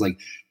that book is like,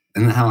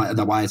 and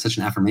why it's such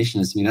an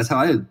affirmation is to me. That's how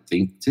I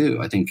think too.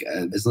 I think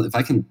if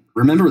I can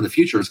remember the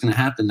future, it's going to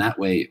happen that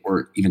way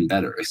or even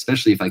better,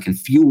 especially if I can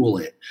fuel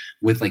it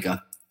with like an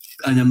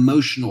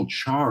emotional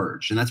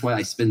charge. And that's why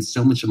I spend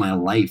so much of my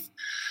life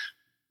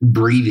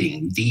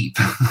breathing deep,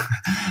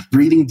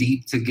 breathing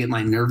deep to get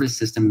my nervous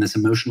system and this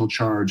emotional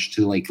charge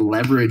to like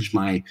leverage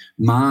my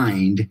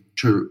mind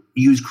to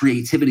use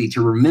creativity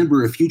to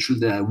remember a future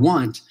that I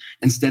want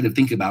instead of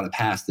think about a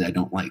past that I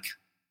don't like.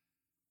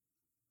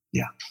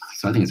 Yeah.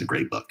 So I think it's a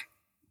great book.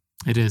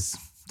 It is.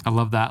 I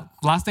love that.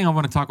 Last thing I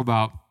want to talk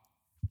about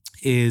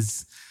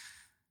is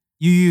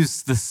you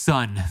use the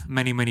sun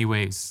many, many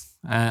ways.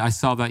 I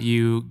saw that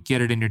you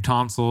get it in your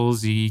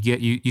tonsils. You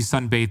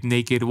sunbathe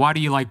naked. Why do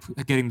you like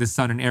getting the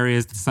sun in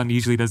areas the sun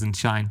usually doesn't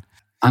shine?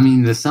 I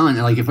mean, the sun,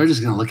 like if we're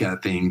just going to look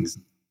at things,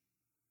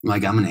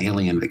 like I'm an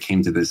alien that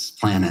came to this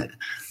planet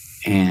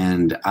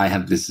and I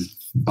have this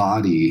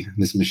body,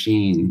 this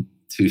machine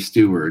to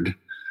steward.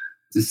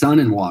 The sun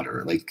and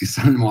water, like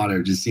sun and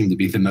water just seem to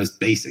be the most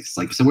basics.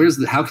 Like, so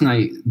how can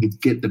I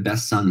get the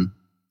best sun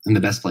in the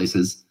best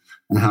places?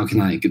 And how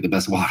can I get the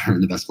best water in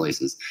the best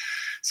places?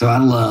 So I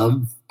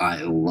love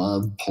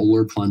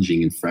polar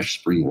plunging in fresh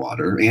spring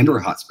water or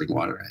hot spring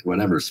water,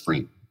 whatever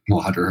spring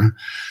water.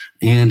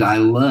 And I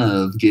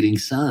love getting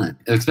sun,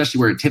 especially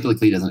where it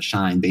typically doesn't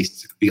shine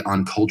based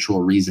on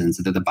cultural reasons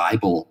that the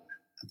Bible,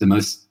 the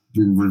most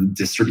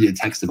distributed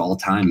text of all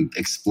time,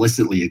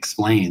 explicitly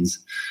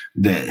explains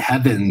that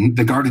heaven,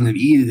 the Garden of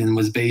Eden,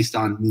 was based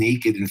on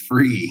naked and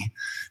free,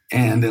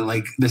 and that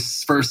like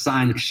this first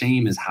sign of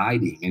shame is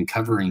hiding and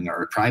covering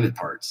our private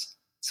parts.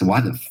 So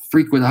why the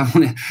freak would I want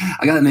to?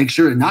 I got to make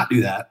sure to not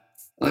do that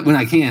when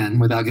I can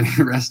without getting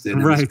arrested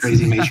in this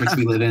crazy matrix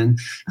we live in.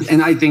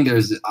 And I think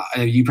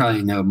you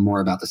probably know more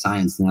about the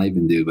science than I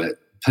even do, but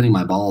putting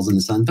my balls in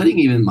the sun, putting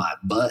even my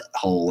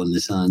butthole in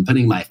the sun,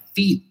 putting my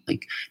feet,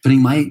 like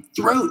putting my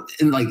throat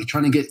and like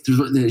trying to get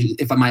through.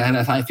 If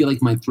I feel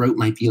like my throat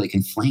might be like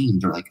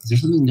inflamed or like, is there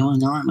something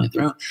going on in my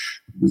throat?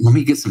 Let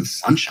me get some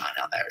sunshine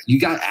out there. You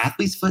got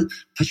athlete's foot,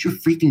 put your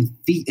freaking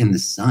feet in the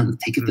sun,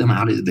 take them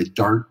out of the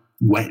dark,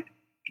 wet.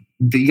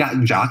 You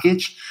got jock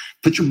itch,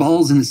 put your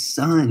balls in the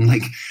sun.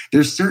 Like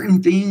there's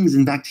certain things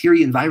and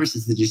bacteria and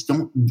viruses that just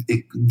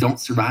don't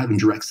survive in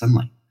direct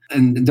sunlight.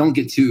 And don't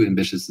get too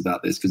ambitious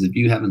about this, because if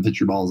you haven't put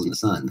your balls in the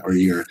sun or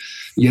your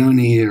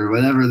yoni or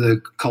whatever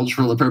the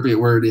cultural appropriate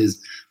word is,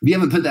 if you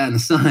haven't put that in the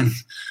sun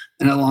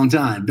in a long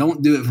time,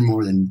 don't do it for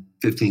more than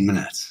 15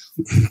 minutes.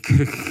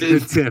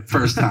 Good tip.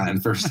 First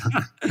time.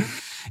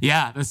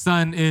 Yeah, the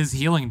sun is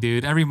healing,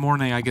 dude. Every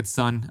morning I get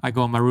sun. I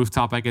go on my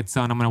rooftop, I get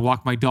sun. I'm going to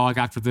walk my dog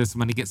after this. I'm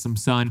going to get some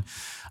sun.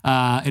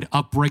 It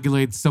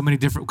upregulates so many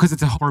different, because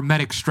it's a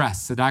hormetic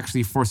stress. It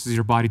actually forces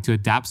your body to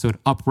adapt. So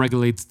it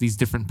upregulates these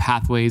different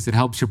pathways. It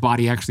helps your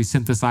body actually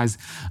synthesize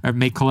or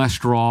make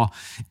cholesterol.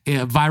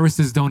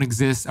 Viruses don't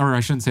exist, or I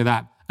shouldn't say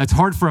that. It's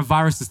hard for a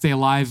virus to stay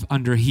alive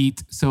under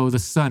heat. So the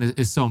sun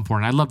is so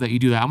important. I love that you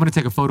do that. I'm going to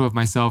take a photo of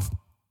myself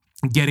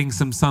getting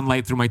some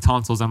sunlight through my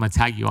tonsils. I'm going to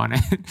tag you on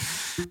it.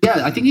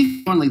 Yeah, I think you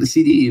can go on like the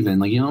CD even.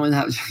 Like, you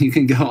know, you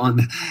can go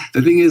on.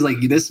 The thing is,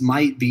 like, there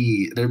might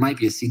be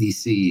a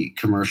CDC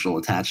commercial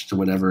attached to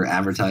whatever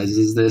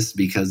advertises this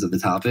because of the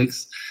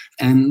topics.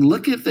 And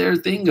look at their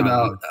thing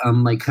about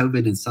like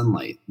COVID and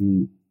sunlight.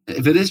 And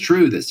if it is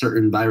true that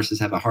certain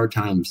viruses have a hard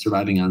time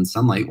surviving on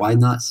sunlight, why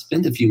not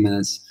spend a few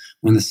minutes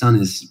when the sun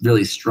is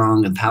really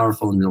strong and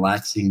powerful and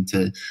relaxing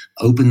to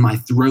open my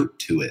throat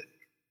to it?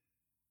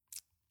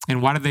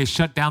 And why do they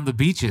shut down the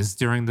beaches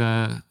during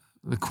the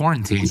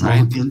quarantine, These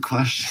right? are good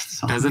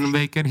questions. Doesn't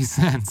make any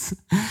sense.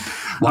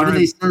 Why do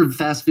they serve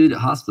fast food at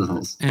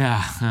hospitals?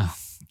 Yeah,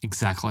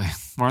 exactly.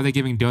 Why are they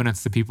giving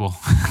donuts to people?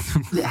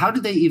 How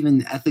do they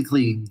even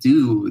ethically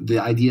do the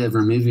idea of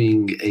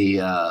removing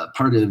a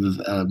part of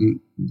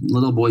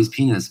little boy's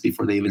penis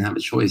before they even have a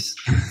choice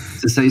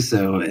to say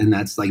so? And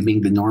that's like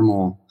being the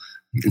normal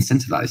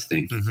incentivized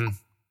thing. Mm-hmm.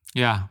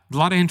 Yeah, a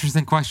lot of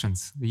interesting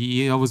questions.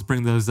 You always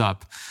bring those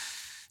up.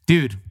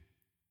 Dude,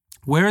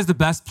 where is the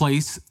best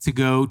place to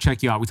go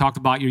check you out? We talked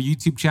about your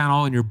YouTube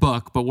channel and your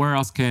book, but where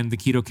else can the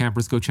Keto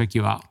Campers go check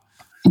you out?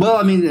 Well,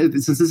 I mean,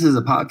 since this is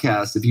a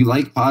podcast, if you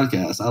like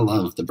podcasts, I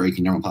love the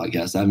Breaking Normal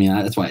podcast. I mean,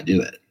 that's why I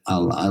do it. I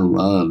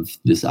love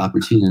this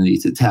opportunity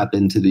to tap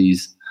into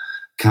these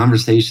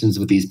conversations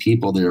with these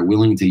people that are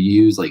willing to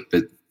use like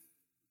the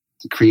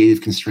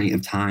creative constraint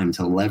of time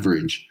to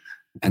leverage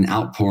an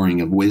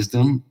outpouring of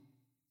wisdom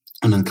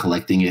and then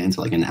collecting it into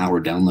like an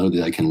hour download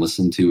that I can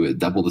listen to at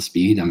double the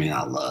speed. I mean,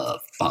 I love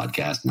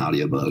podcasts and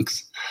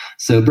audiobooks.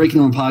 So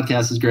Breaking Normal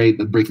podcast is great.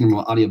 The Breaking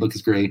Normal audiobook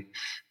is great.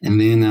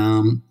 And then,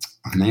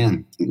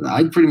 man,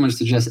 I'd pretty much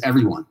suggest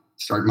everyone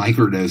start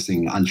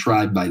microdosing on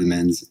Tribe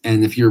vitamins.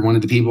 And if you're one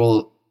of the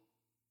people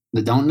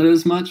that don't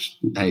notice much,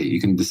 hey,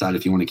 you can decide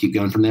if you want to keep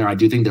going from there. I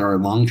do think there are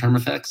long-term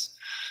effects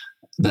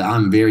But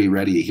I'm very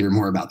ready to hear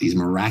more about these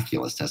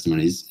miraculous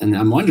testimonies. And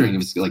I'm wondering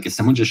if it's like, is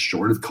someone just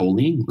short of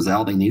choline? Was that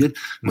all they needed?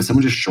 Was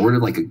someone just short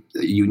of like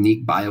a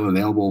unique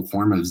bioavailable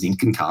form of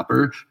zinc and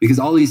copper? Because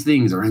all these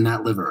things are in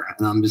that liver.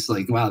 And I'm just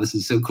like, wow, this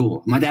is so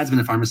cool. My dad's been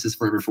a pharmacist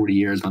for over 40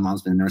 years. My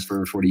mom's been a nurse for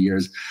over 40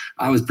 years.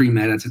 I was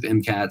pre-med. I took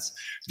MCATs.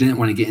 Didn't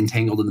want to get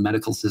entangled in the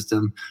medical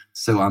system.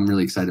 So I'm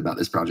really excited about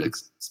this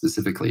project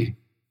specifically.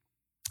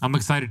 I'm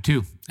excited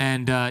too.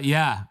 And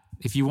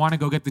if you want to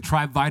go get the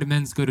Tribe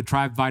Vitamins, go to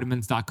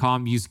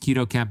tribevitamins.com, use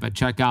KetoCamp at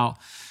checkout.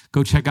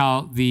 Go check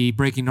out the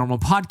Breaking Normal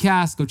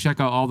podcast. Go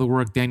check out all the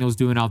work Daniel's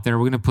doing out there.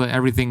 We're going to put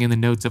everything in the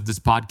notes of this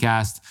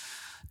podcast.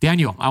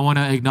 Daniel, I want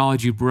to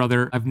acknowledge you,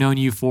 brother. I've known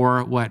you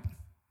for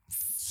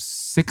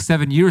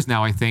 6-7 years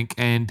now, I think.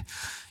 And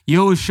you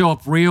always show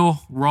up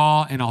real,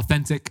 raw, and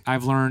authentic.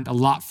 I've learned a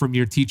lot from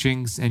your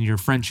teachings, and your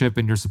friendship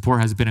and your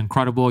support has been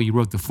incredible. You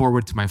wrote the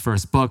foreword to my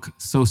first book.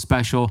 So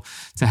special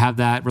to have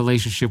that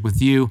relationship with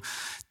you.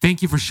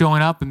 Thank you for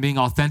showing up and being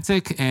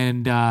authentic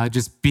and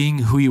just being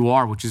who you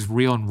are, which is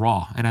real and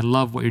raw. And I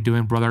love what you're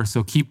doing, brother.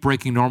 So keep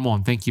breaking normal,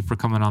 and thank you for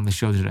coming on the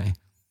show today.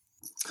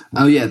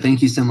 Oh, yeah.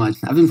 Thank you so much.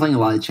 I've been playing a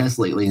lot of chess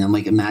lately, and I'm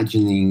like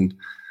imagining,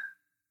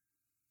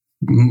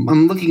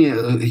 I'm looking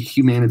at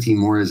humanity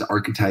more as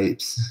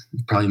archetypes,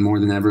 probably more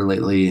than ever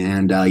lately.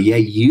 And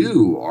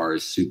you are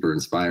super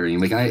inspiring.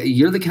 Like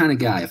you're the kind of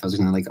guy, if I was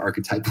going to like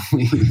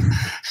archetypally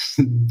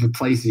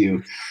replace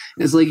you,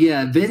 it's like,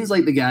 yeah, Ben's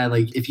like the guy,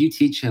 like if you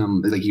teach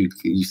him, like you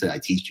said, I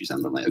teach you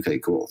something, I'm like, okay,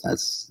 cool.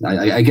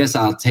 I guess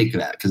I'll take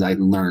that because I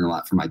learn a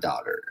lot from my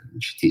daughter.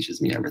 She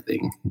teaches me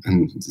everything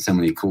in so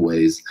many cool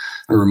ways.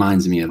 It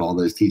reminds me of all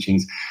those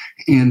teachings.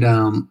 And,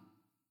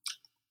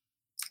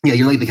 yeah,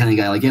 you're like the kind of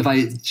guy, like if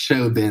I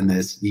show Ben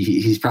this,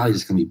 he's probably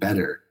just going to be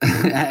better.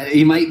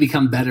 He might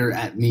become better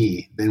at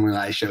me than when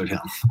I showed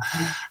him.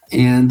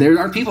 And there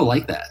are people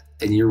like that,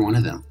 and you're one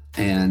of them.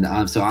 And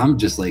so I'm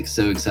just like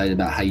so excited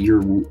about how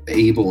you're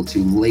able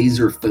to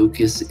laser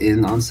focus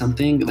in on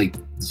something. Like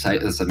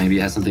maybe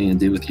it has something to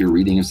do with your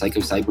reading of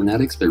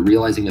psychocybernetics, but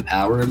realizing the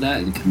power of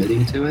that and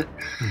committing to it.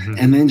 Mm-hmm.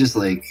 And then just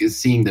like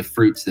seeing the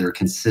fruits that are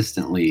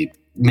consistently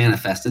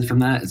manifested from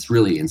that, it's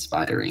really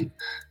inspiring.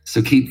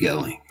 So keep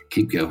going.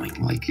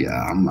 Like,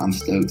 yeah, I'm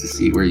stoked to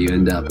see where you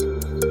end up.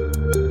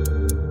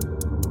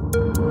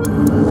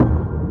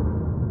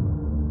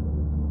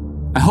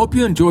 I hope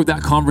you enjoyed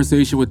that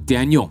conversation with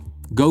Daniel.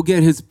 Go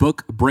get his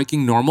book,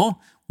 Breaking Normal.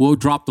 We'll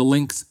drop the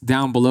links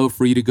down below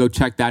for you to go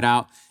check that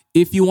out.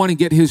 If you want to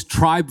get his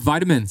Tribe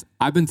Vitamins,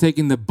 I've been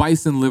taking the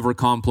Bison Liver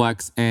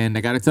Complex, and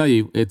I got to tell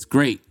you, it's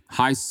great.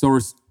 High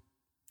source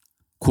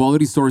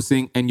quality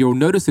sourcing, and you'll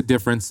notice a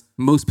difference,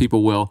 most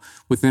people will,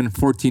 within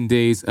 14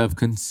 days of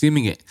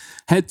consuming it.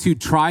 Head to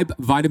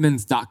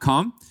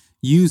tribevitamins.com.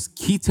 Use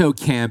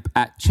KetoCamp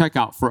at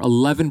checkout for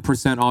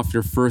 11% off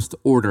your first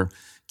order.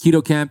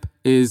 KetoCamp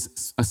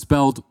is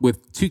spelled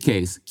with 2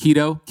 Ks,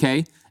 Keto,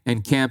 K,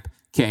 and Camp,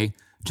 K.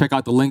 Check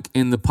out the link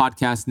in the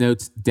podcast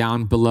notes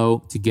down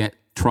below to get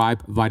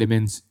Tribe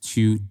Vitamins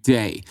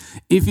today.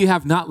 If you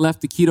have not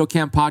left the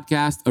KetoCamp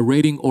podcast a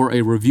rating or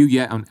a review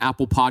yet on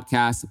Apple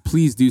Podcasts,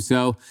 please do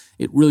so.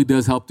 It really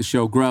does help the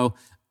show grow.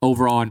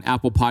 Over on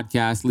Apple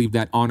Podcasts, leave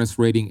that honest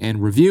rating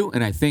and review,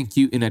 and I thank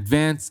you in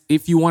advance.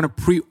 If you want to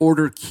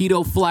pre-order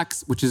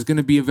KetoFlex, which is going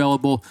to be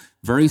available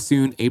very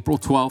soon, April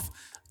 12th,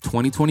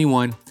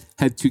 2021,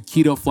 head to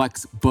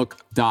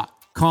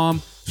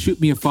ketoflexbook.com. Shoot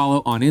me a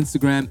follow on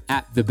Instagram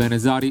at the Ben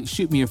Azadi.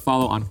 Shoot me a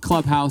follow on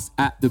Clubhouse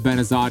at the Ben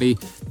Azadi.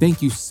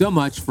 Thank you so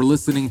much for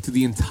listening to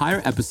the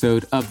entire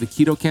episode of the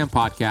KetoCamp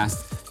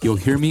podcast. You'll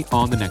hear me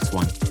on the next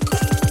one.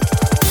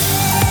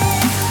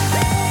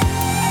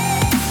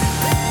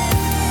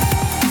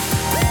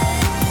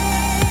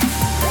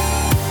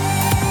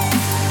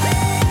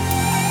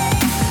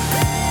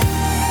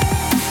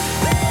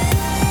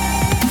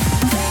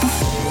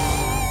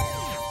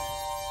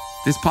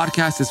 This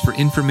podcast is for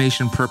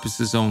information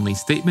purposes only.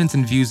 Statements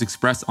and views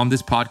expressed on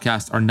this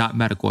podcast are not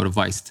medical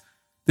advice.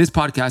 This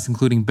podcast,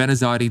 including Ben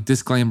Azadi,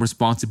 disclaims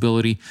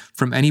responsibility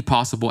from any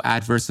possible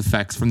adverse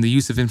effects from the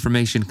use of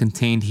information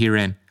contained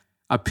herein.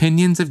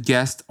 Opinions of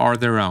guests are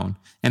their own,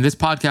 and this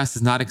podcast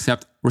does not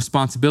accept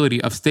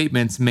responsibility of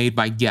statements made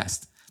by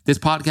guests. This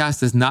podcast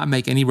does not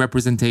make any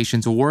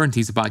representations or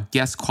warranties about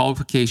guest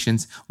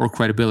qualifications or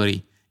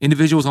credibility.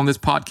 Individuals on this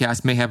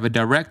podcast may have a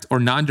direct or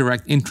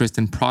non-direct interest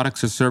in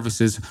products or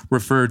services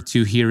referred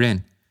to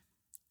herein.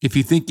 If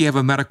you think you have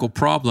a medical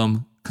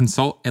problem,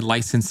 consult a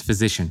licensed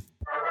physician.